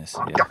weakness.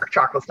 Oh, yeah. Dark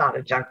chocolate's not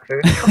a junk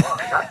food. Come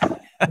on,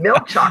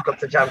 milk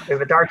chocolate's a junk food,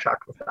 but dark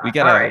chocolate's not. We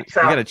got a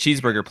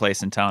cheeseburger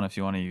place in town if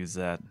you want to use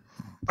that.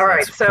 All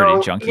right,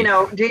 so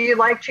do you you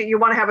want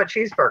to have a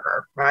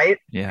cheeseburger, right?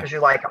 Yeah, because you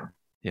like them.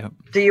 Yep.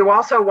 Do you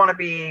also want to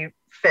be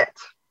fit?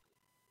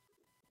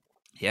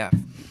 Yeah.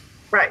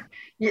 Right.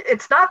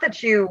 It's not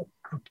that you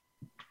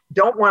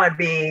don't want to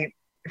be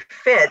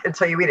fit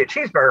until you eat a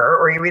cheeseburger,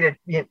 or you eat a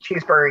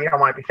cheeseburger, you don't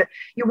want to be fit.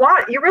 You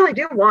really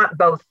do want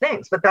both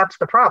things, but that's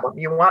the problem.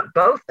 You want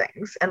both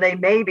things, and they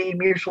may be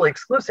mutually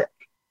exclusive.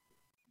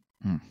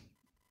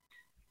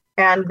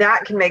 And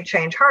that can make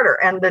change harder.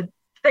 And the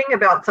thing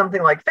about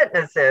something like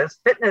fitness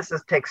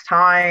takes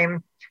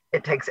time,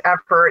 it takes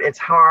effort, it's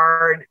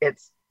hard,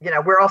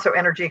 we're also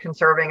energy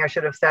conserving. I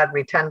should have said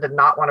we tend to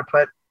not want to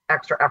put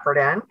extra effort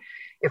in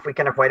if we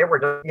can avoid it. We're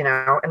just,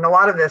 and a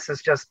lot of this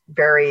is just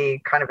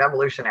very kind of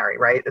evolutionary,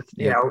 right? It's,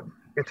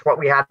 it's what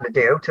we had to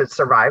do to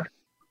survive.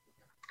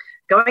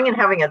 Going and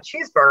having a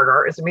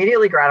cheeseburger is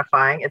immediately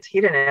gratifying. It's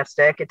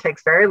hedonistic. It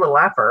takes very little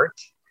effort,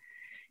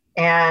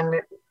 and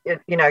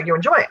you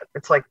enjoy it.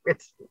 It's like,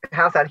 it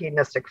has that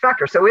hedonistic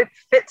factor. So it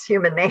fits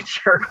human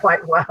nature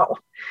quite well.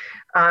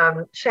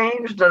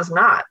 Change does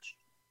not.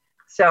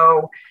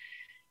 So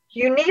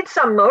you need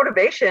some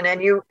motivation,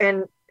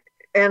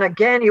 and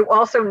again, you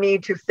also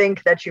need to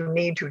think that you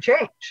need to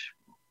change,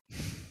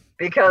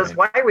 because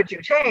why would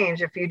you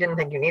change if you didn't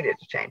think you needed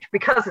to change?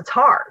 Because it's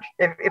hard.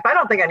 If I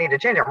don't think I need to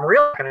change, I'm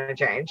really going to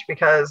change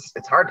because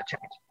it's hard to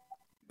change.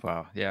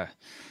 Wow. Yeah.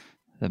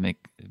 That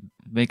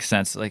makes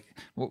sense. Like,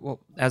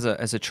 well, as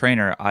a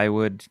trainer, I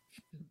would,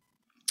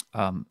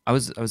 I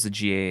was the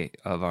GA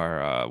of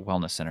our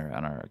wellness center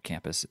on our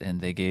campus, and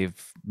they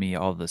gave me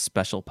all the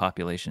special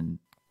population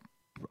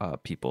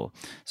people.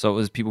 So it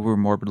was people who were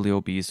morbidly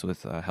obese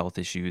with health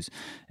issues,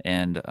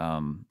 and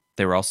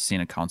they were also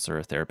seeing a counselor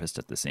or therapist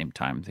at the same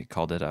time. They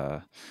called it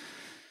a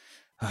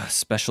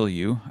Special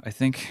U, I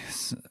think,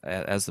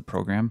 as the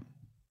program.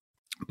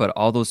 But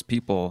all those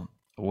people,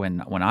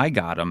 when I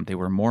got them, they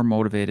were more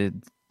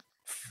motivated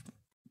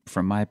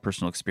from my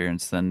personal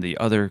experience than the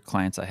other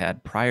clients I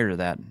had prior to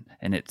that.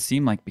 And it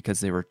seemed like because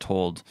they were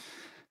told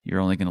you're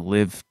only going to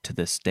live to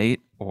this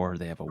date, or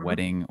they have a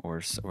wedding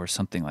or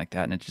something like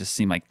that. And it just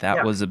seemed like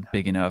that was a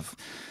big enough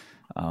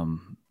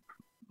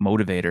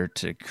motivator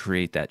to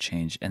create that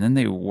change. And then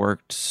they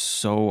worked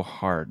so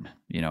hard,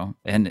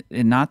 and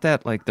not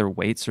that like their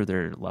weights or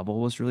their level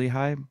was really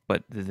high,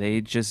 but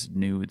they just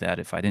knew that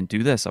if I didn't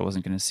do this, I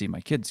wasn't going to see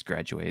my kids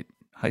graduate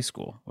high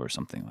school or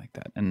something like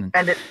that. And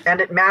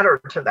it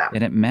mattered to them.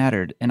 And it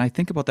mattered. And I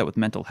think about that with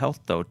mental health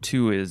though,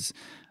 too, is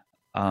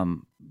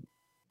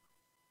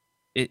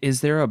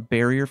there a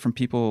barrier from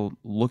people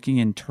looking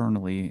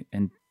internally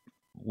and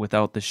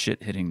without the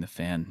shit hitting the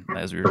fan,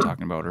 as we were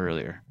talking about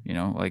earlier?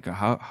 Like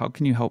how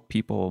can you help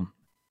people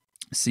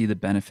see the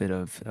benefit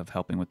of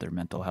helping with their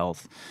mental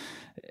health?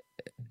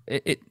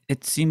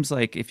 It seems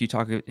like if you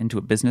talk into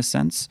a business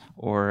sense,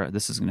 or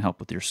this is going to help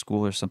with your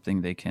school or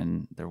something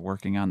they're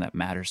working on that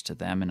matters to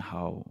them, and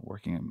how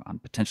working on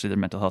potentially their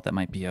mental health, that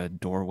might be a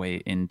doorway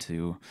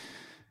into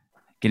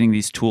getting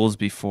these tools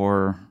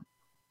before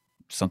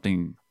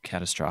something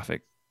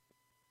catastrophic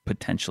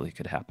potentially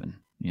could happen,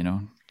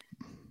 Yeah,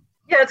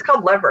 it's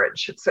called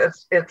leverage.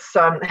 It's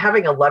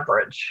having a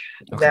leverage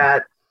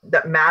that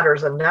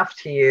matters enough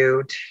to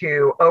you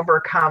to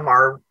overcome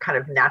our kind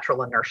of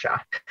natural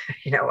inertia,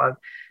 of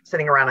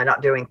sitting around and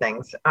not doing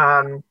things.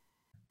 The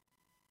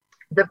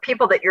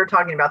people that you're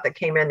talking about that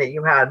came in, that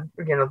you had,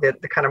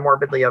 the kind of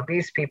morbidly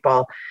obese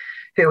people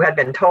who had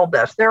been told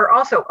this. There are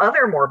also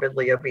other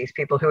morbidly obese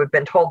people who have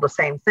been told the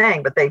same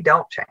thing, but they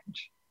don't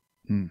change.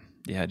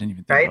 Yeah, I didn't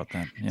even think about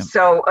that. Yep.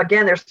 So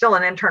again, there's still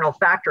an internal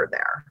factor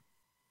there.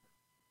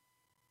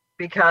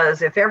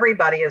 Because if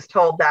everybody is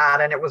told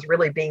that, and it was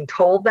really being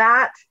told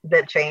that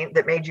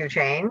made you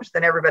change,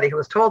 then everybody who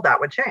was told that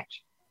would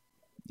change.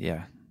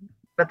 Yeah.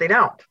 But they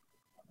don't.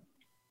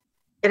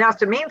 It has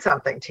to mean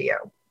something to you.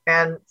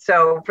 And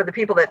so for the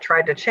people that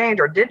tried to change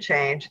or did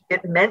change,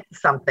 it meant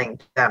something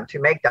to them to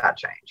make that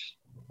change.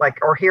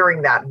 Or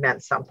hearing that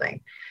meant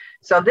something.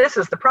 So this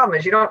is the problem,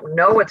 is you don't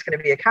know what's going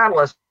to be a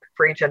catalyst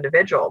for each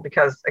individual,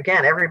 because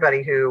again,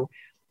 everybody who,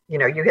 you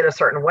hit a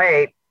certain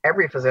weight,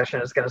 every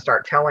physician is going to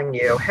start telling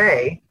you,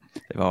 hey,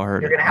 they've all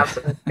heard you're going to have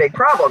some big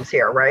problems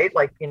here, right?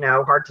 Like,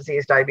 heart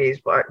disease,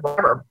 diabetes,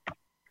 whatever.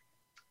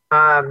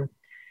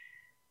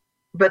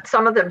 But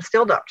some of them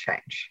still don't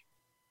change.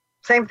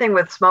 Same thing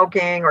with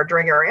smoking or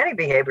drinking or any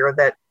behavior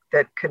that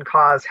could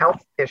cause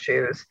health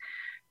issues.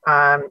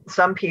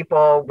 Some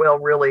people will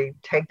really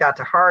take that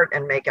to heart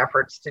and make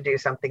efforts to do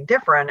something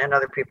different, and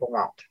other people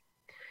won't.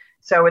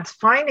 So it's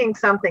finding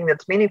something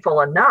that's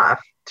meaningful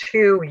enough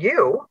to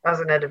you as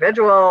an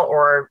individual,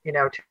 or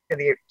to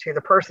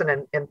the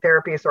person in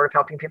therapy, sort of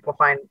helping people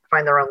find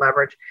their own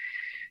leverage,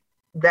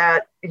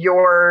 that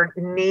your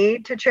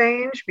need to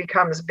change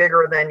becomes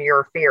bigger than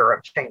your fear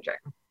of changing.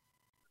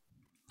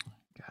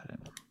 Got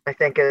it. I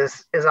think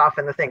is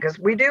often the thing, because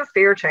we do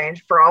fear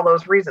change for all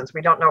those reasons.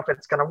 We don't know if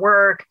it's going to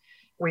work.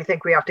 We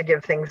think we have to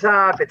give things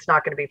up. It's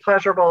not going to be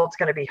pleasurable. It's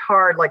going to be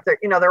hard. Like there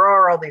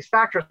are all these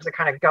factors that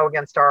kind of go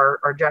against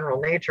our general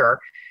nature.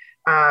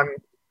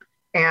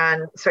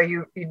 And so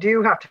you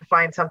do have to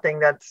find something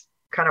that's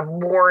kind of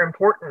more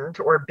important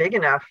or big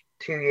enough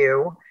to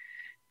you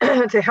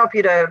to help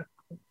you to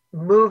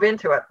move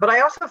into it. But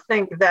I also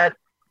think that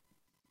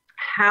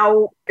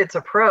how it's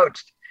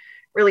approached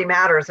really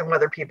matters in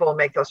whether people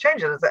make those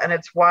changes. And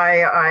it's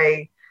why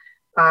I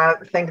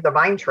think the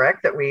mind trick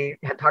that we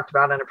had talked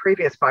about in a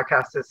previous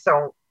podcast is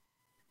so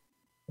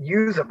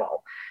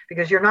usable,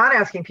 because you're not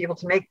asking people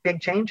to make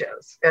big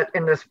changes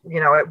in this,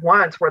 at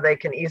once, where they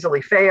can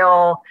easily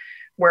fail,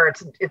 where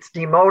it's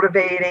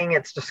demotivating,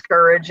 it's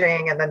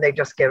discouraging, and then they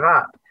just give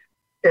up.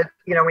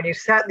 When you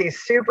set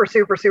these super,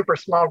 super, super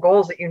small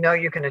goals that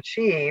you can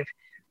achieve,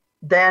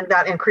 then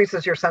that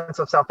increases your sense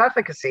of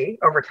self-efficacy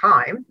over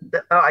time.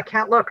 That,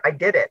 I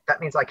did it.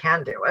 That means I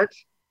can do it.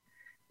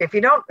 If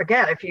you don't,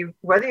 again,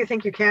 whether you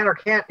think you can or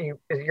can't,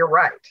 you're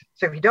right.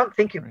 So if you don't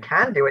think you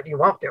can do it, you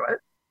won't do it.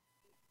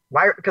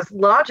 Why? Because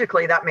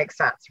logically that makes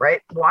sense,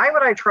 right? Why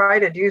would I try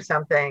to do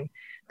something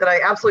that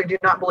I absolutely do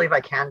not believe I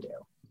can do?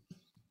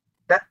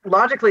 That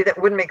logically,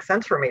 that wouldn't make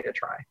sense for me to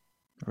try.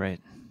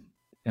 Right.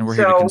 And we're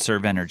here to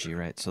conserve energy,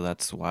 right? So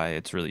that's why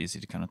it's really easy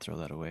to kind of throw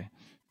that away.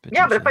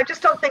 Yeah, but if I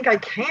just don't think I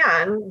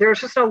can, there's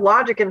just no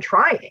logic in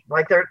trying.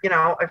 Like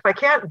if I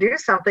can't do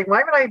something,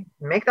 why would I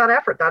make that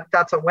effort?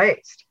 That's a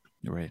waste.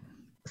 Right.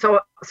 So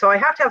I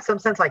have to have some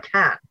sense I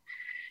can.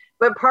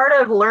 But part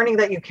of learning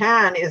that you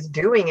can is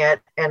doing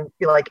it and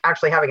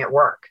actually having it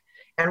work.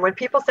 And when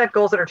people set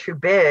goals that are too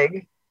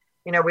big,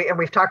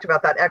 we've talked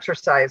about that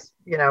exercise,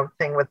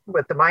 thing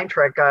with the mind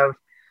trick of,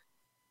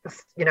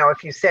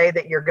 if you say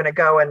that you're going to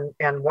go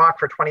and walk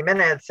for 20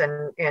 minutes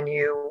and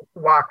you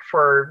walk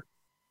for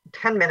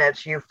 10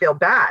 minutes, you feel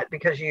bad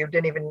because you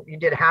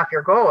did half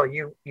your goal.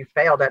 You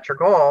failed at your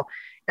goal,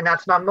 and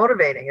that's not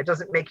motivating. It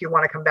doesn't make you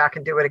want to come back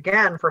and do it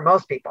again for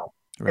most people.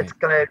 Right. It's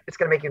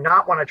gonna make you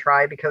not want to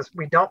try because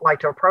we don't like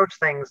to approach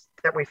things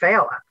that we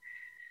fail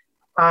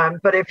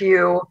at. But if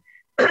you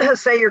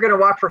say you're going to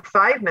walk for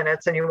 5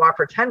 minutes and you walk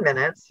for 10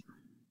 minutes,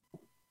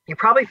 you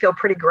probably feel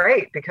pretty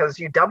great because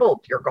you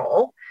doubled your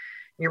goal.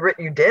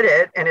 You did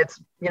it, and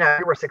it's, you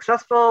were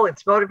successful.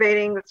 It's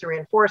motivating. It's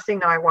reinforcing.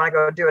 Now I want to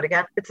go do it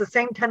again. It's the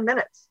same 10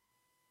 minutes.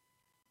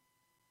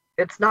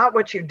 It's not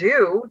what you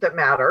do that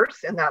matters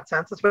in that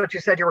sense. It's what you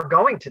said you were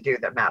going to do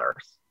that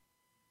matters.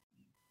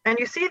 And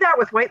you see that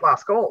with weight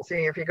loss goals.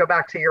 If you go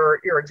back to your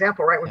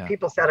example, right? When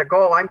people set a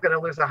goal, I'm going to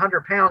lose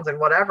 100 pounds and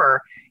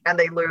whatever, and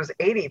they lose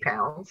 80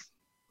 pounds.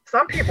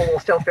 Some people will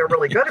still feel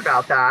really good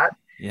about that.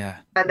 Yeah.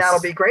 And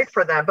that'll be great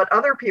for them. But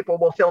other people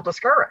will feel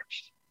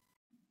discouraged.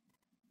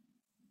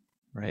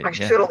 Right. I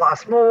should have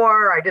lost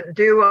more. I didn't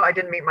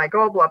meet my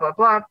goal, blah, blah,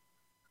 blah.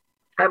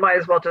 I might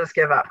as well just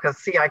give up because,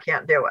 see, I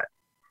can't do it.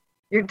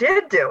 You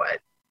did do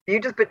it.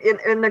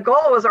 And the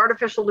goal was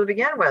artificial to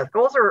begin with.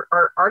 Goals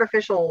are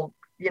artificial,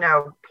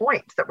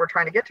 points that we're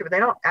trying to get to, but they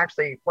don't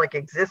actually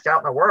exist out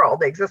in the world.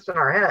 They exist in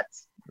our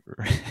heads.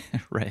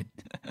 Right.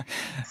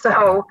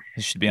 So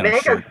it should be on a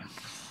shirt.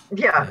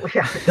 Yeah.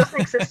 It doesn't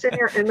exist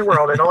in the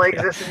world. It only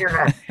exists in your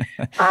head.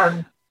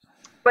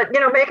 But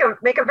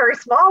make a very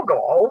small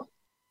goal.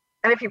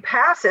 And if you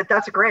pass it,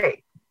 that's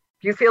great.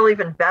 You feel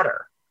even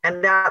better.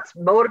 And that's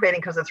motivating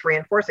because it's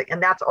reinforcing.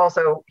 And that's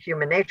also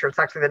human nature. It's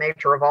actually the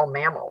nature of all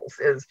mammals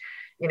is,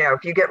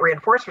 if you get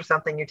reinforced for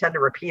something, you tend to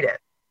repeat it.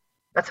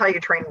 That's how you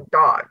train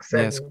dogs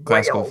and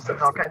whales and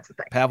all kinds of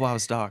things.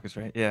 Pavlov's dogs,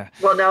 right? Yeah.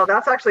 Well, no,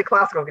 that's actually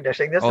classical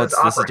conditioning. This is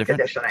operant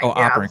conditioning. Oh,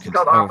 operant. It's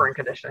called operant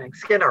conditioning.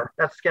 Skinner.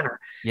 That's Skinner.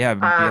 Yeah, you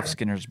have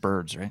Skinner's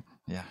birds, right?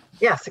 Yeah.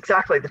 Yes,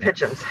 exactly. The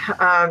pigeons.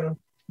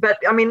 But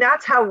I mean,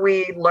 that's how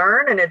we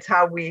learn, and it's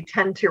how we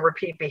tend to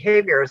repeat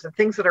behaviors. The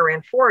things that are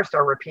reinforced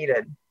are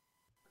repeated.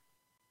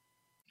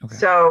 Okay.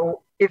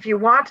 So if you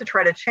want to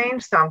try to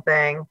change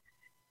something,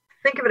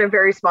 think of it in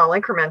very small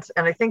increments.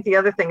 And I think the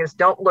other thing is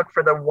don't look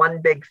for the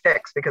one big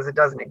fix because it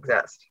doesn't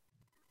exist.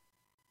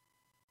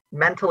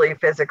 Mentally,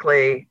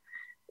 physically,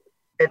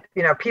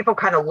 people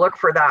kind of look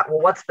for that.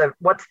 Well, what's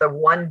the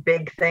one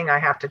big thing I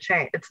have to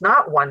change? It's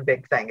not one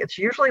big thing. It's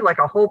usually like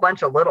a whole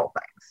bunch of little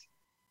things.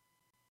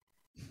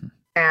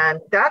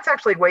 And that's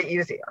actually way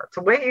easier. It's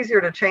way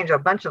easier to change a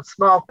bunch of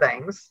small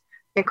things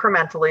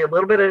incrementally, a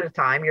little bit at a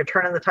time. You're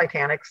turning the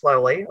Titanic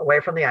slowly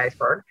away from the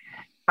iceberg,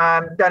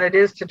 than it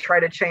is to try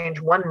to change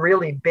one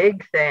really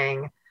big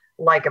thing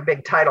like a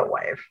big tidal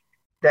wave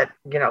that,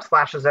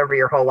 slashes over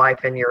your whole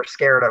life and you're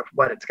scared of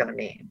what it's going to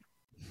mean.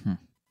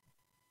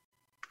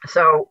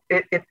 So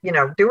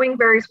doing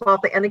very small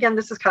things. And again,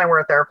 this is kind of where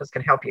a therapist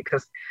can help you,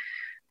 because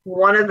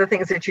one of the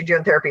things that you do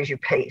in therapy is you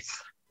pace.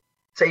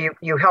 So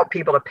you help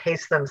people to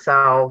pace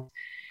themselves,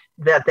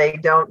 that they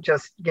don't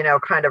just,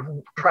 kind of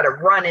try to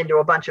run into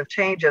a bunch of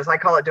changes. I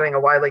call it doing a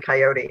Wile E.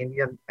 Coyote,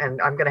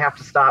 and I'm going to have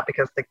to stop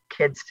because the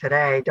kids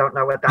today don't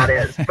know what that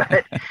is.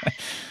 But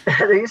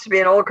there used to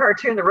be an old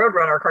cartoon, the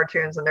Roadrunner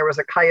cartoons, and there was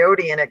a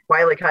coyote in it,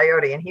 Wile E.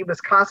 Coyote, and he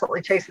was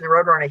constantly chasing the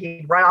Roadrunner.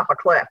 He'd run off a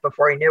cliff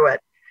before he knew it.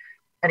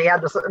 And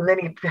then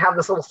he'd have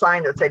this little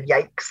sign that said,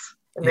 "Yikes,"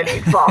 and then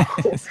he'd fall.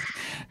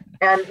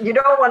 And you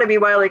don't want to be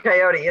Wile E.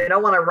 Coyote. You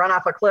don't want to run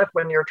off a cliff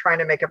when you're trying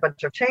to make a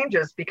bunch of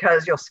changes,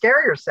 because you'll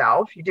scare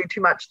yourself. You do too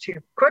much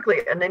too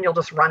quickly, and then you'll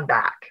just run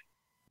back.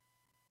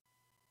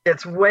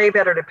 It's way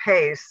better to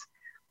pace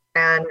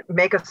and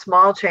make a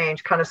small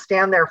change, kind of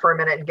stand there for a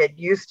minute and get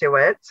used to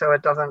it so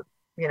it doesn't,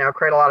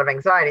 create a lot of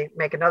anxiety.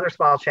 Make another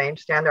small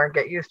change, stand there and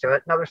get used to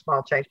it, another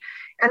small change.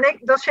 And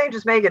those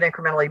changes may get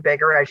incrementally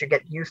bigger as you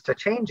get used to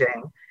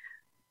changing.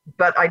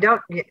 But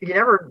you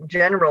never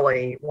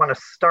generally want to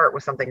start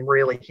with something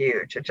really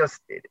huge.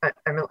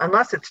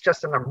 Unless it's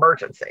just an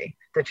emergency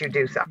that you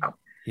do so.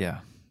 Yeah.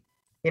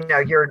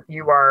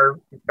 You are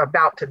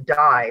about to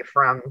die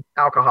from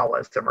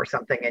alcoholism or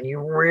something, and you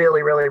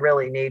really, really,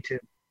 really need to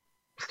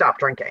stop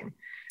drinking.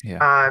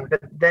 Yeah.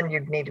 But then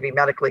you'd need to be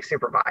medically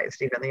supervised,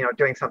 even,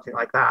 doing something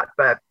like that.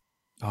 But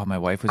oh, my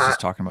wife was just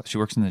talking about, she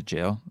works in the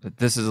jail.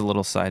 This is a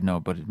little side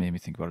note, but it made me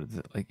think about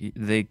it. Like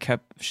they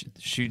kept,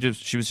 she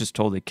was just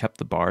told they kept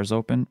the bars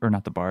open, or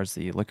not the bars,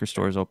 the liquor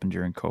stores open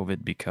during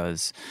COVID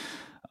because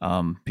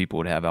people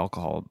would have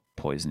alcohol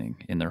poisoning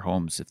in their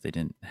homes if they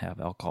didn't have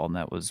alcohol. And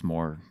that was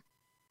more,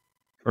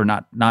 or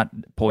not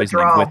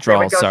poisoning,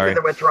 withdrawal. Sorry.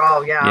 The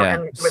withdrawal. Yeah.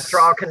 And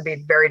withdrawal can be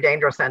very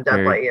dangerous and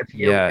deadly if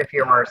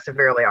you are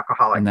severely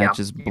alcoholic. And that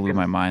just blew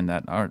my mind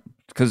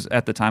because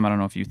at the time, I don't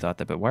know if you thought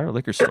that, but why are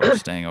liquor stores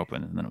staying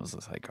open? And then it was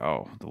just like,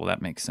 oh, well,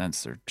 that makes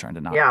sense. They're trying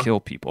to not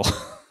kill people.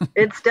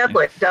 It's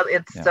deadly.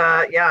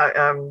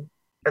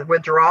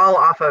 Withdrawal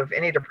off of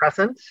any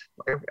depressant,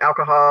 like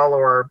alcohol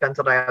or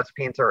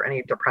benzodiazepines or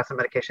any depressant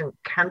medication,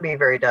 can be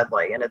very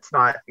deadly. And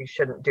you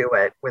shouldn't do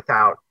it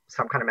without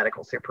some kind of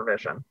medical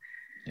supervision.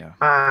 Yeah.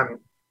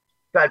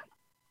 But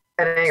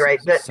at any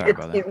rate,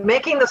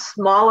 making the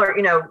smaller,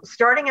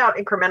 starting out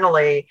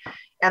incrementally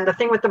And the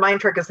thing with the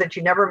mind trick is that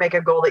you never make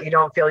a goal that you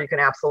don't feel you can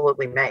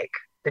absolutely make,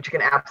 that you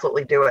can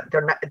absolutely do it.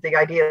 The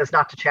idea is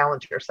not to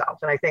challenge yourself.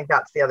 And I think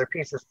that's the other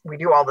piece is we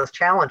do all this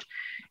challenge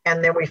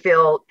and then we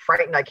feel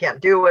frightened. I can't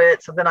do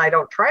it. So then I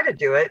don't try to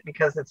do it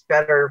because it's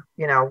better,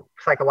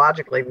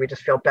 psychologically, we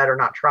just feel better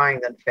not trying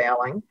than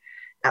failing.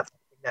 That's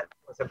something that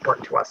was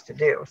important to us to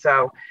do.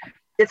 So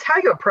it's how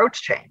you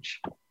approach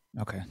change.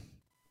 Okay.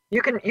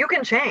 You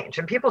can change,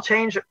 and people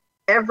change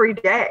every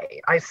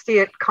day. I see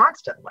it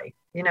constantly.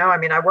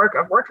 I've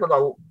worked with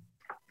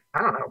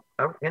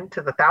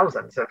into the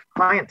thousands of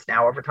clients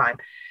now over time.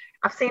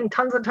 I've seen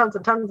tons and tons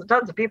and tons and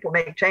tons of people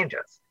make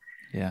changes.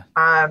 Yeah.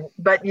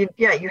 But you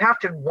have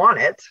to want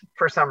it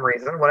for some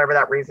reason, whatever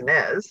that reason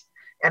is.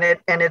 And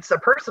it's a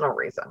personal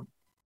reason.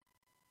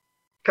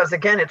 Because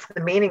again, it's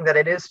the meaning that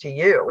it is to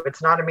you.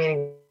 It's not a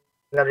meaning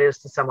that it is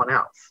to someone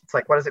else. It's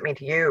like, what does it mean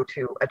to you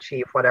to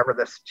achieve whatever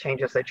this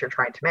changes that you're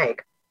trying to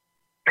make?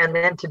 And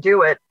then to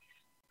do it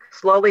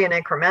slowly and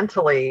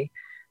incrementally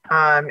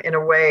in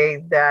a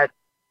way that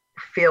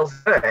feels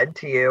good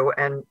to you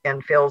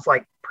and feels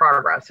like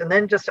progress. And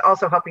then just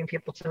also helping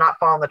people to not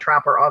fall in the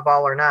trap of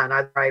all or none.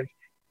 Either I've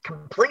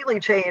completely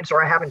changed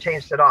or I haven't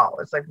changed at all.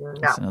 It's like,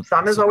 no,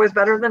 some is always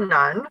better than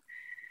none.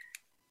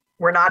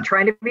 We're not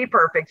trying to be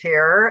perfect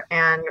here.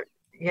 And,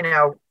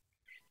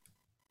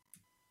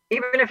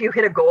 even if you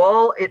hit a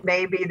goal, it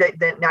may be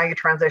that now you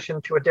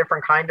transition to a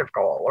different kind of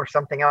goal or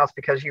something else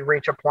because you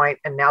reach a point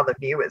and now the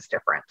view is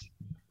different.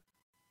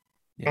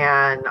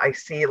 Yeah. And I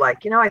see I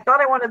thought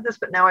I wanted this,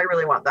 but now I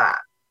really want that.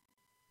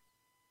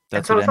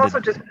 That's what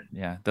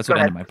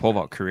ended my pole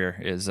vault career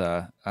is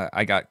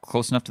I got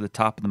close enough to the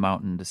top of the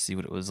mountain to see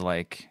what it was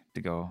like to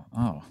go,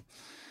 oh,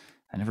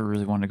 I never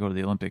really wanted to go to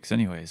the Olympics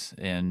anyways.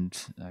 And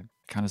I'm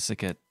kind of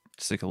sick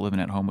of living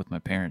at home with my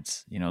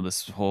parents,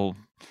 this whole,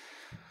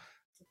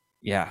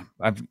 yeah.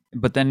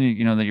 But then,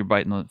 that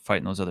you're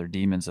fighting those other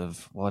demons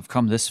of, well, I've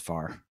come this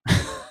far,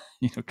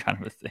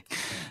 kind of a thing.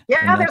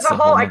 Yeah, there's a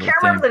whole I can't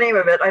remember the name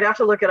of it. I'd have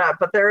to look it up,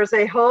 but there is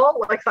a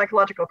whole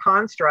psychological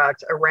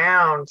construct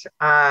around,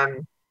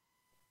 and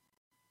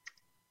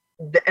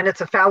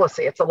it's a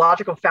fallacy. It's a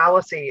logical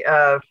fallacy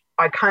of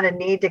I kind of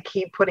need to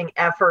keep putting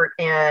effort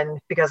in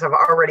because I've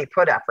already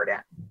put effort in.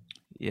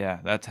 Yeah,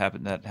 that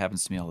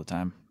happens to me all the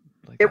time.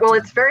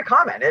 It's very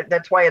common.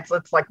 That's why it's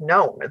like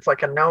known. It's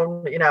like a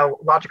known,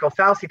 logical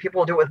fallacy. People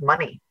will do it with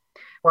money.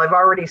 Well, I've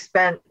already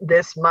spent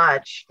this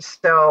much,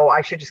 so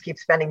I should just keep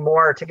spending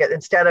more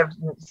instead of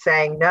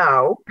saying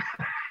no,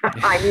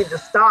 I need to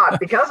stop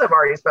because I've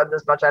already spent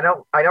this much. I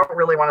don't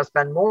really want to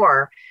spend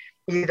more,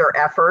 either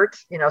effort,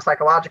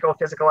 psychological,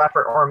 physical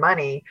effort, or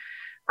money.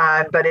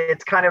 But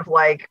it's kind of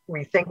like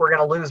we think we're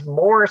going to lose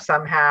more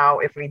somehow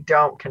if we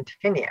don't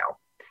continue,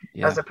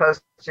 as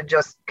opposed to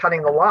just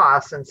cutting the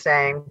loss and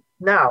saying,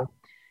 no,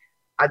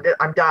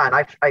 I'm done.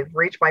 I've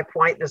reached my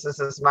point. This is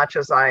as much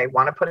as I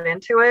want to put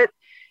into it.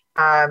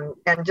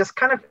 And just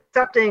kind of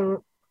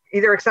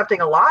either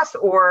accepting a loss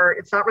or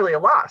it's not really a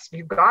loss.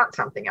 You got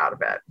something out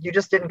of it. You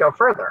just didn't go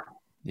further.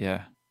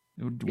 Yeah.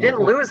 You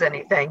didn't lose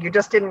anything. You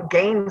just didn't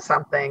gain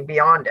something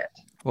beyond it.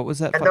 What was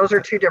that? And those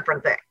are two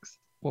different things.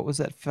 What was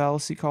that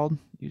fallacy called?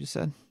 You just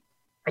said?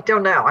 I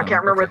don't know. I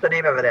can't remember what the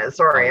name of it is.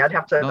 Sorry. I'd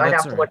have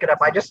to look it up.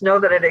 I just know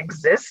that it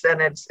exists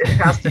and it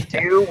has to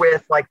do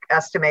with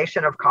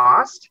estimation of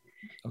cost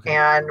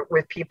and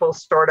with people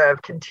sort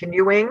of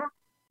continuing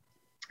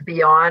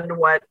beyond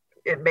what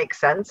it makes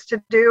sense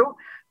to do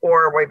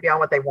or way beyond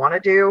what they want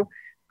to do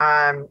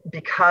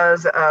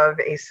because of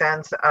a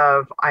sense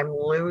of I'm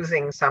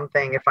losing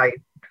something if I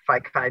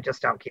kind of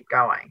just don't keep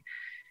going.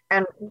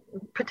 And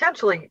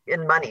potentially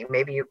in money,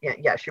 maybe you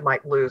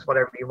might lose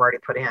whatever you've already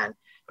put in,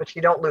 but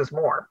you don't lose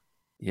more.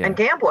 Yeah. And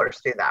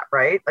gamblers do that,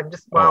 right?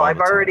 I've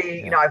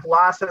already, I've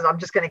lost it. I'm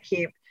just going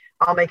to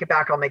I'll make it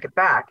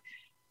back.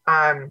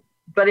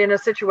 But in a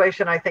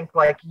situation, I think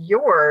like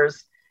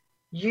yours,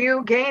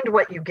 you gained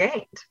what you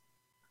gained.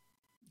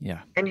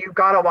 Yeah. And you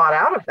got a lot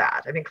out of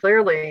that. I mean,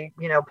 clearly,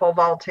 pole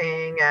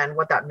vaulting and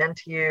what that meant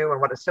to you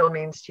and what it still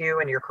means to you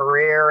and your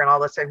career and all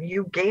this stuff,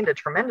 you gained a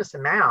tremendous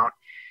amount.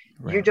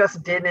 Right. You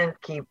just didn't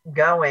keep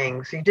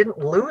going. So you didn't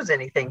lose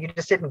anything. You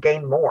just didn't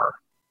gain more.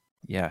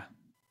 Yeah.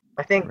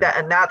 I think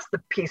that's the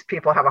piece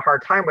people have a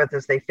hard time with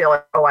is they feel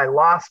like, oh, I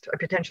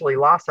potentially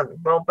lost something.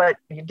 Well, but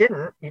you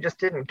didn't. You just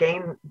didn't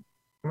gain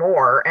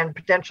more and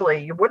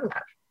potentially you wouldn't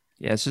have.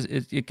 Yeah, it's just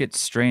it gets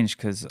strange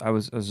because I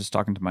was just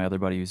talking to my other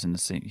buddy who's in the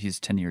same. He's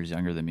 10 years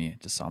younger than me.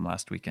 Just saw him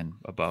last weekend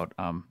about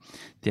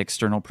the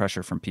external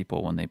pressure from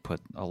people when they put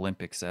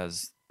Olympics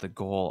as the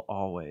goal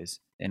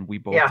always. And we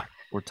both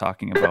were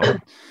talking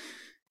about.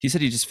 He said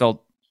he just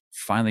felt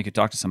finally could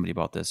talk to somebody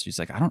about this. He's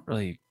like, I don't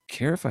really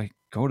care if I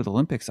go to the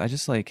Olympics. I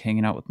just like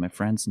hanging out with my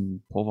friends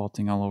and pole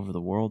vaulting all over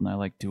the world, and I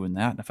like doing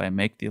that. And if I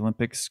make the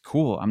Olympics,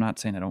 cool. I'm not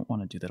saying I don't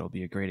want to do that. It'll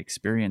be a great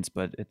experience,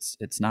 but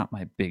it's not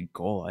my big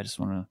goal. I just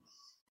want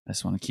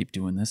to keep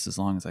doing this as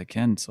long as I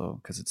can. So,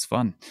 because it's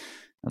fun.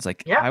 I was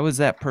like, I was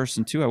that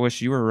person too. I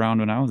wish you were around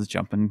when I was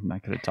jumping and I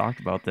could have talked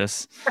about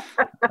this.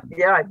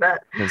 Yeah, I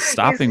bet. Because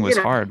stopping was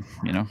hard,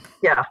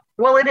 Yeah.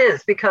 Well, it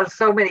is because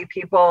so many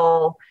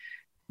people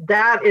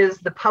that is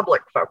the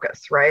public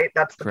focus, right?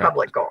 That's the Correct.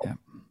 public goal Yeah.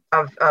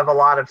 of a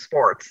lot of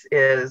sports,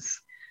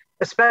 is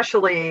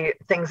especially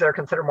things that are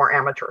considered more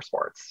amateur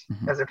sports,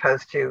 as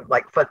opposed to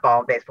like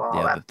football, baseball,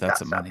 all That's that a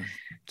stuff. money.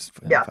 Just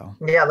for Yeah, NFL.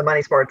 yeah, the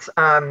money sports.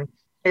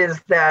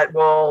 Is that,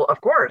 well, of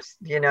course,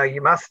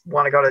 you must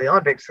want to go to the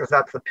Olympics because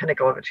that's the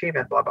pinnacle of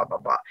achievement, blah, blah, blah,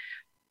 blah.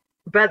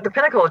 But the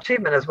pinnacle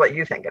achievement is what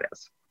you think it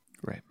is.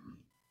 Right.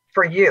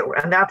 For you.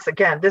 And that's,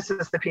 again, this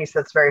is the piece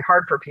that's very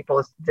hard for people,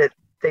 is that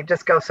they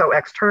just go so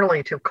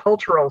externally to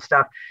cultural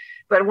stuff.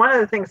 But one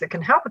of the things that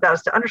can help with that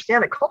is to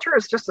understand that culture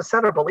is just a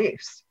set of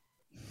beliefs.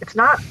 It's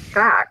not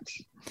fact.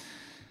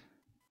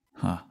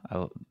 Huh.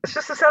 It's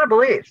just a set of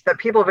beliefs that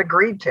people have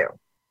agreed to.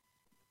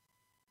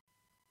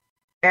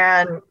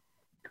 And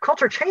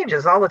culture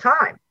changes all the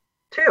time,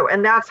 too.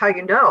 And that's how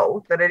you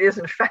know that it is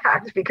in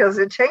fact, because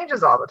it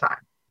changes all the time.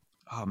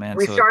 Oh, man.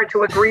 We start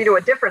to agree to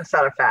a different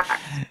set of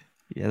facts.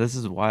 Yeah, this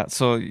is wild.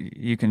 So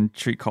you can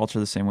treat culture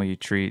the same way you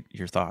treat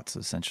your thoughts,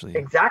 essentially.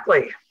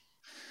 Exactly.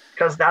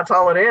 Because that's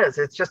all it is.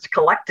 It's just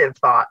collective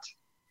thought.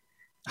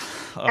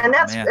 Oh, And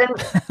that's, man.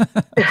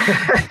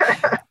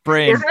 and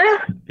Brain. isn't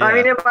it? Yeah. I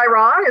mean, am I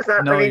wrong? Is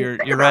that, No, I mean, you're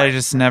think right. about I it.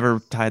 just never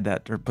tied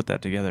that or put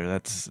that together.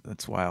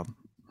 That's wild.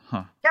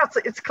 Huh. Yeah,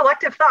 it's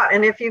collective thought.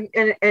 And if you,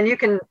 and you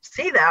can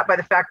see that by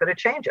the fact that it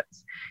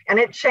changes. And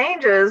it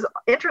changes,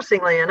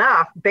 interestingly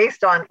enough,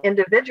 based on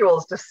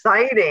individuals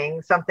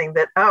deciding something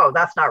that, oh,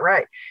 that's not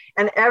right.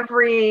 And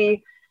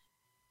every,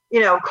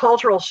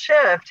 cultural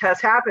shift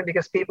has happened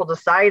because people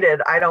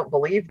decided, I don't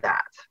believe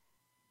that.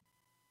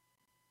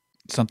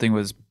 Something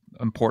was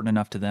important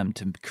enough to them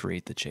to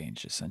create the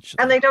change,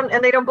 essentially. And they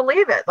don't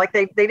believe it. Like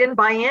they didn't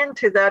buy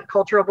into that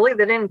cultural belief.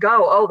 They didn't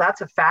go, oh,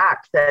 that's a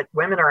fact that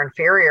women are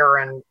inferior,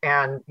 and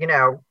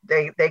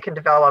they can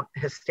develop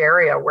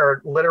hysteria,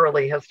 where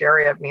literally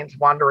hysteria means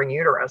wandering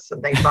uterus,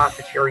 and they thought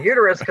that your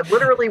uterus could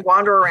literally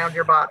wander around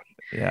your body.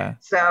 Yeah.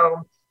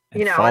 So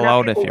And fall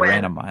out if you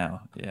ran a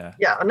mile. Yeah.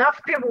 Yeah, enough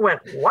people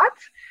went, what?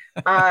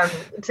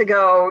 To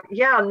go,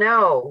 yeah,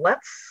 no,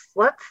 let's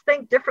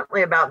think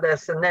differently about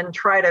this, and then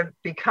try to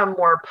become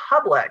more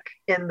public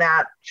in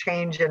that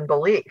change in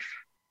belief.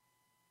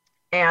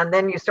 And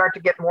then you start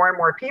to get more and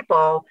more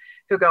people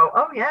who go,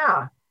 oh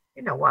yeah,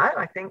 you know what?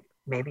 I think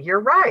maybe you're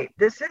right.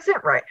 This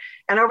isn't right.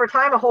 And over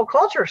time, a whole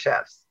culture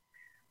shifts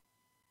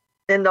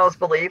in those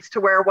beliefs to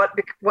where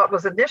what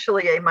was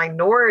initially a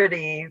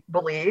minority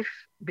belief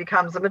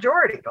becomes a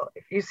majority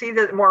belief. You see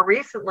that more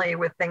recently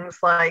with things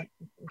like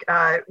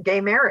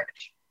gay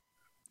marriage.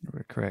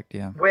 Correct,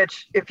 yeah.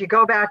 Which, if you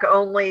go back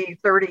only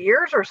 30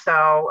 years or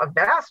so, a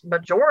vast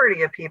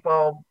majority of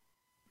people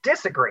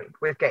disagreed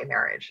with gay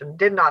marriage and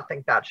did not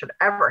think that should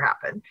ever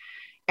happen.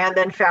 And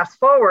then fast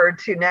forward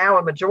to now,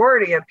 a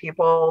majority of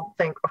people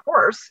think, of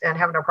course, and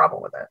have no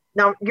problem with it.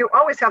 Now, you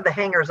always have the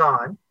hangers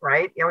on,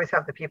 right? You always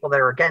have the people that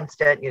are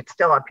against it. You'd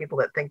still have people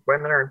that think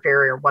women are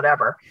inferior,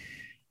 whatever.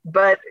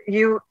 But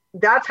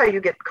that's how you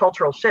get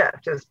cultural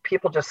shift, is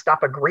people just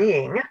stop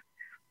agreeing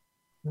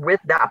with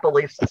that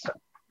belief system.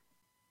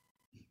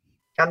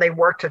 And they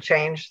work to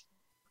change,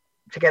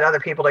 to get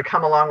other people to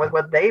come along with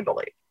what they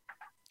believe.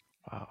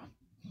 Wow.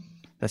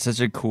 That's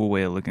such a cool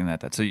way of looking at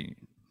that. So,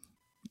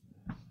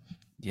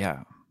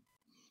 yeah.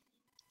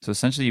 So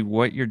essentially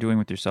what you're doing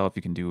with yourself,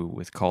 you can do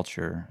with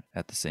culture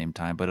at the same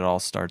time, but it all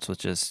starts with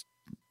just,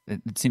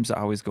 it seems to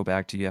always go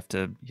back to you have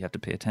to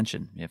pay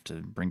attention. You have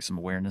to bring some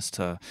awareness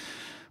to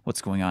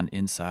what's going on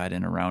inside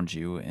and around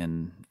you,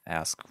 and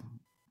ask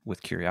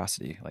with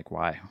curiosity, like,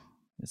 why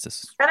is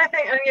this? And I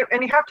think,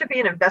 and you have to be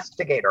an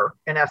investigator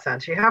in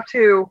essence. You have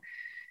to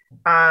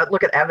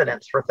look at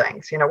evidence for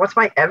things. What's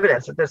my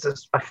evidence that this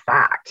is a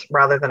fact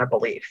rather than a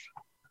belief?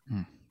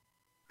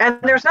 And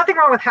there's nothing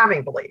wrong with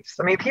having beliefs.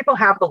 I mean, people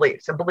have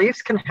beliefs, and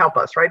beliefs can help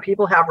us, right?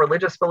 People have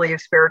religious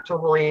beliefs, spiritual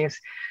beliefs,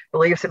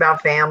 beliefs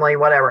about family,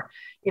 whatever.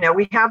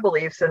 We have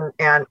beliefs,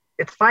 and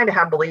it's fine to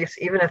have beliefs,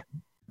 even if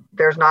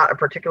there's not a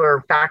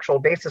particular factual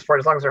basis for it,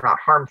 as long as they're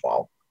not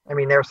harmful. I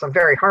mean, there's some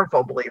very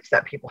harmful beliefs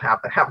that people have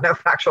that have no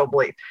factual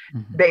belief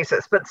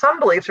basis, but some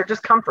beliefs are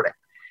just comforting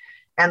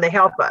and they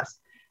help us.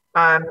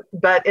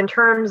 But in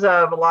terms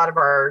of a lot of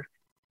our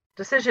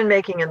decision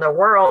making in the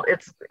world,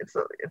 it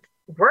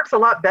works a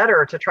lot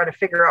better to try to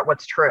figure out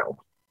what's true.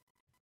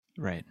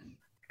 Right.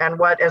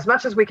 And as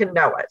much as we can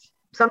know it.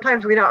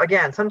 Sometimes we don't.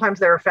 Again, sometimes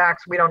there are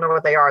facts we don't know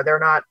what they are. They're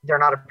not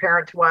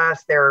apparent to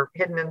us. They're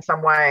hidden in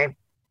some way.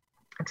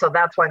 And so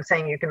that's why I'm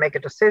saying you can make a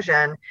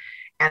decision,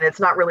 and it's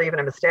not really even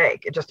a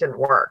mistake. It just didn't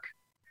work,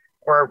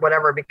 or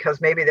whatever,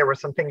 because maybe there were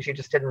some things you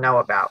just didn't know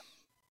about.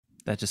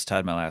 That just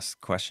tied my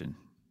last question.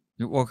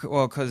 Well,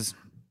 because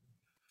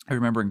I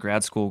remember in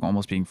grad school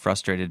almost being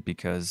frustrated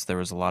because there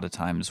was a lot of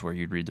times where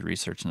you'd read the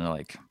research and they're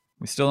like,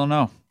 we still don't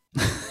know.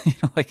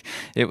 Like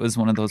it was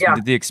one of those, we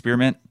did the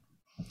experiment.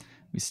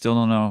 We still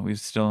don't know. We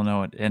still don't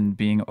know it. And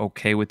being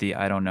okay with the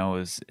I don't know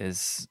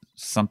is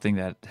something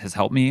that has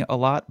helped me a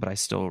lot, but I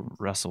still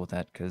wrestle with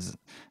that because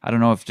I don't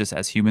know if just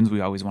as humans,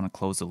 we always want to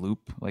close the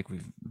loop. Like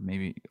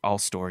maybe all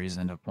stories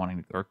end up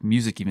wanting, or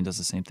music even does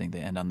the same thing. They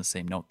end on the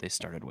same note they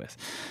started with.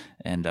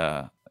 And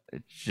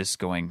it's just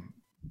going,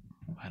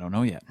 I don't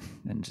know yet.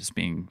 And just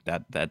being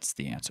that's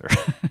the answer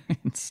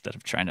instead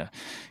of trying to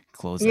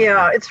close.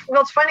 Yeah. It's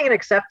finding an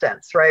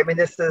acceptance, right? I mean,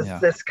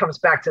 this comes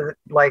back to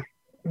like,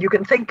 you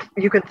can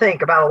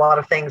think about a lot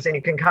of things and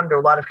you can come to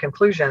a lot of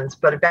conclusions,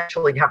 but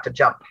eventually you have to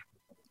jump.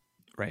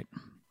 Right.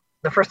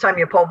 The first time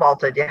you pole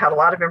vaulted, you had a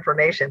lot of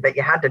information, but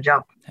you had to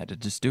jump. Had to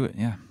just do it.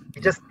 Yeah.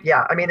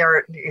 I mean,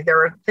 there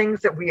are things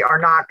that we are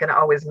not going to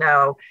always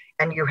know,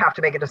 and you have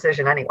to make a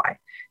decision anyway.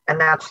 And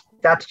that's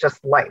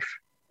just life.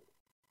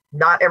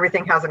 Not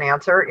everything has an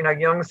answer. You know,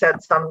 Jung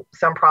said some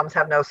problems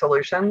have no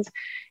solutions.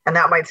 And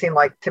that might seem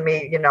like to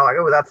me, you know, like,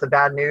 oh, that's the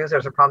bad news.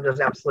 There's a problem that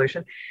doesn't have a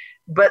solution.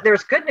 But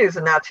there's good news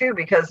in that too,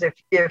 because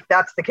if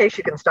that's the case,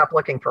 you can stop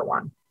looking for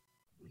one.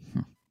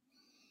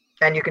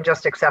 And you can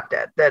just accept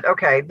it, that,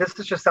 okay, this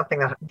is just something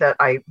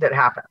that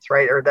happens,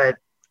 right? Or that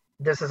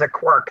this is a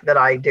quirk that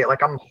I do.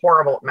 Like, I'm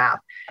horrible at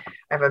math. I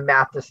have a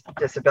math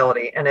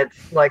disability, and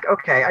it's like,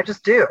 okay, I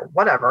just do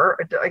whatever.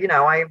 You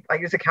know, I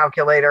use a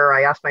calculator.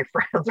 I ask my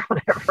friends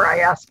whatever. I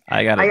ask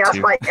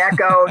my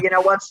Echo, you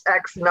know, what's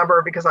X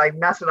number, because I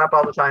mess it up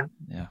all the time.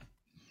 Yeah.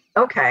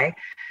 Okay.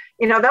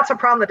 You know, that's a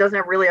problem that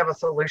doesn't really have a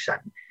solution.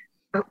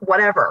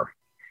 Whatever.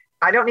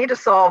 I don't need to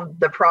solve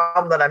the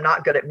problem that I'm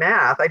not good at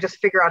math. I just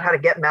figure out how to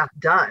get math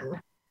done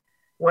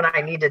when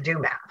I need to do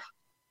math.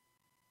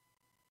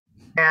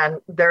 And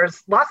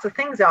there's lots of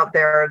things out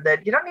there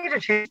that you don't need to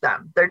change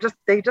them.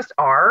 They just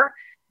are.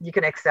 You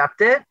can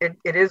accept it.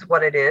 It is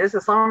what it is.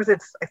 As long as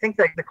I think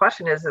that the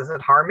question is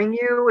it harming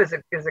you? Is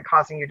it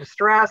causing you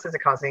distress? Is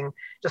it causing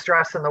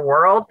distress in the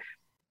world?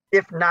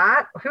 If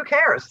not, who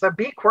cares? So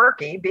be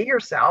quirky, be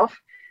yourself.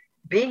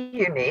 Be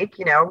unique,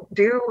 you know.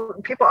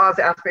 People always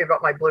ask me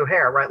about my blue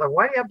hair, right? Like,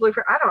 why do you have blue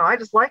hair? I don't know. I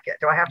just like it.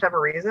 Do I have to have a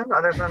reason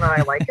other than that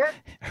I like it?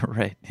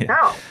 Right. Yeah.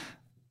 No.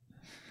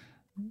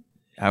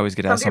 I always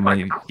get asked how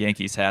many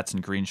Yankees hats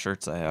and green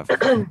shirts I have.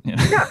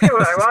 Yeah, people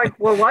are like,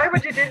 well, why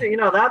would you do that? You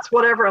know, that's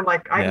whatever. I'm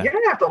like, you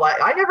don't have to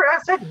like. I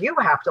said you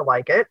have to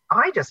like it.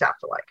 I just have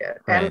to like it.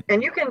 Right.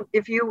 And you can,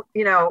 if you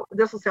know,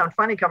 this will sound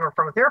funny coming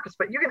from a therapist,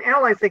 but you can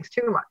analyze things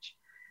too much.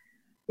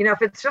 You know,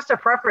 if it's just a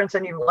preference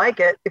and you like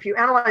it, if you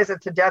analyze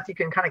it to death, you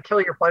can kind of kill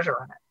your pleasure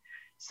on it.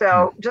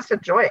 So just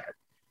enjoy it.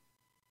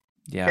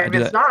 Yeah. If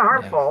it's not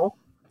harmful,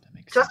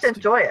 just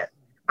enjoy it.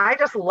 I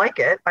just like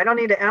it. I don't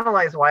need to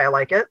analyze why I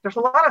like it. There's a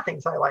lot of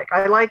things I like.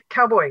 I like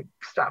cowboy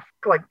stuff.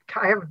 Like,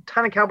 I have a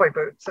ton of cowboy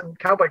boots and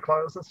cowboy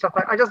clothes and stuff.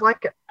 I just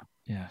like it.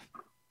 Yeah.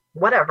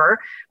 Whatever.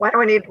 Why do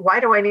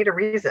I need a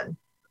reason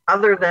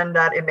other than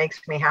that it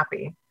makes me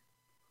happy?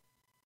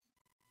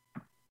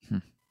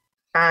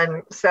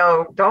 And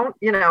so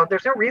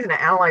there's no reason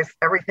to analyze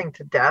everything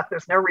to death.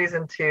 There's no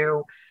reason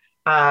to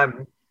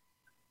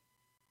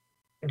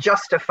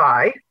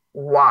justify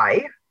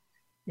why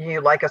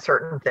you like a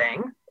certain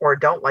thing or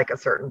don't like a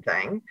certain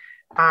thing,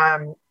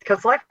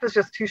 because life is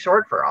just too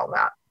short for all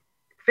that.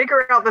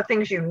 Figure out the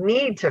things you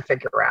need to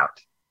figure out,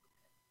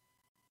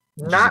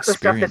 not the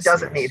stuff that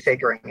doesn't need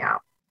figuring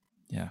out.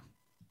 Yeah.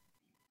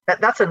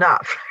 That's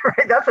enough,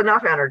 right? That's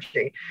enough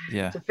energy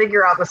to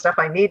figure out the stuff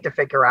I need to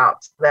figure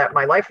out so that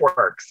my life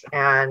works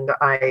and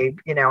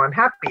I'm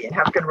happy and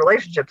have good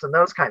relationships and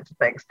those kinds of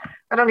things.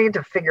 I don't need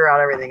to figure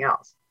out everything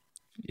else.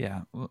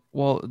 Yeah.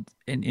 Well,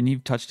 and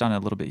you've touched on it a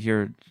little bit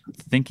here.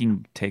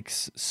 Thinking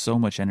takes so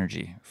much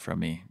energy from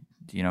me,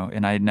 you know,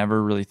 and I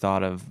never really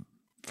thought of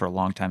for a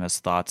long time as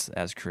thoughts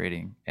as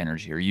creating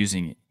energy or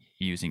using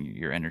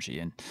your energy.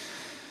 And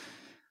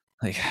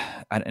like,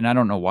 I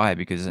don't know why,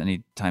 because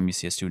anytime you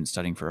see a student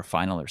studying for a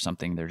final or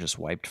something, they're just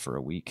wiped for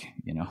a week,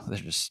 you know, they're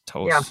just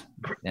toast.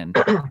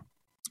 Yeah.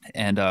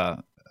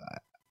 And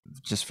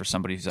just for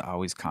somebody who's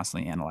always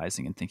constantly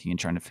analyzing and thinking and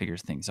trying to figure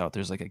things out,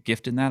 there's like a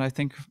gift in that, I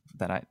think,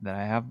 that I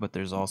have, but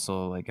there's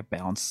also like a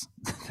balance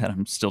that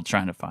I'm still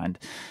trying to find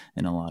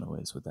in a lot of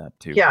ways with that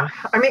too. Yeah.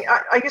 I mean,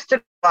 I used to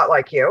do a lot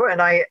like you, and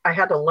I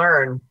had to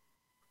learn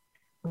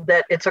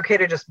that it's okay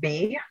to just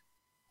be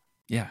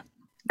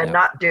and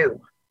not do.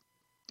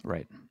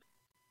 Right.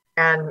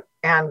 And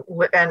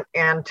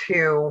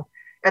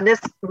this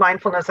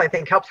mindfulness, I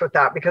think, helps with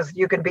that, because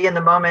you can be in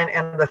the moment,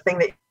 and the thing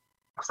that you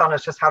focus on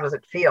is just how does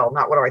it feel,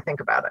 not what do I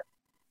think about it.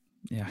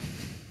 Yeah.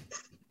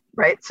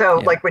 Right. So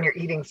like when you're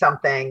eating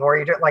something, or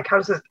you're like,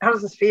 how does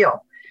this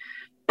feel?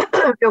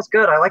 It feels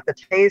good. I like the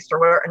taste or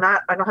whatever. And I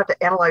don't have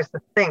to analyze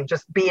the thing,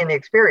 just be in the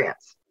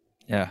experience.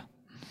 Yeah.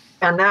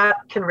 And that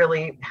can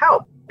really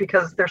help,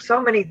 because there's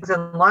so many things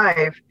in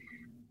life,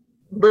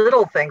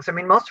 little things. I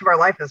mean, most of our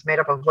life is made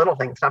up of little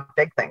things, not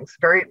big things.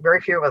 Very,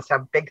 very few of us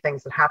have big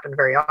things that happen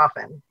very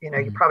often. You know,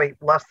 you probably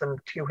less than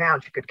 2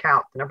 hands you could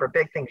count the number of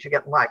big things you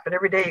get in life, but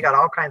every day you got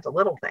all kinds of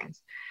little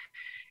things.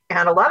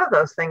 And a lot of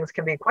those things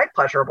can be quite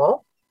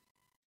pleasurable,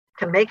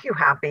 can make you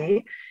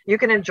happy. You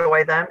can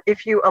enjoy them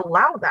if you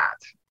allow that.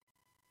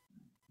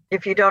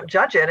 If you don't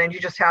judge it and you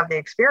just have the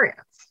experience.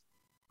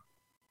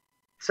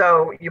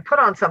 So you put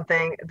on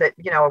something that,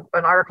 you know,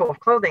 an article of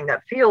clothing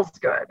that feels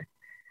good,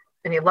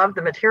 and you love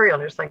the material,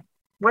 and you're just like,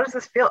 what does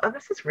this feel? Oh,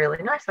 this is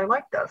really nice. I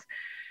like this.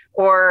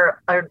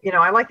 Or, you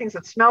know, I like things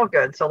that smell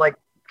good. So like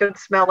good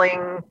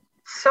smelling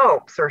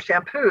soaps or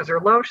shampoos or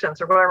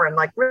lotions or whatever, and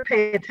like really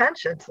pay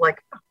attention to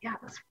like, oh yeah,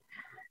 I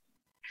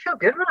feel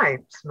good when I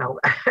smell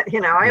that.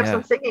 I have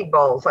some singing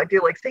bowls. I do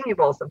like singing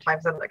bowls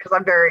sometimes, because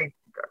I'm very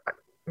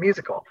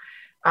musical.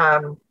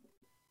 And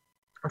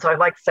so I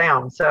like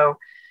sound. So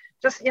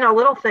just,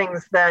 little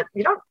things that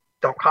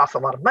don't cost a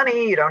lot of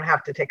money. You don't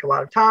have to take a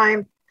lot of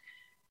time,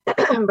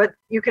 but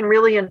you can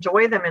really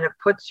enjoy them, and it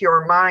puts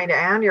your mind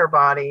and your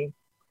body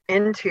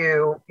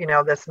into,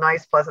 this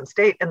nice, pleasant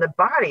state. And the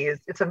body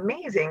it's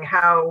amazing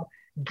how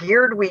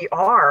geared we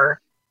are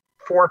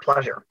for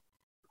pleasure.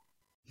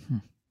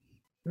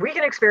 We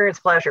can experience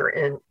pleasure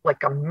in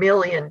like a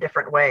million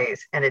different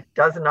ways, and it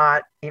does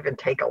not even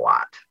take a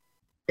lot.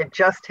 It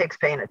just takes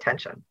paying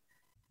attention.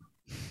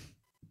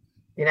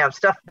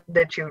 Stuff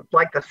that you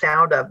like, the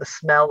sound of, the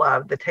smell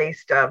of, the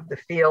taste of, the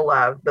feel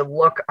of, the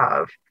look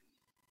of,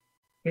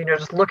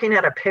 just looking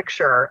at a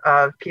picture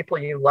of people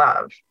you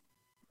love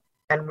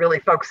and really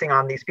focusing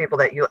on these people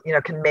that you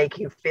can make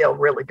you feel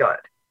really good.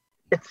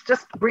 It's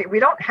just, we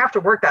don't have to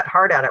work that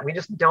hard at it. We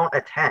just don't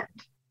attend.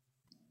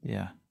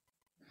 Yeah.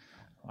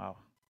 Wow.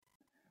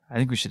 I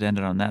think we should end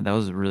it on that. That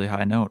was a really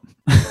high note.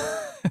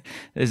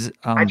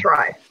 I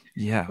try.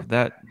 Yeah.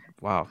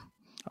 Wow.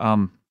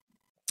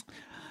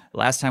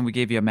 Last time we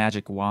gave you a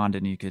magic wand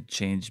and you could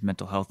change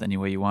mental health any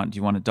way you want. Do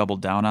you want to double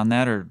down on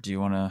that, or do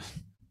you want to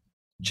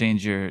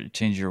change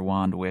your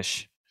wand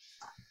wish?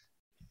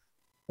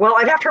 Well,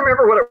 I'd have to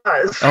remember what it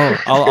was. Oh,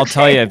 I'll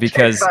tell you,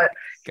 because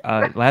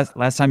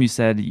last time you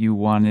said you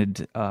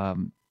wanted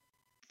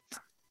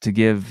to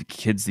give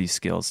kids these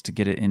skills, to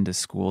get it into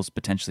schools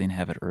potentially and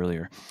have it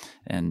earlier.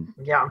 And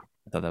yeah,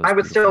 I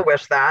would still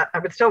wish that.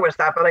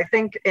 But I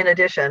think in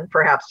addition,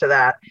 perhaps to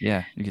that.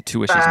 Yeah, you get 2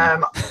 wishes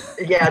now.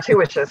 Yeah, 2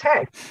 wishes.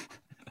 Hey,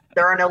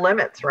 there are no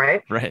limits,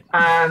 right? Right.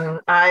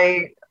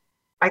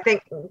 I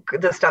think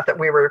the stuff that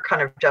we were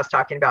kind of just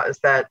talking about is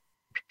that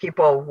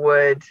people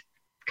would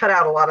cut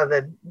out a lot of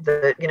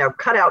the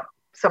cut out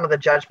some of the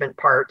judgment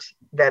part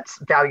that's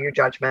value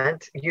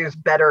judgment, use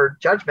better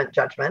judgment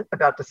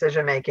about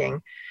decision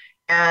making,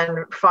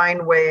 and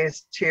find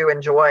ways to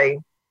enjoy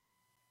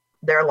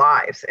their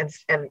lives and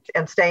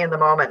stay in the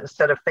moment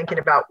instead of thinking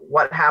about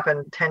what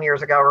happened 10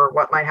 years ago or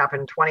what might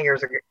happen 20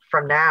 years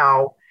from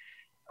now.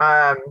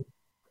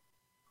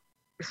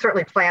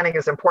 Certainly planning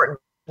is important,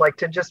 like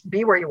to just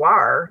be where you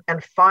are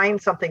and find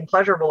something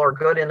pleasurable or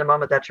good in the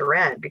moment that you're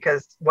in,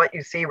 because what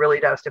you see really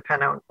does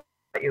depend on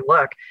what you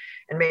look.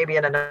 And maybe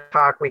in another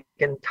talk, we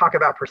can talk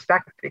about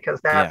perspective,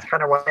 because that's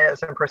kind of what it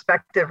is. And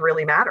perspective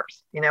really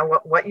matters.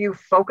 What you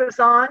focus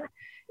on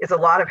is a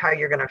lot of how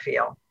you're going to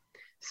feel.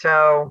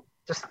 So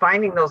just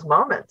finding those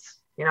moments,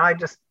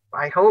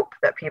 I hope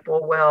that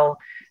people will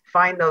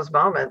find those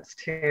moments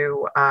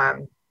to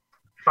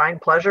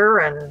find pleasure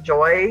and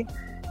joy,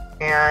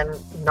 and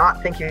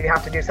not think you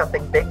have to do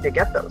something big to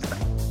get those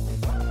things.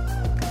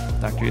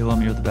 Dr.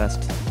 Elam, you're the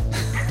best.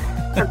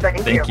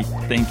 Thank you.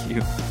 Thank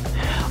you.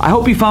 I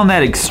hope you found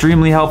that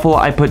extremely helpful.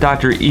 I put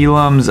Dr.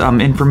 Elam's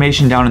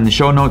information down in the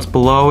show notes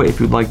below if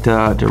you'd like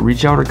to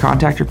reach out or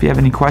contact her if you have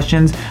any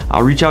questions.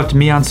 Reach out to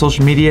me on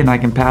social media and I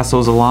can pass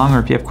those along, or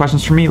if you have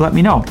questions for me, let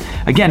me know.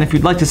 Again, if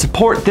you'd like to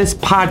support this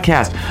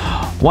podcast,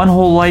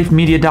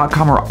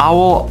 onewholelifemedia.com or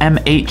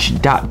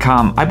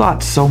owlmh.com. I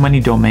bought so many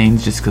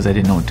domains just because I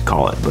didn't know what to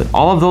call it, but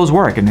all of those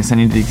work and they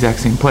send you to the exact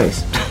same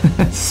place.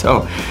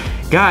 So,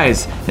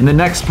 guys, in the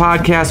next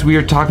podcast, we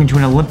are talking to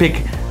an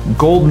Olympic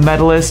gold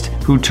medalist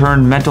who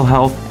turned mental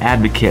health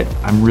advocate.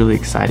 I'm really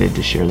excited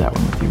to share that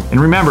one with you.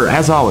 And remember,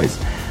 as always,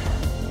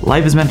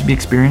 life is meant to be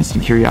experienced,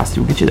 and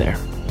curiosity will get you there.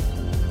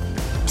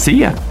 See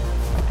ya.